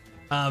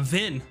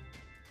 Vin.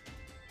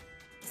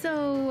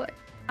 So,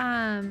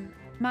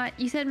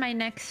 you said my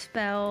next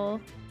spell,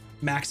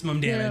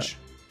 Maximum damage.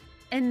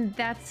 and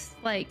that's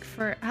like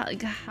for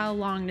how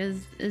long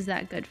is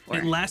that good for?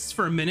 It lasts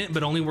for a minute,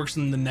 but only works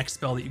in the next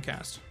spell that you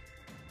cast.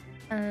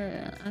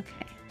 Okay.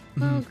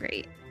 Well,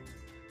 great.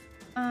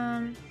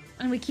 And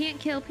we can't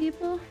kill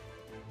people?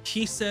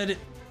 He said,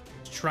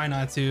 try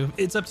not to.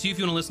 It's up to you if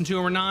you want to listen to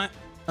him or not.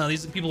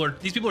 These people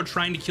are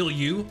trying to kill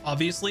you,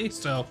 obviously.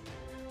 So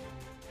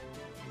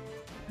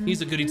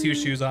he's a goody two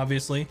shoes,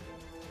 obviously.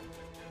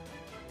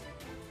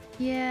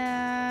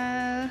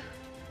 Yeah.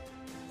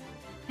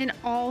 And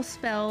all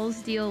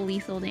spells deal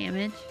lethal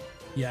damage.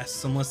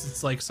 Yes, unless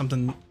it's like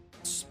something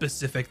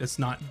specific that's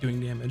not doing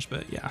damage.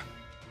 But yeah,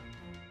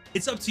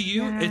 it's up to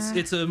you. Yeah.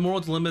 It's a moral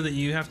dilemma that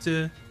you have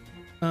to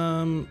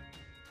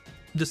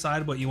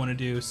decide what you want to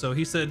do. So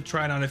he said,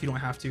 try it on if you don't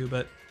have to,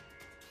 but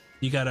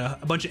you got a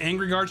bunch of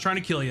angry guards trying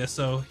to kill you.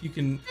 So you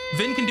can,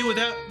 Vin can do with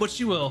that what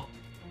she will.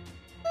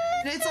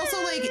 And it's also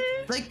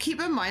like keep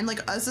in mind,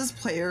 like us as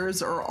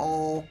players are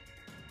all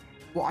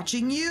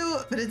watching you,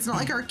 but it's not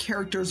like our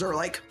characters are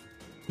like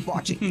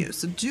watching you.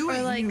 So do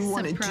what like, you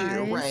want to do,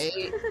 surprised.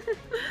 right?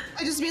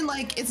 I just mean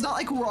like it's not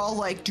like we're all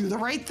like do the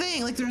right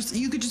thing. Like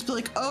you could just be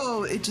like,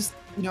 oh, it just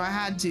I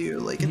had to.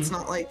 Like it's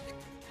not like.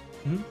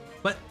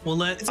 But we'll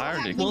let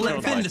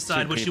Vin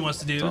decide what she wants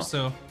to do.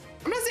 So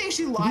I'm not saying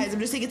she lies. I'm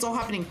just saying it's all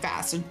happening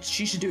fast, and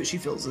she should do what she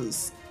feels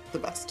is the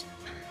best,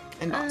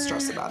 and not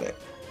stress about it.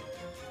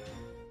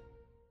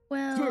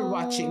 Well, We're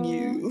watching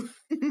you.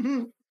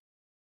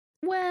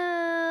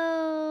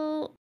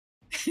 Well.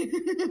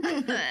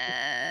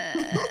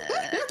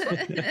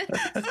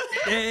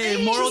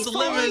 hey, moral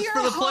dilemmas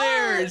for the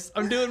players.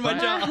 I'm doing my My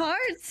job. heart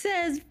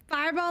says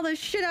fireball the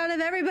shit out of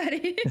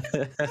everybody.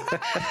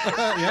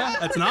 Yeah,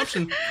 that's an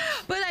option.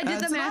 But I did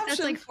That's the an math.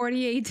 That's option. like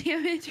 48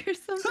 damage or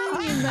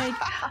something, and like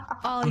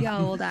all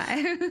y'all will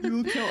die.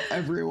 You'll kill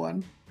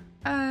everyone.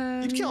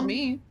 You'd kill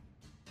me.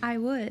 I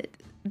would.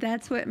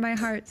 That's what my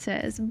heart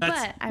says.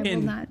 That's- but I will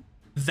and not.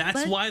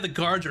 That's why the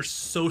guards are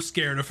so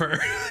scared of her,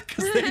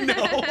 because they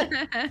know.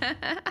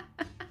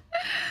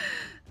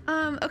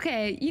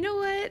 Okay, you know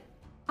what?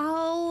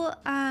 I'll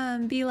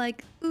be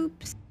like,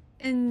 oops,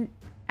 and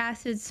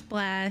acid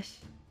splash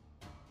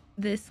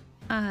this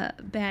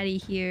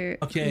baddie here.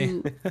 Okay.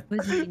 Who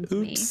was mean to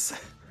me. Oops.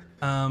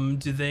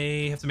 Do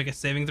they have to make a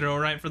saving throw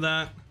right for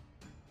that?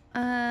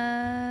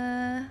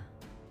 A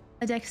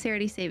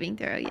dexterity saving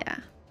throw,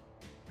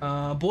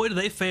 yeah. Boy, do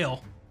they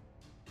fail.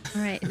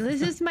 All right,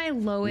 this is my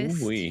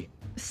lowest Ooh-wee.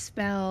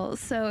 spell.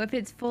 So if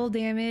it's full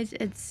damage,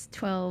 it's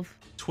 12.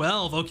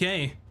 12,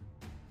 okay.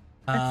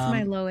 That's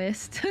my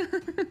lowest.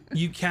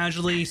 You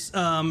casually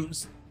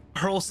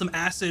hurl some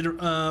acid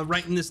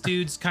right in this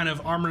dude's kind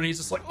of armor, and he's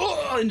just like,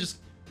 oh, and just,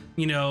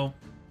 you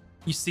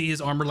see his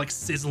armor like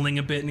sizzling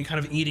a bit and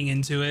kind of eating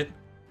into it.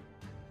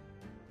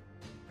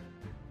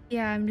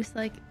 Yeah, I'm just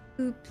like,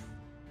 oops.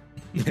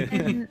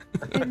 And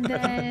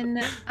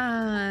then,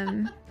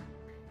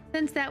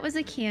 since that was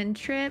a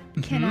cantrip,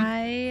 can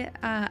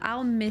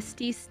I'll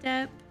Misty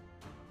Step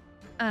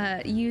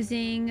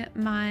using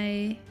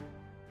my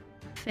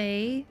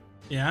Fae.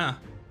 Yeah.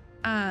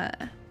 Hold on,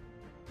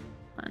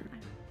 I have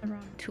the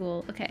wrong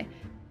tool. Okay.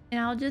 And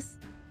I'll just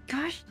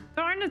Gosh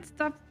darn it,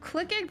 stop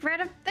clicking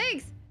random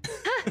things.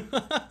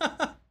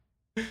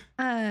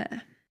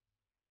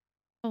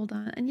 Hold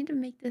on. I need to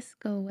make this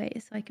go away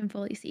so I can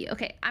fully see.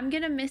 Okay, I'm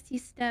gonna Misty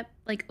Step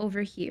like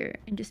over here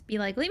and just be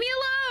like, leave me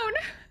alone.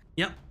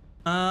 Yep.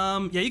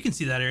 Yeah, you can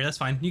see that area. That's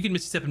fine. You can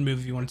Misty Step and move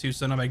if you want to,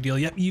 so not a big deal.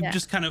 Yep. You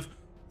just kind of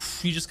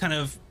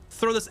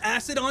throw this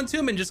acid onto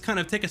him and just kind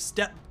of take a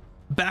step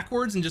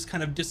backwards and just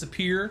kind of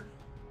disappear,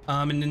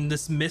 and in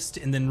this mist,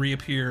 and then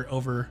reappear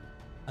over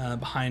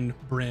behind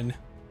Bryn.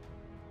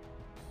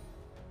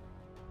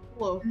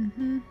 Hello.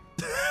 Mm-hmm.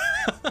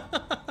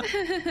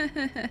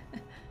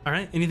 All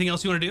right. Anything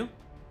else you want to do?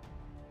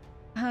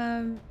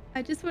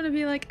 I just want to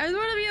be like, I just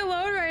want to be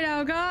alone right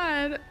now,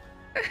 God.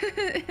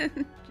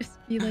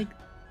 Just be like,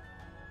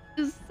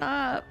 just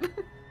stop.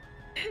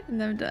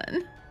 And I'm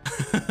done.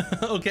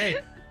 Okay.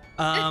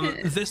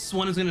 This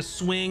one is going to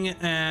swing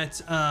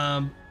at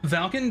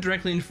Valken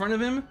directly in front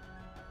of him,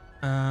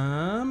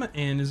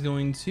 and is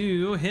going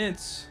to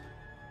hit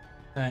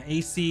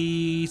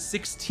AC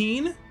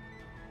 16.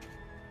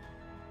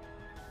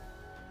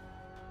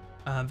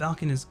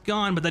 Valken is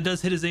gone, but that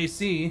does hit his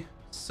AC,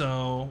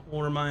 so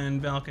we'll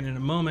remind Valken in a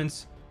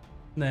moment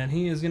that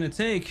he is going to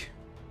take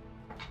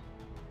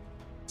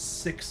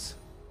 6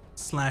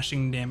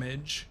 slashing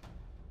damage.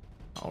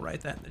 I'll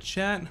write that in the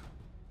chat.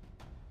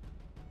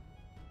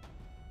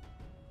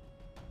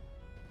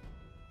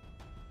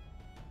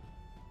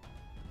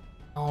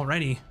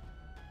 Alrighty.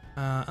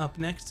 Up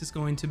next is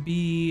going to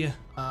be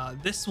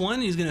this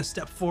one. He's going to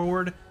step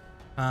forward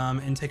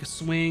and take a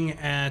swing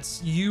at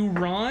you,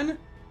 Ron.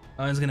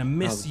 He's going to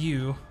miss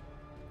you.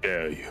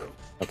 Dare you.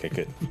 Okay,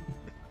 good.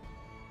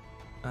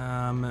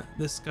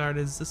 This guard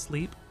is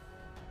asleep.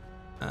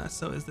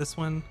 So is this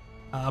one.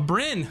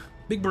 Bryn.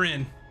 Big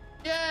Bryn.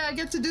 Yeah, I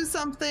get to do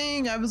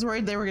something. I was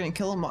worried they were gonna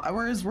kill him. I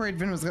was worried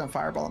Vin was gonna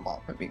fireball them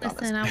all.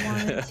 Listen, I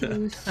wanted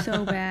to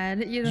so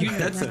bad. You don't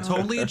That's know.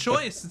 totally a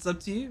choice. It's up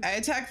to you. I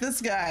attack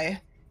this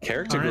guy.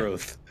 Character All right.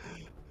 growth.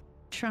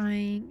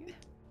 Trying.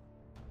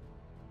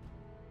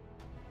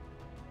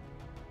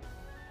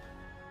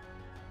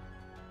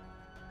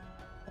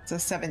 It's a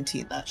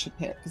 17. That should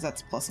hit because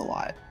that's plus a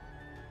lot.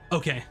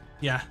 Okay.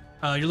 Yeah.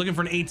 You're looking for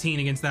an 18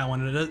 against that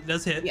one. It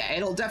does hit. Yeah,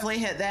 it'll definitely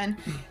hit then.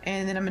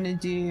 And then I'm gonna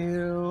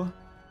do.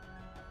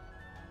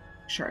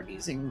 Sure, I'm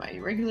using my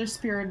regular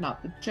spear,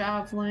 not the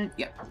javelin.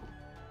 Yep.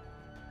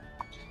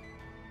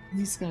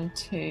 He's gonna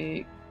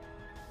take.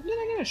 When did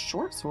I get a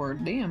short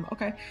sword? Damn.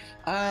 Okay.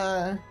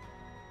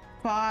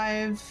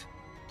 5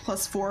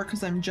 plus 4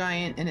 because I'm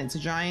giant and it's a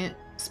giant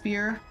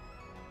spear.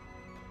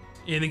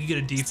 Yeah, I think you get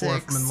a D4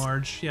 from 6.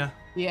 enlarge. Yeah.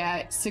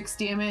 Yeah, 6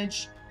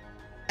 damage.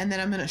 And then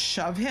I'm gonna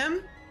shove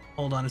him.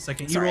 Hold on a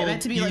second. Sorry, I you rolled,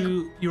 meant to be like-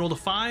 you rolled a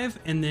 5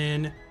 and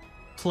then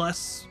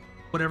plus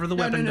whatever the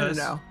weapon does.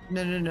 No.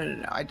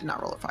 I did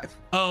not roll a 5.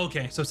 Oh,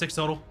 okay. So 6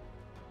 total.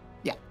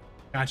 Yeah.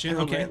 Gotcha. I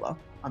rolled Okay. very low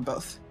on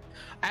both.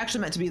 I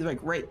actually meant to be like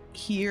right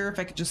here. If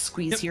I could just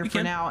squeeze Yep, here you for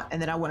can. now,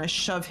 and then I want to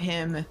shove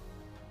him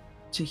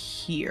to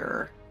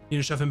here You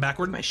just shove him with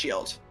backward. my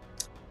shield.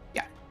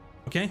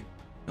 Okay.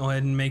 Go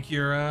ahead and make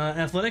your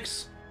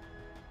athletics.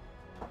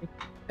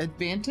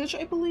 Advantage,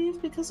 I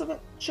believe, because of a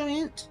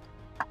giant.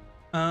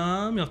 You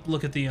have to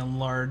look at the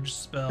enlarge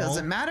spell.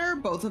 Doesn't matter.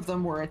 Both of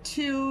them were a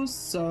 2,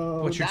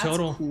 so What's your that's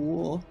total?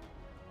 cool.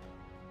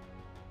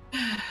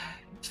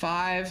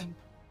 5.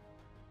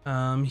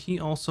 He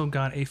also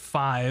got a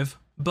 5,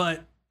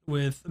 but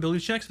with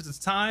ability checks, if it's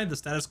tied, the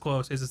status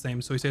quo stays the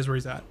same, so he stays where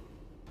he's at.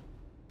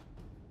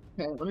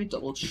 Okay, let me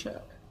double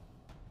check.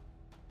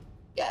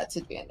 Yeah, it's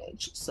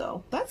advantage.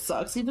 So that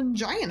sucks. Even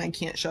giant, I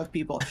can't shove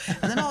people.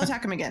 And then I'll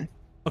attack him again.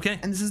 Okay.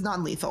 And this is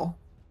non-lethal.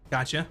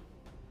 Gotcha.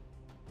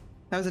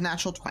 That was a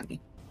natural 20.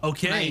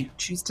 Okay. I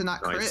choose to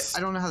not crit. Nice. I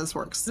don't know how this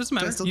works. Doesn't Do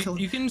I matter. still kill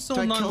You can still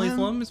do I kill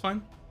non-lethal him? him. It's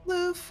fine.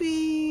 Luffy.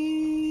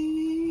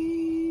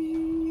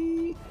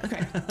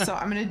 Okay, so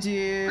I'm gonna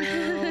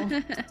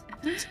do.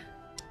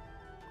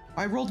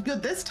 I rolled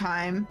good this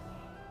time.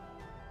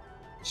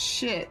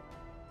 Shit.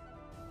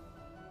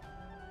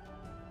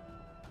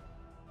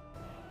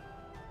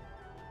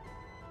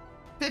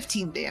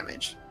 $15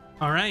 damage.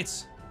 All right.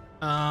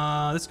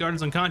 This guard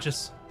is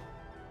unconscious.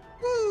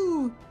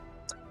 Woo!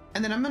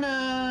 And then I'm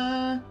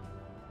gonna.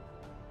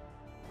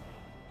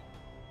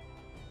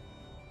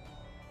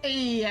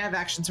 Hey, I have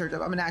action surge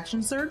up. I'm gonna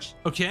action surge,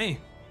 Okay.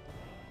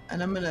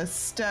 and I'm gonna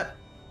step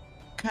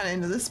kind of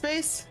into this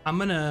space. I'm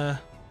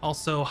gonna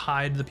also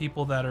hide the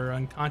people that are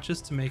unconscious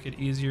to make it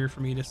easier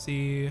for me to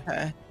see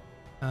Okay.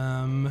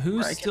 who's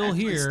where I can still actually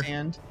here.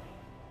 Stand.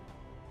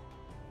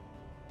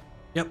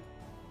 Yep.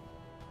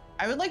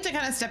 I would like to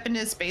kind of step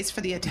into space for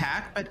the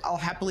attack, but I'll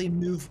happily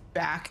move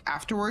back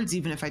afterwards,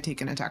 even if I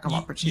take an attack of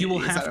opportunity. You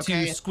will Is that have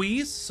okay? to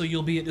squeeze, so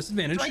you'll be at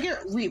disadvantage. Do I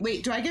get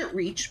wait? Do I get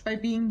reach by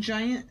being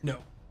giant? No.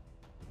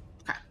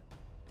 Okay.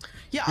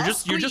 Yeah, You're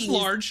just squeeze,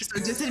 large. So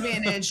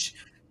disadvantage.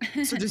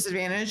 So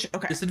disadvantage.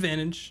 Okay.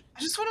 Disadvantage. I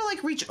just want to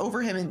like reach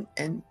over him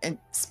and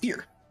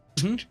spear.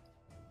 Mhm.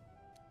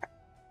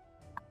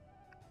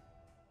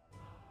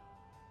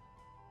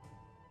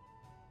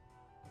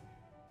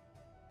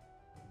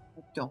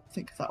 don't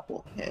think that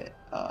will hit.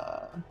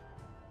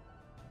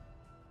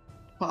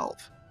 12.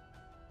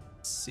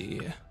 Let's see.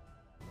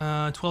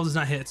 12 does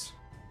not hit.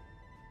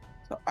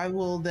 So I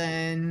will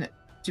then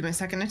do my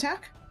second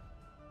attack.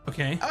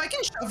 Okay. Oh, I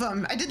can shove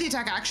him. I did the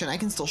attack action. I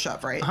can still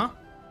shove, right? Uh-huh.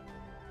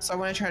 So I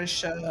want to try to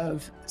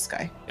shove this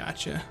guy.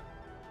 Gotcha.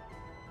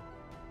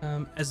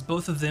 As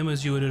both of them,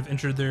 as you would have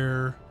entered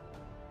their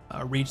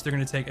reach, they're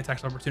going to take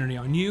attacks of opportunity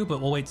on you,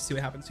 but we'll wait to see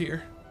what happens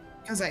here.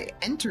 Because I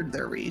entered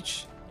their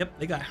reach. Yep,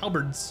 they got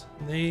halberds.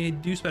 They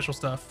do special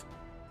stuff.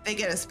 They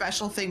get a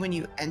special thing when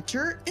you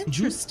enter?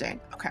 Interesting.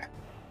 Okay.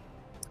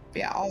 But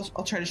yeah,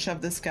 I'll try to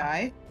shove this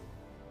guy.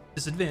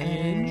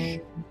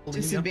 Disadvantage.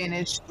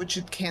 Disadvantage, which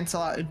would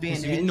cancel out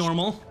advantage. So you get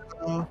normal.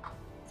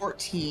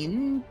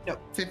 14. No,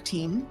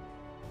 15.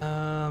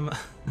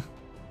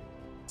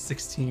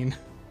 16.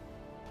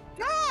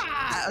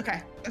 Ah!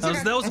 Okay.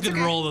 That was a good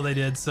roll that they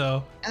did,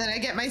 so. And then I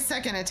get my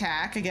second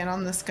attack again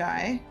on this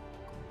guy.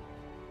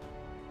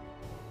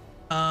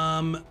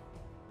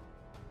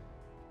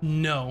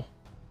 No.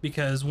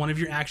 Because one of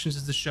your actions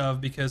is to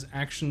shove, because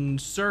action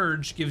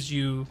surge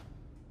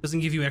doesn't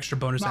give you extra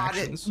bonus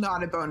actions.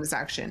 Not a bonus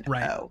action.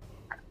 Right. Oh.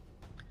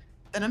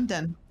 Then I'm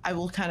done. I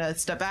will kind of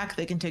step back.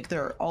 They can take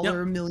their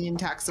million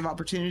attacks of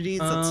opportunities.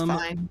 That's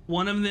fine.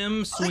 One of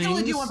them swings. I can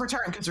only do one per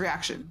turn because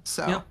reaction.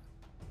 So. Yep.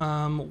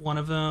 One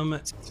of them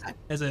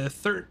has a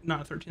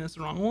not 13. That's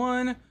the wrong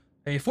one.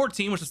 A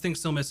 14, which this thing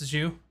still misses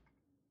you.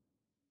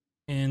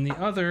 And the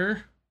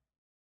other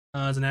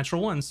is a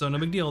natural 1, so no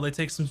big deal. They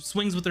take some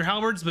swings with their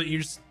halberds, but you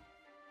just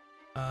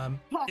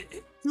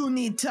you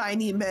need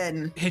tiny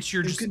men. Hit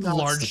your just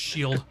large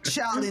shield.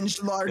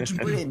 Challenge large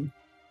win.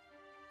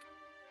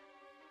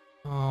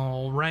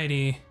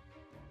 Alrighty.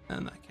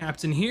 And the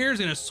captain here is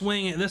gonna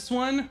swing at this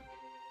one.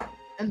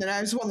 And then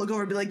I just want to look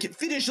over and be like,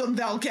 finish them,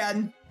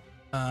 Valken.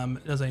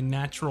 It does a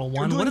natural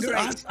 1. What is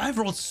it? I've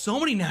rolled so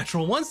many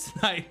natural ones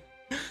tonight.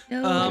 He's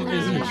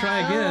gonna try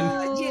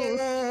again.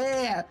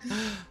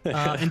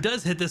 Yeah. And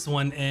does hit this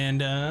one,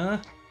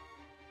 and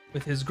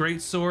with his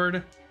great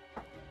sword,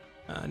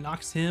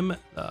 knocks him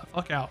the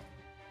fuck out.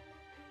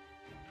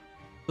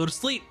 Go to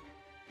sleep.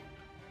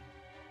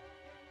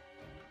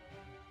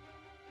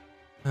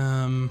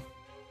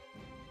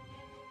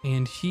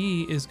 And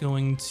he is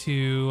going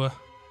to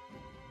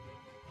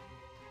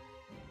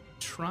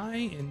try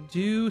and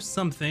do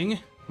something.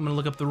 I'm gonna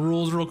look up the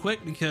rules real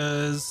quick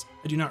because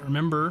I do not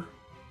remember.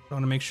 I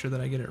want to make sure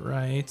that I get it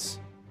right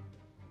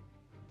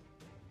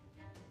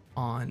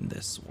on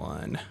this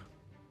one.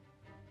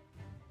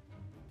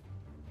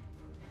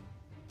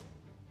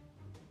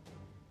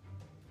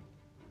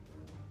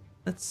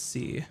 Let's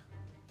see.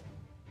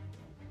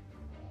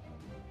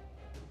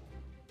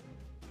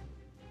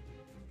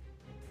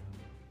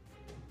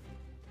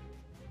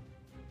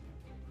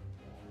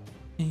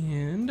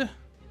 And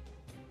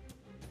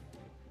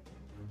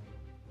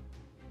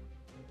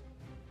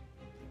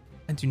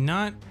I do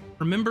not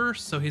remember,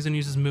 so he's gonna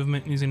use his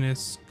movement and he's gonna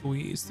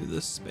squeeze through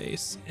this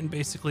space and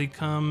basically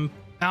come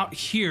out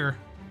here.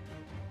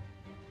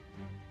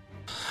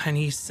 And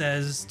he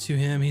says to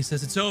him,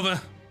 it's over,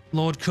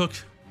 Lord Cook.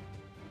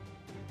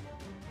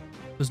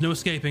 There's no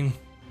escaping.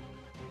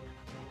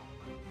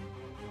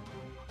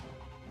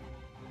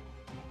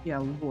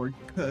 Yeah, Lord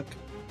Cook.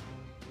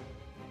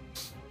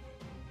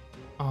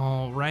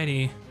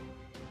 Alrighty.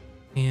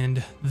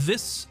 And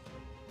this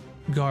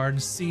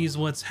guard sees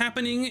what's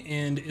happening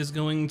and is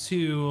going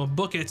to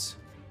book it.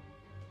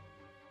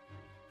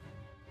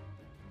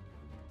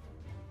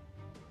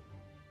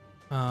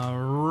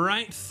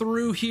 Right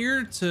through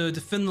here to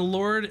defend the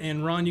Lord.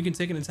 And Ron, you can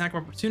take an attack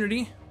of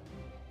opportunity.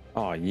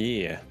 Oh,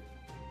 yeah.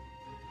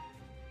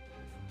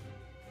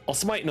 I'll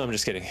smite. No, I'm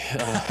just kidding.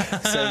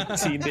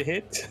 17 to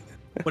hit.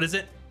 What is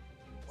it?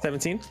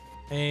 17.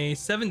 A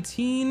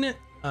 17 hits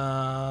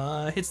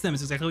them.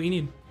 It's exactly what you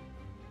need.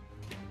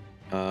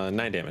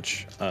 9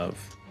 damage of.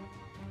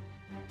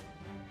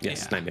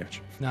 Yes, Yeah. 9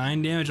 damage.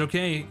 9 damage.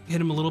 Okay,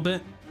 hit him a little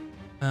bit.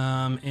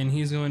 And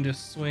he's going to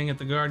swing at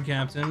the guard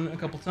captain a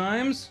couple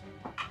times.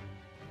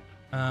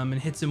 And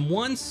hits him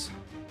once.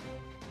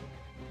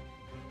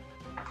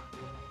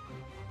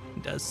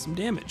 Does some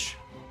damage.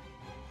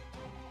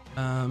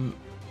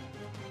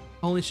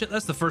 Holy shit,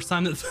 that's the first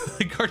time that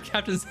the guard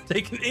captain's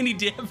taken any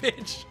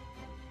damage.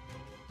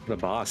 The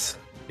boss.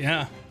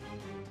 Yeah.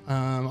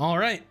 All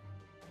right.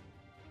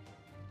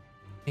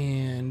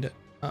 And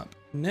up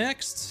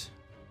next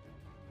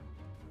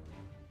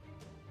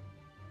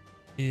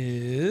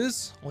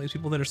is all these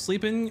people that are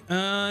sleeping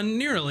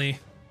nearly.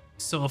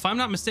 So if I'm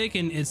not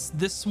mistaken, it's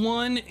this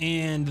one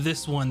and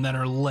this one that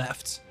are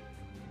left.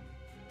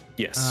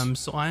 Yes.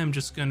 So I am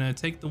just gonna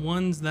take the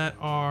ones that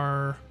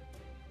are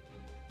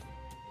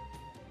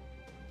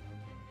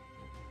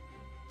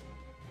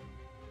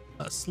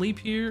asleep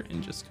here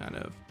and just kind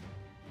of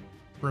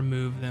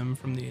remove them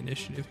from the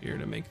initiative here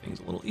to make things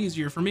a little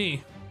easier for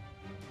me.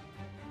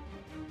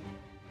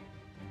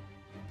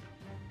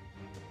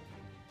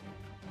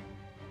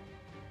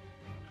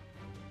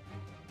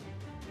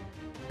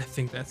 I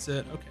think that's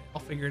it. Okay,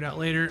 I'll figure it out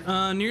later.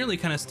 Nearly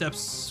kind of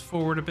steps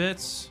forward a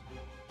bit.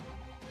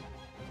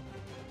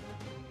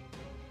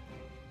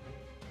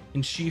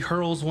 and she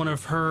hurls one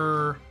of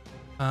her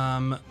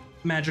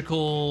magical,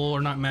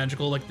 or not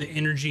magical, like the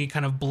energy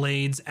kind of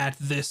blades at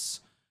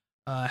this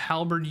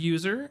halberd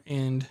user,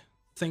 and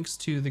thanks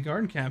to the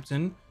guard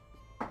captain,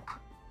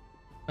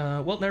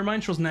 well, never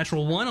mind, she was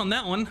natural 1 on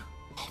that one.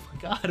 Oh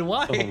my god,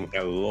 why? Oh my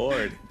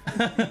lord.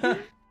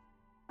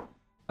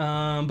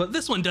 But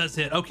this one does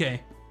hit.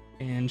 Okay,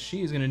 and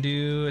she's gonna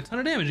do a ton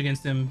of damage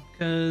against him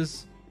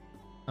because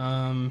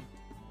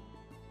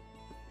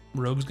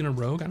rogue's gonna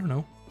rogue. I don't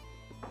know.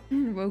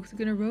 Rogue's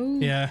gonna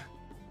rogue. Yeah.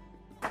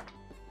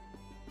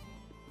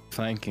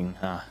 Flanking,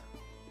 huh?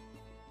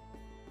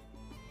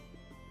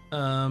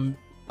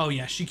 Oh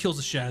yeah, she kills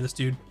the shit out of this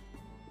dude,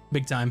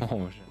 big time.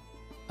 Oh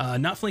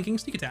shit. Not flanking,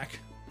 sneak attack.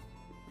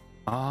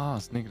 Ah,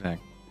 sneak attack.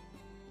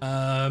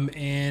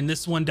 And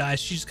this one dies.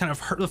 She just kind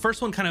of the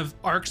first one kind of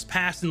arcs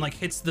past and like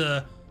hits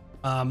the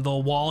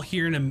wall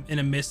here in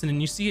a miss, and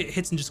then you see it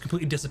hits and just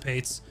completely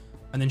dissipates.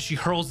 And then she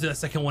hurls the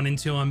second one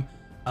into him,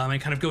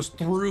 and kind of goes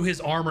through his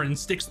armor and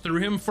sticks through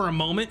him for a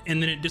moment,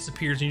 and then it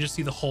disappears, and you just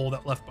see the hole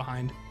that left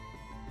behind.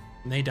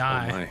 And they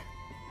die.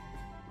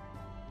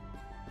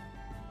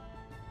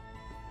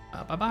 Oh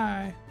my. Bye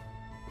bye.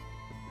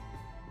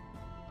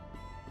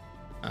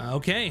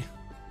 Okay,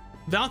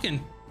 Valken.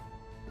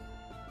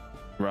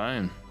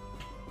 Ryan.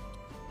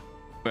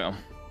 Well,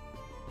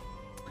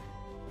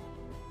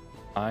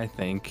 I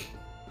think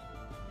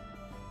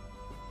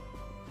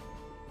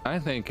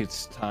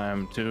it's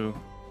time to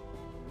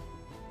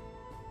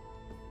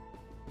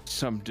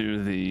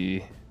subdue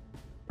the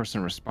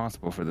person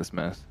responsible for this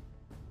mess.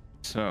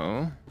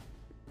 So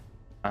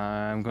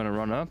I'm gonna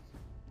run up,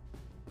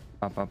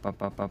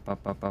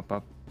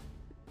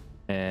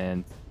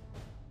 and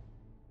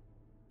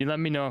you let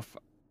me know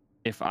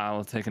if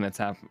I'll take an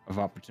attack of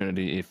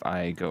opportunity if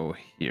I go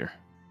here.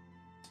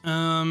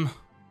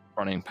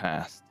 Running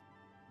past.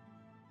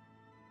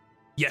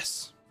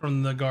 Yes,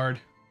 from the guard.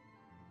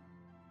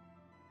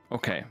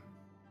 Okay.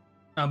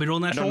 But roll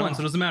natural know. 1, so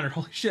it doesn't matter.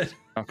 Holy shit.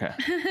 Okay.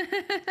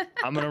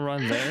 I'm gonna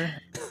run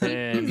there. These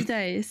And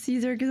dice.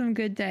 These are some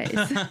good dice.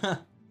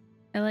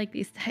 I like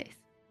these dice.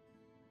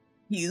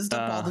 He used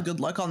up all the good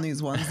luck on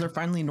these ones. They're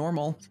finally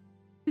normal.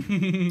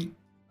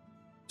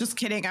 Just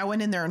kidding. I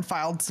went in there and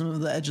filed some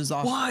of the edges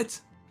off. What?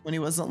 When he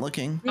wasn't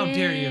looking. How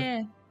dare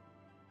you?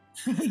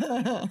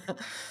 All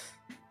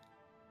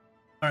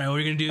right, what are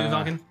you gonna do,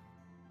 Valken?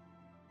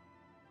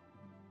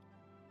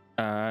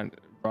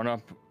 Run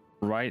up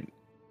right,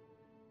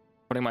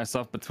 putting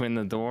myself between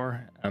the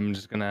door. I'm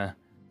just gonna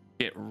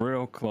get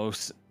real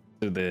close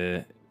to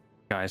the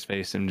guy's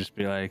face and just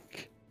be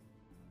like,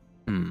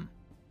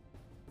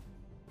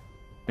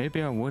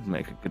 maybe I would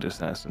make a good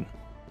assassin.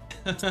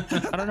 I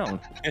don't know.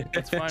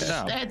 Let's find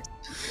out.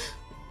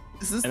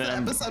 Is this And the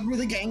then episode where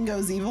the gang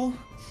goes evil?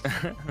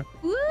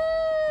 Woo!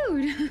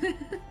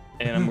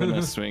 And I'm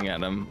gonna swing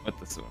at him with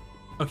the sword.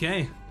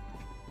 Okay.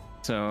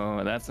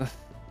 So that's a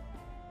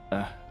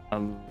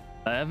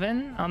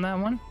 11 on that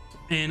one.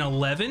 And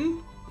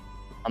 11?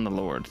 On the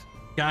Lord.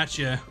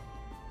 Gotcha.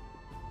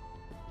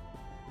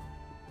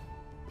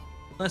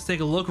 Let's take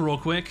a look real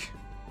quick.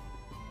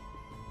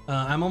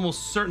 I'm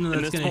almost certain that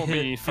And it's this going will to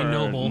be hit for a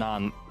noble.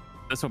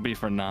 This will be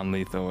for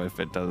non-lethal if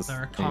it does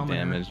Our any commoner.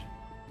 damage.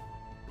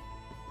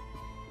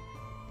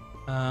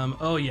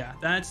 Oh yeah,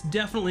 that's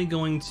definitely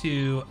going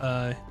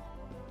to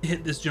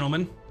hit this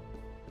gentleman.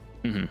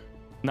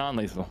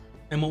 Non-lethal.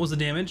 And what was the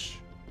damage?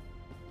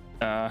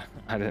 I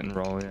didn't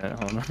roll yet.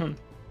 Hold on.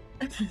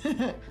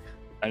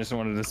 I just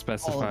wanted to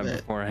specify it.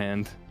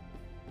 beforehand.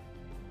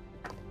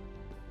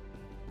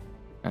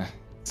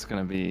 It's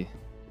gonna be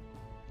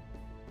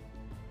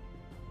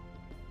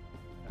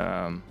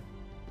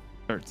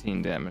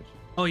 13 damage.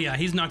 Oh yeah,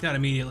 he's knocked out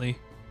immediately.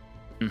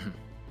 Mhm.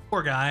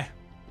 Poor guy.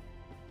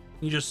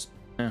 You just.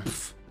 Yeah.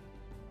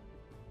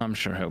 I'm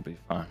sure he'll be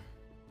fine.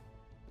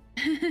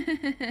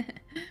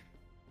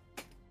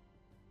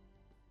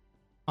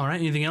 All right.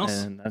 Anything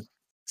else? And that's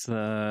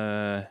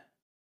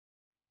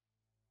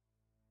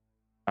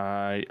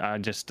I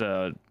just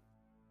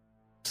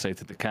say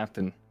to the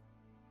captain,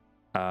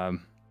 I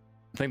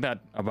think that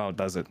about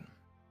does it.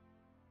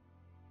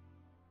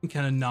 He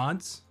kind of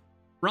nods.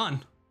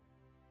 Ron.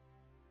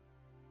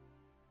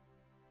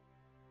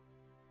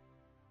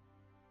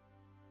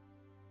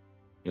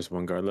 There's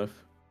one guard left.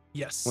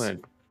 Yes. I'm gonna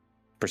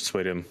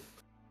persuade him.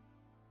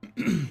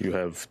 You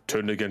have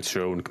turned against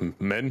your own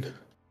men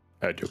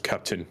and your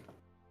captain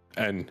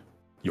and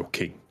your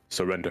king.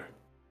 Surrender.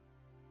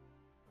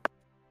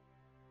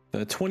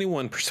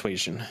 21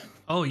 persuasion.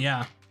 Oh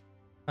yeah.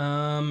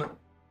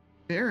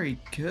 Very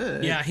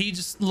good. Yeah, he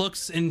just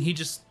looks and he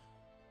just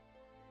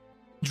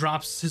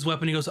drops his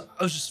weapon. He goes, I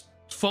was just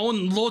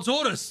following the Lord's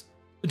orders,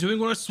 doing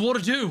what I swore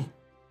to do.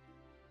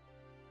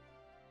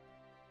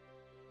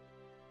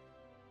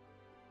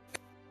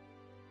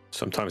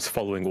 Sometimes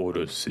following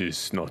orders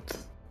is not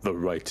the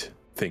right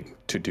thing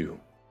to do.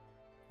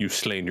 You've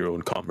slain your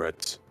own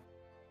comrades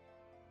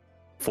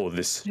for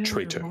this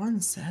traitor. Ron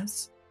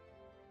says.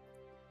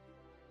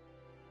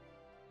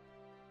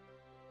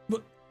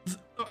 But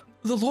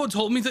the Lord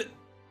told me that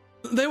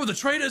They were the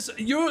traitors!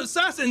 You're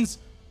assassins!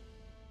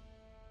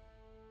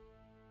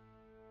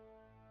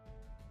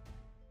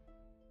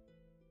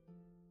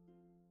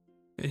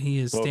 And he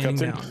is Well, standing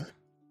Captain, down.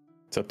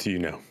 it's up to you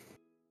now.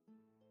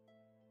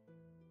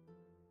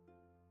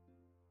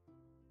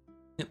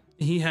 Yep.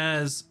 He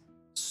has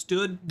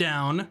stood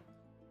down,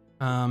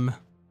 and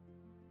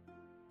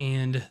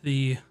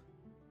the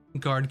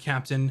guard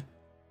captain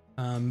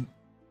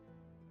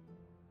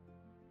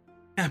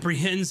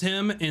apprehends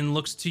him and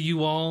looks to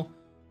you all.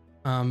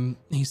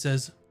 He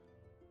says,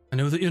 I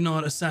know that you're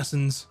not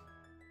assassins.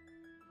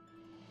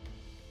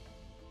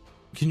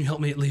 Can you help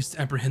me at least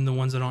apprehend the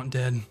ones that aren't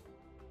dead?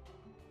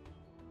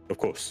 Of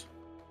course.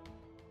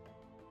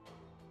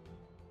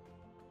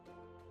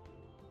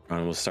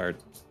 And we'll start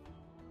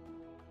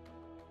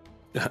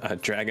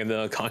dragging the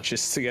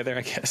unconscious together,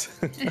 I guess.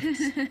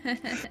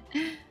 Falcon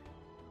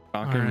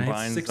Alright,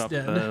 binds 6 up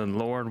dead. the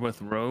Lord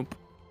with rope.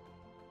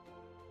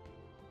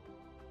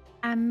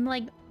 I'm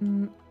like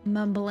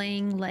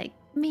mumbling, like,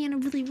 man, I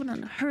really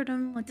wouldn't hurt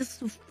him. Like, this is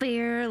so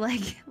fair.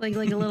 Like a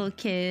little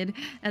kid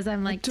as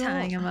I'm like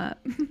tying him up.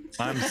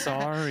 I'm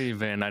sorry,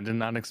 Vin. I did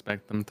not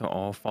expect them to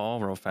all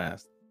fall real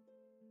fast.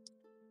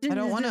 I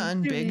don't want to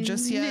unbig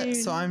just yet,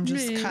 so I'm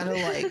just kind of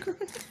like,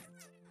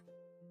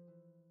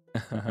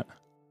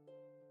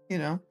 you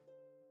know.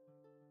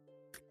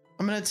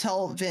 I'm gonna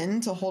tell Vin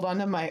to hold on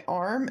to my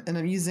arm, and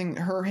I'm using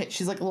her.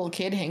 She's like a little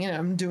kid hanging, and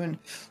I'm doing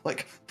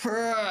like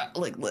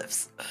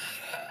lifts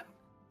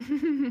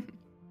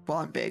while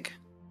I'm big,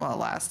 while it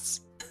lasts.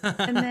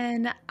 And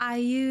then I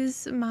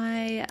use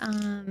my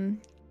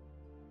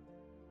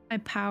my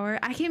power.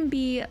 I can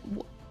be.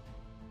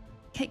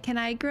 Can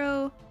I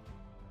grow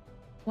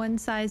one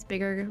size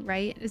bigger?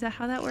 Right? Is that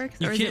how that works?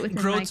 You or is it can't within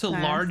grow my to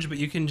class? large, but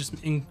you can just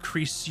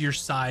increase your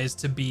size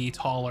to be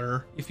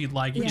taller if you'd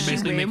like. You Yeah. can She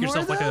basically weigh make more,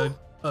 yourself like though?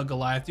 a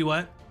Goliath. Do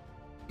what?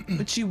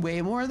 Would she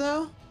weigh more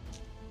though?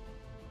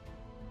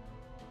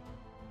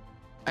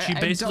 She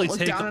basically don't look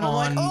take down and I'm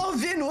like, on- oh,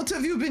 Vin, what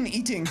have you been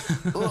eating?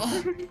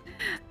 Ugh.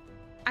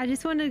 I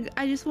just want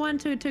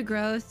to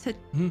grow to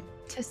Mhm.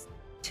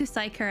 to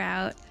psych her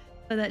out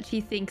so that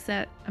she thinks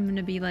that I'm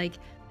gonna be like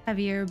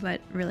heavier,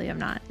 but really I'm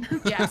not.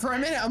 Yeah, for a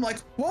minute I'm like,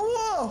 whoa,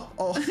 whoa.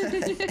 Oh.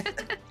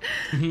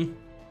 Mhm.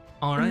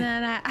 All right. And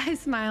then I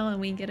smile and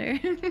wink at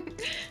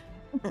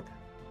her.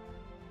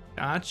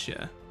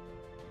 Gotcha.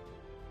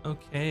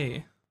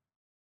 Okay.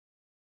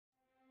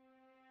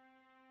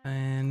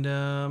 And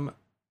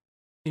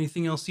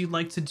anything else you'd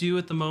like to do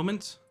at the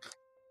moment?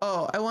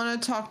 Oh, I want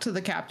to talk to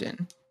the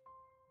captain.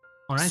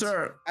 All right.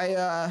 Sir,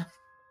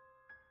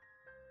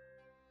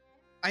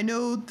 I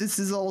know this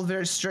is all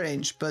very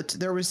strange, but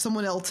there was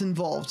someone else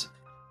involved.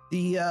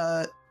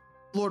 The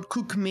Lord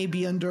Cook may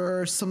be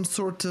under some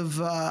sort of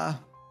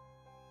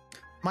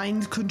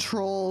mind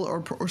control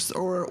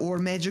or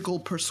magical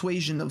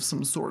persuasion of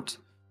some sort.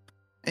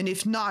 And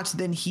if not,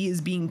 then he is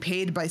being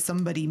paid by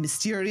somebody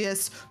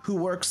mysterious who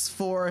works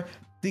for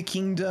the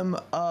kingdom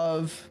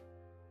of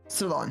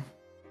Ceylon.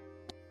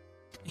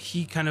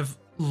 He kind of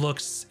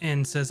looks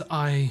and says,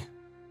 I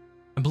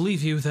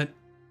believe you that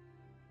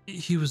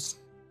he was.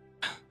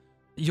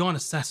 You're not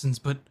assassins,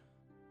 but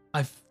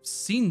I've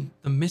seen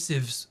the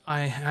missives.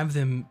 I have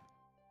them.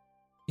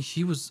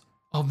 He was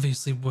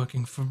obviously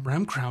working for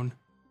Ramcrown,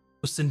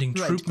 was sending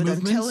Right, troop but I'm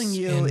movements. telling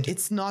you, and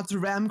it's not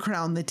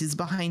Ramcrown that is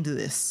behind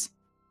this.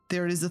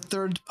 There is a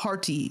third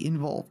party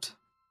involved.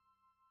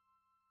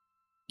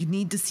 You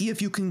need to see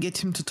if you can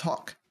get him to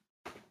talk.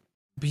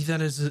 Be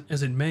that as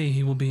it may,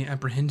 he will be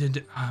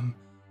apprehended. I'm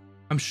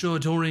sure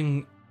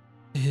during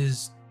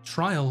his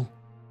trial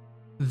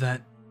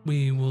that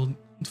we will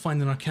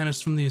find an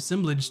arcanist from the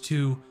assemblage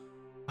to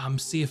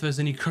see if there's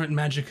any current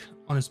magic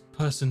on his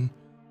person.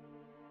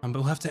 But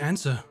we'll have to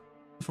answer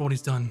for what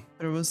he's done.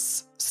 There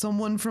was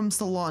someone from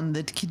Ceylon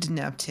that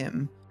kidnapped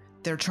him.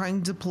 They're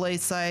trying to play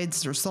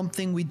sides or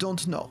something, we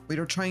don't know.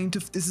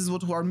 This is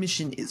what our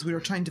mission is. We are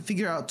trying to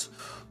figure out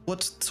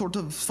what sort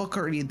of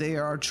fuckery they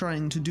are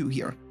trying to do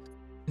here.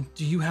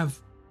 Do you have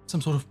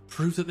some sort of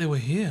proof that they were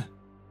here?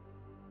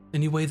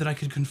 Any way that I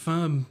could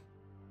confirm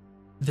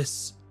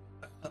this?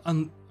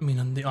 On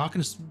the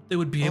Arcanist, they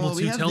would be able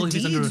we to have tell the if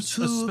he's under a deed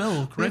spell, We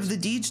have correct? the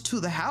deed to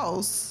the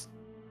house.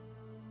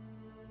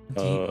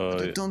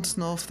 But I don't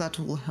know if that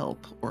will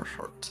help or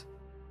hurt.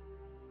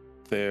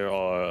 There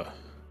are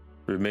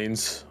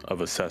remains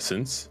of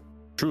assassins,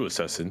 true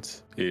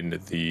assassins, in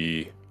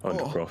the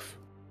Undercroft.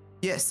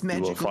 Yes, will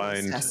magical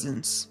find-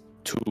 assassins.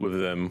 Two of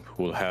them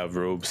will have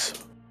robes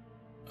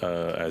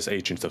as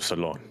agents of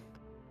Ceylon,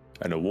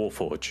 and a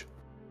warforge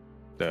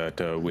that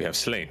we have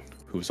slain,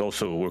 who's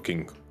also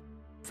working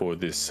for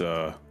this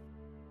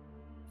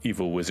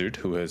evil wizard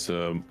who has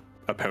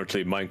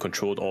apparently mind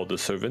controlled all the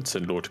servants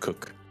and Lord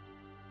Cook.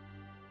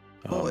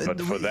 And But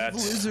the for evil that,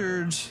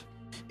 wizard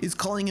is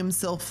calling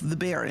himself the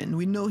Baron.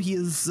 We know he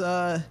is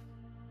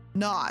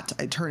not.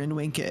 I turn and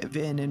wink at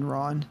Vin and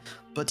Ron,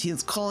 but he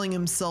is calling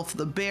himself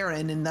the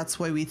Baron, and that's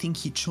why we think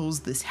he chose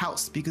this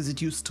house, because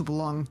it used to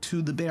belong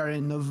to the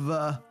Baron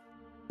of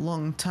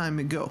long time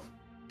ago.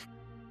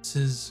 This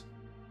is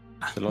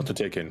a lot to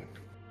take in.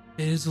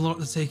 it is a lot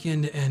to take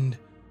in, and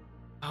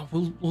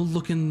we'll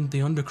look in the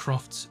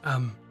Undercroft.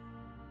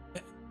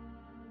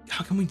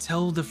 How can we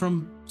tell they're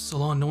from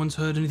Salon? No one's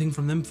heard anything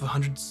from them for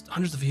hundreds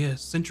of years,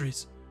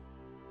 centuries.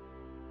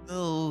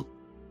 Well,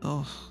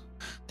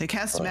 they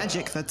cast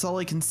magic. That's all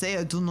I can say.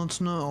 I do not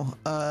know.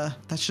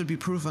 That should be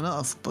proof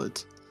enough,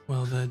 but...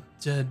 Well, they're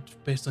dead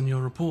based on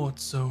your report,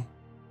 so...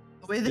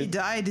 The way they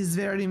died is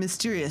very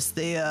mysterious.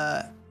 They,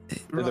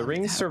 Do the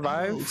rings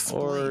survive,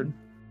 or...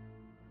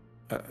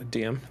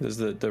 DM, does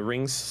the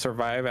rings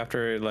survive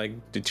after it, like,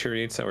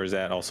 deteriorates, or does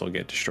that also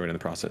get destroyed in the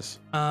process?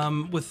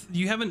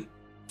 You haven't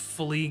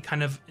fully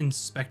kind of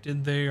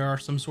inspected, they are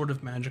some sort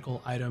of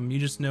magical item. You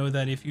just know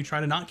that if you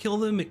try to not kill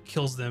them, it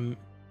kills them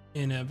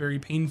in a very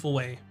painful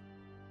way.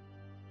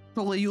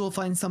 Probably you will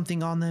find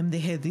something on them. They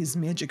had these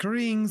magic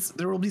rings.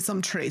 There will be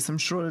some trace, I'm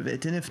sure of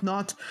it. And if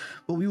not,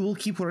 well, we will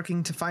keep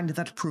working to find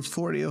that proof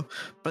for you.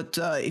 But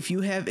if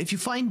you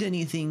find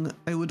anything,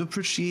 I would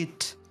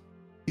appreciate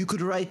you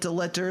could write a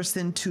letter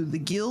sent to the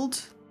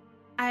guild.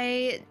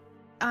 I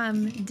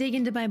dig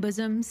into my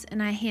bosoms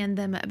and I hand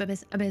them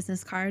a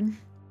business card.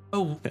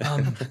 Oh,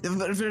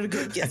 very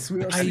good. Yes,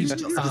 we are.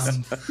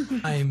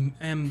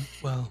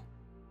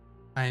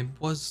 I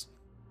was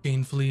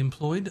gainfully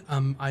employed.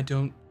 I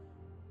don't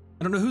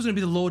know who's gonna be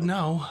the lord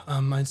now.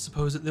 I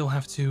suppose that they'll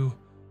have to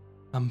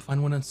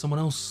find someone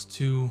else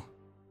to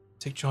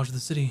take charge of the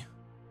city.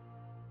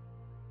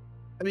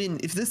 I mean,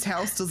 if this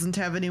house doesn't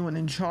have anyone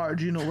in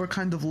charge, you know, we're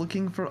kind of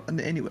looking for.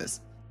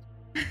 Anyways,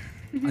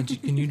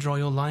 can you draw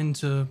your line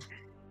to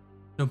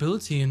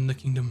nobility in the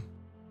kingdom?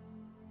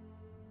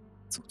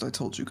 That's what I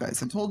told you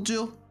guys. I told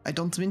you. I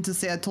don't mean to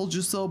say I told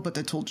you so, but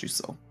I told you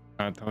so.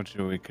 I told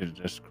you we could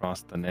just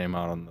cross the name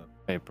out on the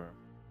paper.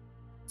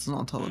 It's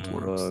not how it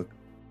works.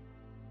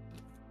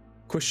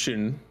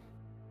 Question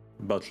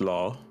about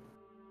law.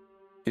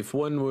 If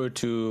one were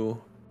to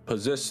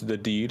possess the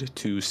deed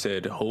to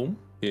said home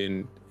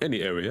in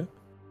any area,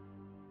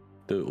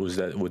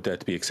 would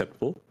that be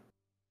acceptable?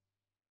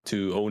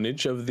 To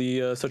ownage of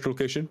the such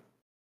location?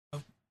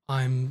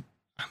 I'm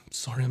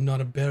sorry, I'm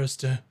not a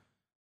barrister.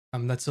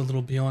 That's a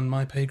little beyond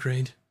my pay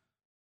grade.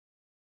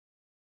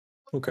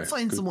 Okay.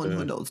 Find someone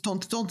who knows.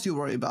 Don't you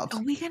worry about.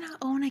 Are we gonna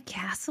own a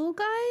castle,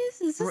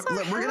 guys? Is this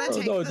we're gonna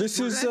take this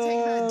is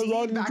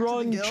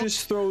Ron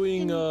just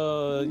throwing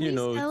you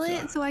know. Sell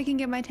it so I can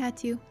get my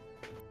tattoo.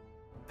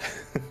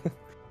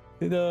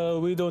 We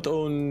don't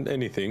own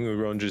anything.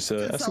 Ron just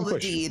asking sell the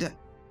questions. deed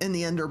in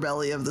the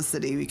underbelly of the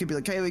city. We could be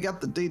like, hey, we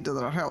got the deed to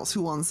our house.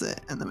 Who wants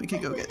it? And then we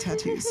could go get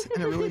tattoos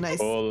and a really nice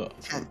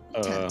tent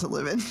to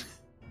live in.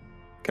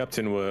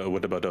 Captain,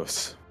 what about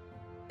us?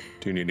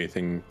 Do you need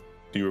anything?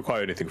 Do you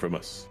require anything from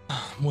us?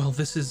 Well,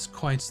 this is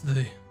quite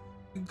the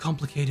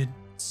complicated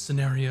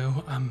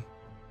scenario.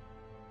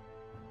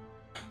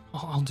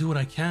 I'll do what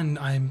I can.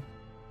 I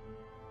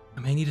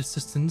may need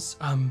assistance.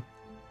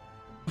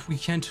 If we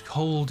can't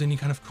hold any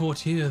kind of court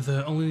here,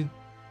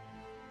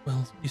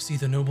 you see,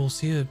 the nobles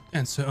here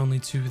answer only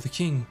to the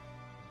king.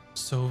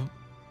 So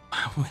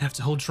we'd have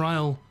to hold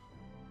trial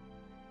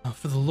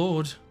for the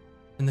Lord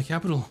in the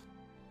capital.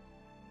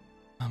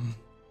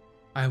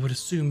 I would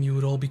assume you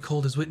would all be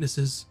called as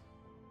witnesses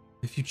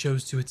if you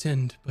chose to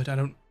attend, but I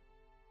don't...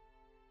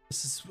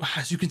 This is,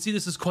 as you can see,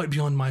 this is quite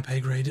beyond my pay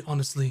grade,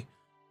 honestly.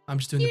 I'm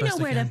just doing the best I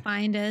can. You know where to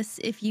find us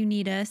if you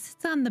need us.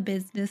 It's on the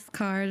business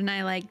card, and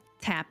I,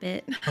 tap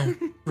it. Oh,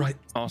 right.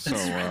 Also,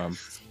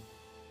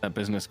 that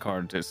business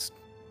card is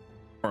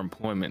for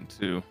employment,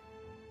 too.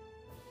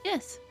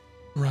 Yes.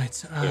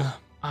 Right. Yeah.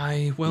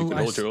 You can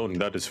hold your own,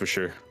 that is for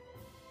sure.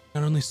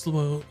 Not only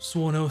swore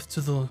an oath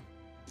to the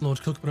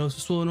Lord Cook, but I also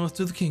swore an oath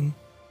to the king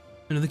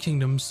and to the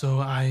kingdom, so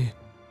I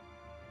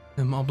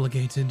am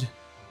obligated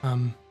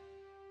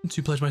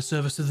to pledge my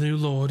service to the new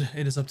lord.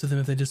 It is up to them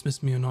if they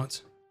dismiss me or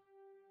not.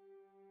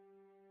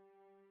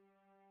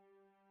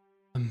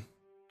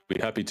 Be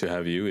happy to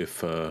have you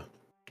if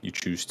you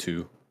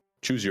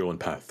choose your own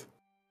path.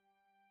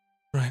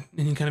 Right,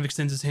 and he kind of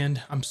extends his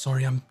hand. I'm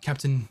sorry, I'm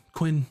Captain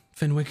Quinn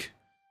Fenwick,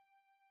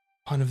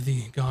 part of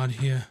the guard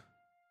here.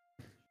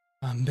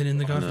 Been in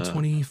the guard for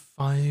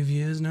 25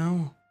 years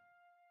now,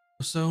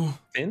 or so.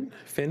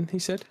 Finn, he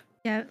said?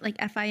 Yeah, like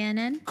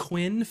Finn?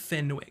 Quinn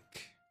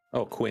Fenwick.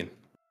 Oh, Quinn.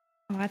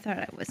 Oh, I thought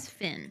it was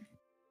Finn.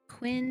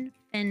 Quinn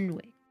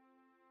Fenwick.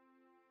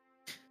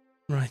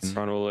 Right.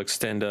 Ron will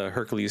extend a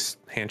Hercules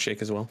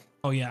handshake as well.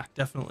 Oh yeah,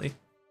 definitely.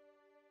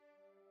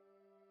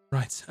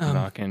 Right.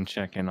 Knock and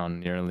check in on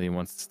Nearly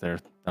once they're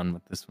done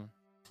with this one.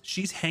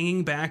 She's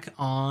hanging back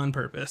on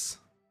purpose.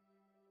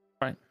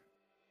 Right.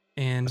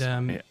 And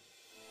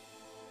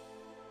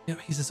yeah,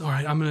 he says, "All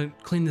right, I'm gonna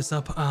clean this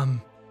up.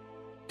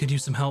 Could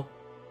use some help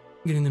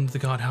getting them to the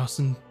guardhouse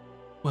and,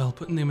 well,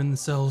 putting them in the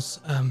cells.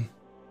 I've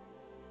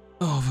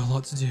a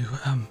lot to do.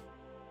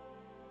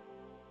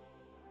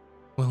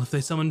 Well, if they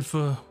summon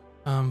for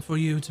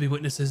you to be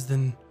witnesses,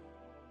 then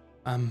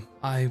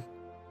I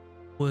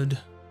would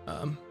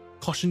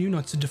caution you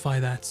not to defy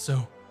that.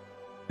 So,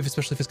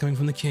 especially if it's coming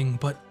from the king,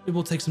 but it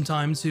will take some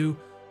time to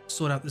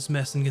sort out this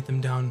mess and get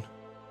them down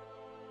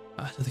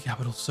to the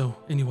capital. So,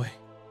 anyway,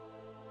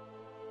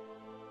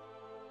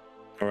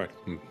 All right.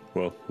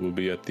 Well, we'll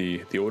be at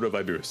the Order of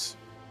Iberus.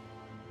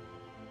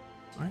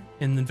 All right.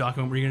 And then Valken,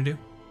 what were you gonna do?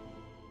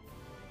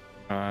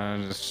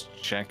 Just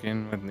check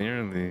in with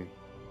Nearly.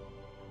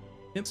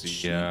 Yep.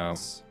 See,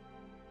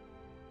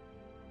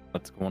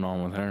 what's going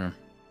on with her?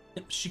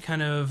 Yep. She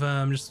kind of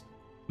just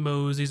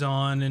moseys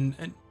on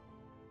and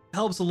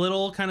helps a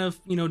little, kind of,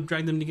 you know,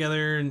 drag them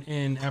together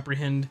and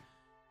apprehend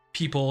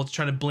people to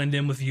try to blend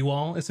in with you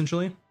all,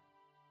 essentially.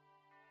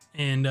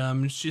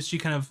 And she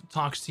kind of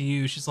talks to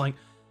you. She's like,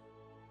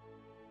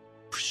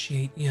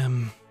 appreciate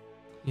you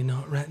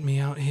not ratting me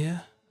out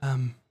here.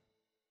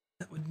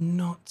 That would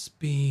not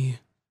be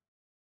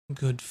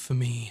good for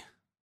me.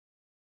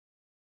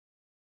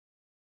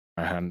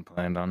 I hadn't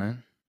planned on it.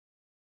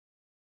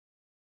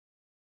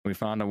 We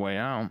found a way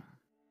out.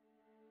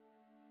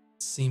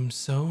 Seems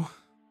so.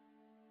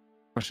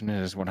 Question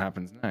is, what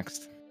happens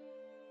next?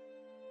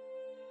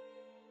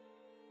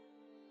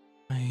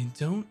 I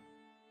don't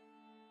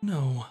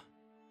know.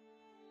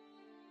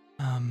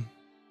 The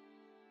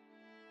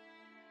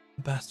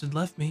bastard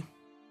left me.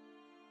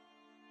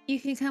 You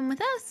can come with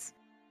us.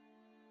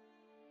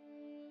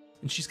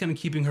 And she's kind of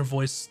keeping her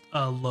voice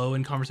low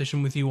in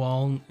conversation with you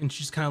all, and she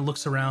just kind of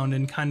looks around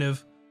and kind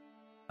of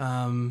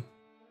it's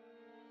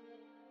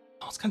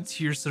kind of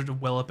tears sort of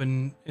well up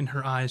in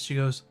her eyes. She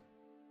goes,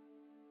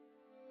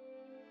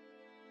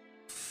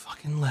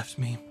 fucking left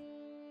me.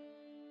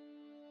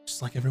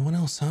 Just like everyone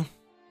else, huh?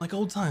 Like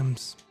old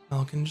times,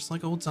 Falcon, just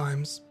like old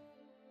times.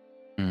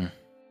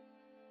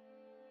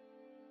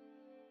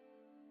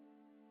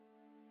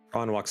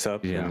 Ron walks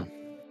up and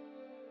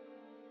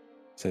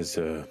says,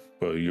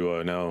 well, you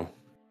are now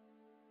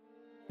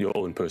your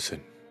own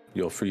person.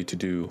 You're free to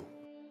do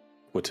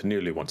what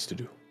Nearly wants to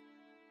do.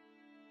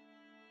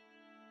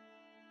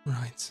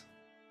 Right.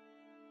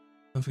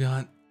 I've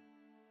got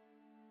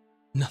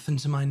nothing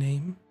to my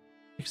name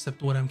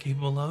except what I'm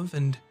capable of,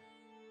 and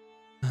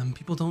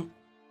people don't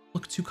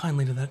look too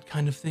kindly to that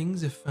kind of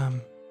things if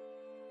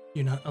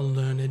you're not a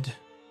learned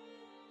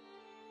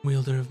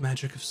wielder of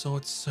magic of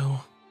sorts, so...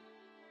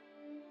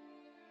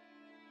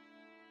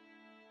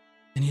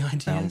 Any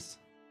ideas?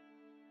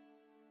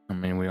 I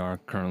mean, we are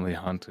currently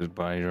hunted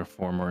by your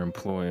former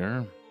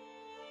employer.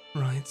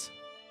 Right.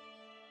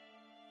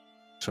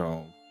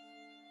 So,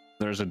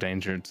 there's a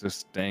danger to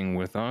staying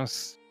with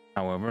us.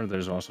 However,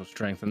 there's also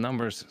strength in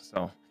numbers,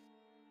 so...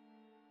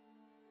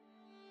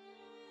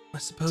 I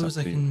suppose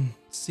I can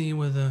see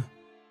where the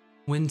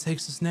wind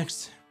takes us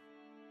next.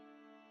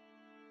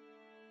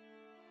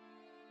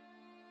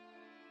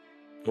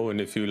 Oh,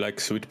 and if you like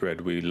sweetbread,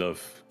 we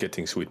love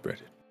getting sweetbread.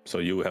 So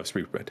you have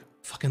sweetbread.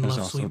 Fucking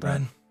love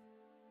sweetbread.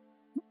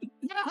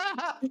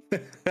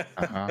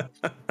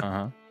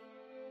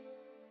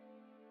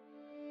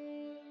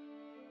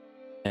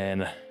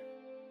 And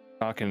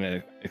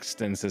Falcon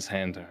extends his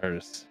hand to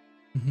hers,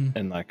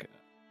 and like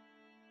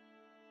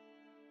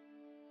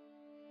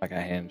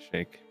a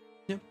handshake.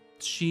 Yep.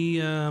 She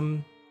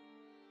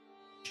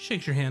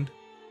shakes your hand.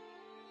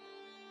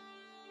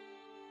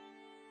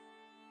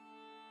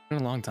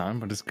 Been a long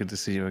time, but it's good to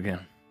see you again.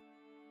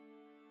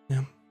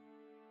 Yeah.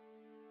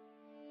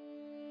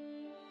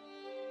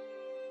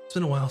 It's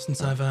been a while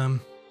since I've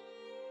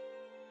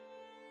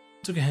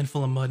took a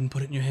handful of mud and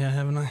put it in your hair,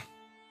 haven't I?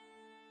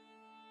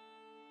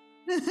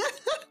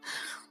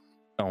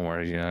 Don't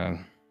worry,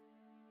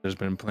 there's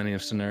been plenty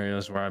of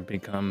scenarios where I've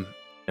become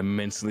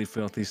immensely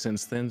filthy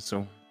since then,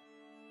 so...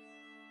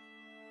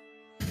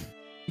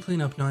 You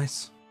clean up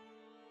nice.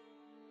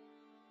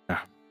 Yeah.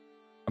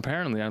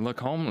 Apparently I look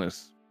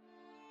homeless.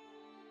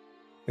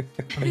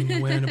 I mean,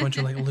 you're wearing a bunch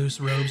of like loose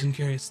robes and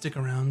carry a stick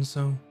around,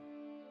 so...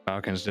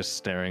 Falcon's just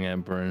staring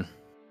at Bryn.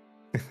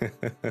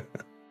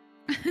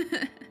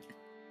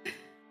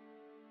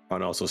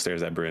 Ron also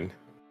stares at Bryn.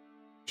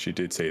 She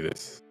did say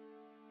this.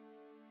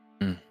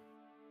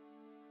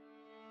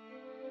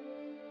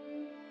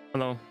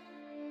 Hello.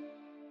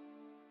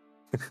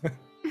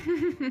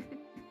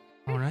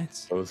 All right.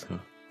 So,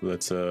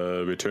 let's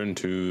return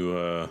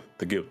to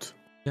the guild.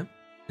 Yep.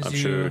 I'm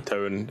sure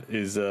Terran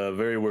is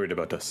very worried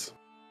about us.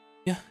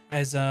 Yeah.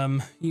 As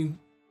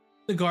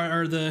the guard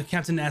or the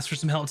captain asks for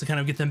some help to kind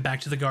of get them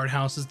back to the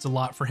guardhouse. It's a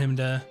lot for him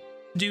to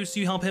do, so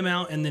you help him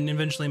out, and then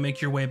eventually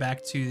make your way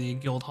back to the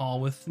guild hall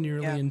with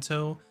Nearly in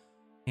tow.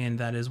 And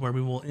that is where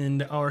we will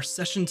end our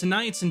session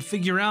tonight and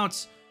figure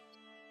out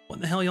what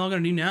the hell y'all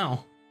gonna do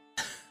now.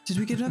 Did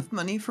we get enough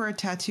money for a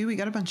tattoo? We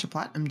got a bunch of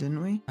platinum,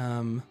 didn't we?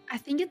 I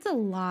think it's a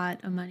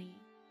lot of money.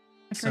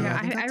 So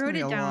I wrote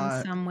it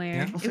down somewhere.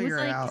 Yeah, we'll figure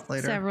it out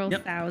later. Several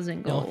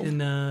thousand gold.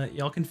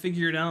 Y'all can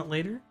figure it out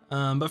later.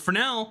 But for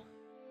now,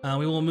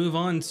 we will move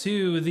on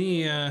to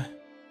the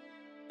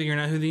figuring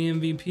out who the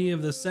MVP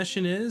of the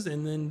session is,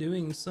 and then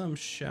doing some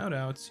shout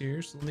outs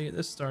here. So let me get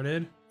this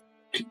started.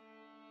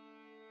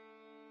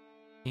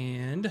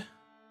 And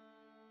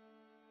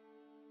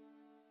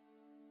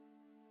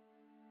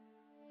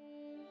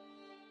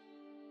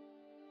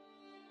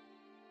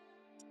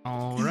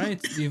all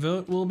right, the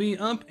vote will be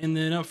up, and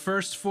then up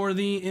first for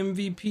the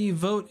MVP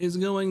vote is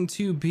going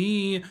to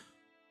be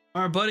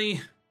our buddy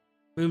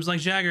Boobs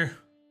Like Jagger.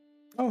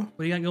 Oh, what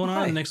do you got going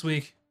hi. on next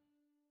week?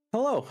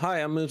 Hello. Hi,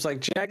 I'm Moves Like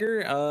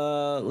Jagger.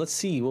 Let's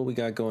see what we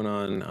got going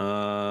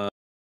on.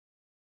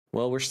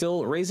 Well, we're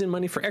still raising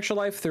money for Extra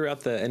Life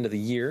throughout the end of the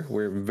year.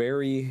 We're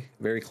very,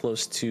 very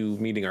close to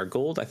meeting our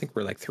goal. I think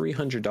we're like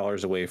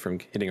 $300 away from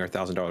hitting our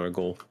 $1,000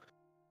 goal,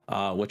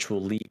 which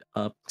will lead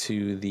up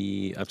to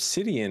the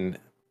Obsidian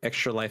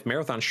Extra Life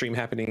Marathon stream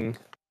happening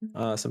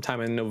sometime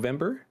in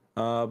November.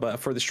 But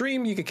for the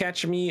stream, you can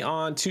catch me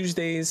on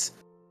Tuesdays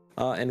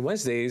and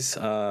Wednesdays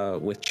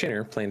with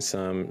Chinner playing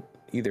some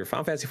either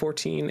Final Fantasy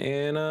 14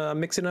 and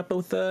mixing up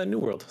with New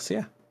World. So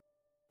yeah,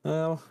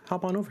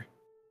 hop on over.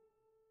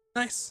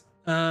 Nice.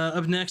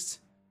 Up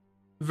next,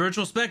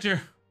 Virtual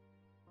Spectre.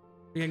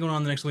 What you got going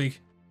on the next week?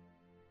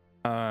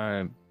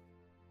 I'm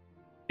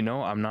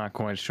not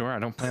quite sure. I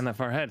don't plan that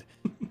far ahead.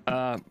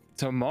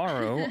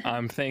 Tomorrow,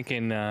 I'm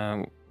thinking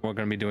we're going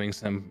to be doing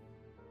some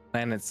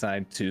Planet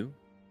Side 2,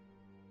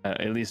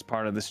 at least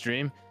part of the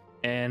stream.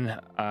 And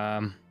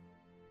to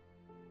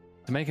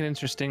make it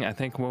interesting, I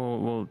think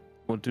we'll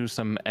do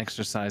some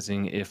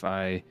exercising if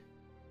I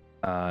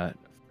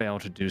fail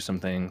to do some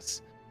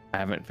things. I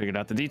haven't figured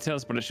out the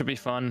details, but it should be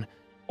fun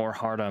or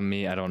hard on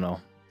me. I don't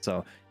know.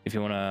 So if you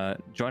want to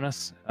join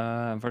us,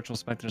 Virtual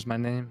Spectre is my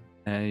name.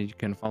 You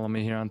can follow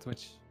me here on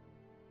Twitch.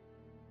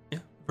 Yeah,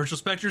 Virtual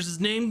Spectre is his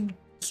name.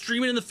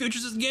 Streaming in the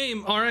future's his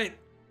game. All right.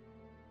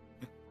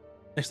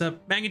 Next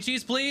up, mac and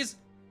cheese, please.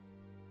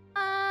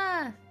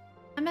 A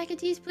mac and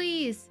cheese,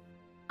 please.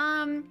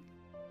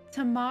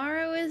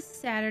 Tomorrow is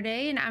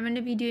Saturday, and I'm going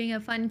to be doing a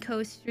fun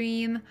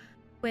co-stream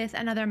with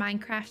another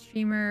Minecraft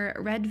streamer,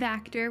 Red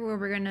Vactor, where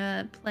we're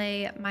gonna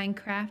play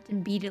Minecraft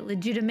and beat it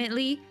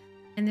legitimately.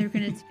 And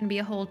it's gonna be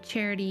a whole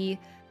charity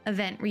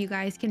event where you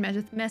guys can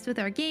mess with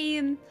our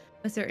game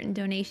with certain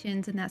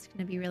donations, and that's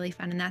gonna be really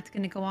fun. And that's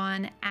gonna go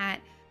on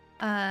at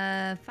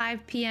 5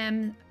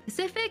 p.m.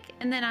 Pacific.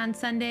 And then on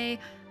Sunday,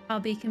 I'll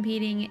be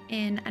competing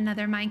in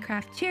another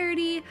Minecraft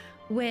charity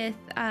with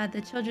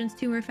the Children's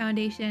Tumor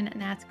Foundation,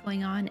 and that's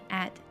going on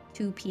at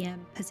 2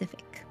 p.m.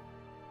 Pacific.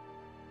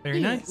 Very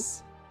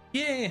nice.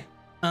 Yeah.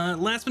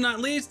 Last but not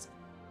least,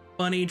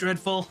 Bunny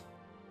Dreadful.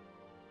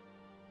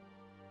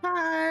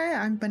 Hi,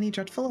 I'm Bunny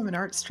Dreadful. I'm an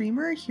art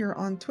streamer here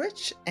on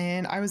Twitch,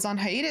 and I was on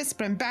hiatus,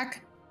 but I'm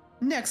back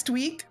next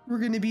week. We're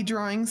going to be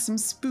drawing some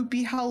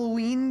spoopy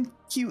Halloween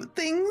cute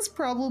things,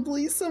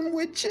 probably some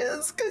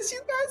witches, because you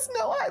guys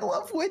know I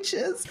love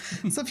witches.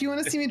 So if you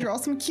want to see me draw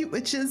some cute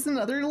witches and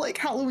other like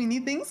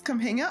Halloween-y things, come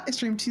hang out. I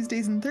stream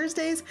Tuesdays and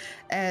Thursdays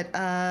at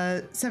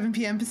 7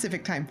 p.m.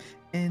 Pacific time,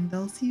 and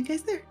I'll see you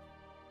guys there.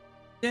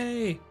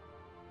 Yay.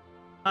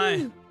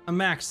 Hi, I'm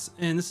Max,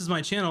 and this is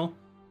my channel.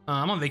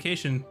 I'm on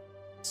vacation,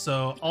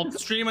 so I'll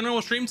stream my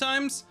normal stream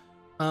times,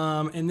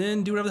 and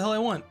then do whatever the hell I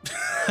want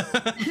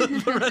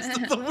the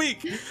rest of the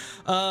week.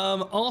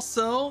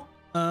 Also,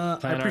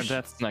 Plan our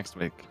deaths next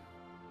week.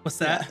 What's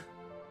that?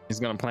 He's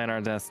gonna plan our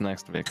deaths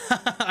next week.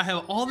 I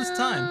have all this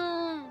time.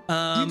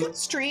 You can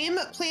stream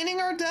planning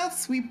our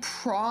deaths. We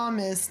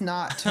promise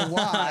not to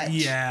watch.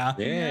 Yeah.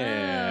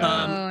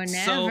 No,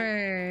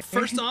 never. So,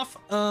 first off,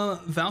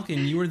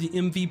 Valken, you were the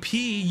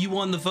MVP. You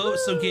won the vote,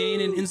 so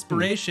gain an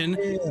inspiration.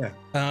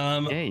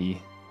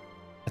 Yay.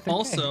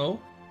 Also,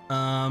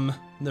 the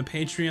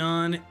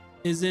Patreon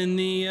is in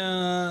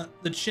the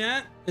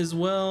chat, as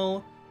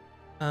well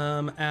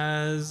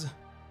as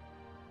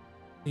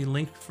the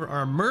link for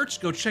our merch.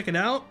 Go check it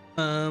out.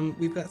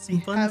 We've got some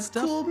fun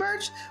stuff. Cool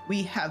merch.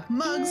 We have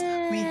mugs.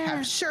 We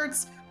have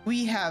shirts.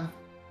 We have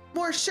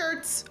more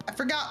shirts. I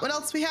forgot what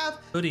else we have.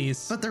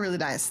 Hoodies. But they're really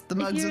nice. The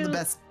mugs are the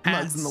best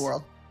mugs in the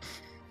world.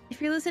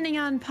 If you're listening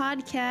on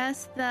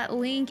podcast, that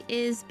link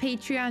is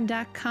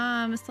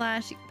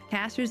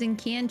patreon.com/casters and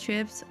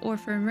cantrips, or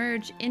for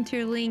merch,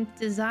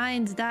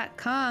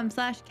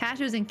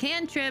 interlinkdesigns.com/casters and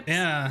cantrips.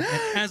 Yeah. And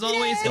as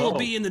always, it will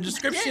be in the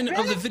description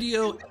of the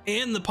video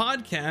and the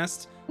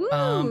podcast.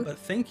 But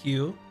thank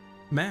you,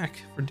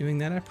 Mac, for doing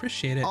that. I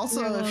appreciate it.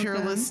 Also, if you're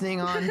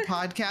listening on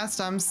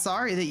podcast, I'm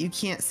sorry that you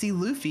can't see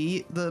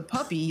Luffy, the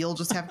puppy. You'll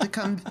just have to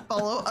come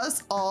follow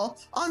us all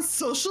on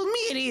social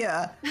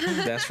media.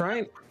 That's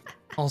right.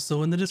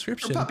 Also in the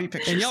description. Puppy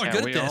pictures. And y'all are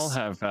good we at this. all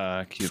have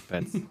cute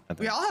pets.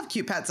 We all have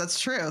cute pets. That's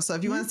true. So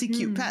if you want to see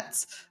cute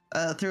pets,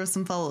 throw us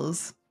some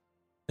follows.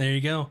 There you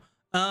go.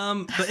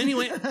 But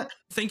anyway,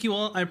 thank you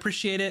all. I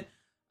appreciate it.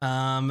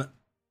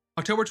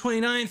 October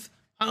 29th,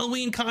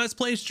 Halloween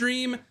cosplay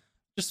stream.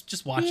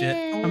 Just watch it.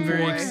 I'm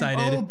very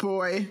excited. Oh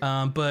boy.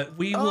 But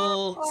we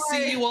will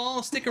see you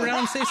all. Stick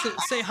around.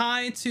 Say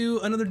hi to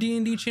another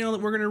D&D channel that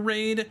we're gonna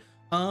raid.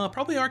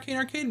 Probably Arcane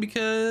Arcade,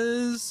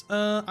 because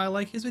I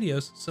like his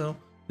videos. So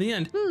the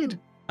end. We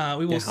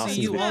will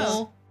see you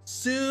all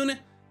soon.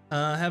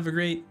 Have a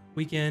great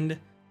weekend.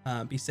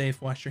 Be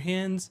safe. Wash your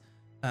hands.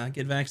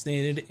 Get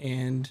vaccinated,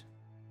 and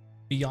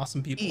be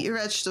awesome people. Eat your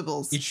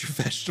vegetables. Eat your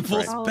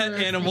vegetables. Right. Pet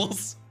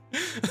animals.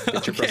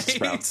 Get your Brussels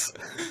sprouts.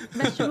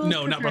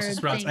 No, not Brussels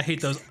sprouts. I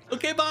hate those.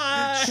 Okay,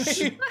 bye.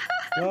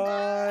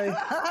 Bye.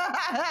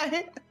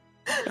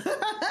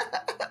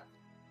 Bye.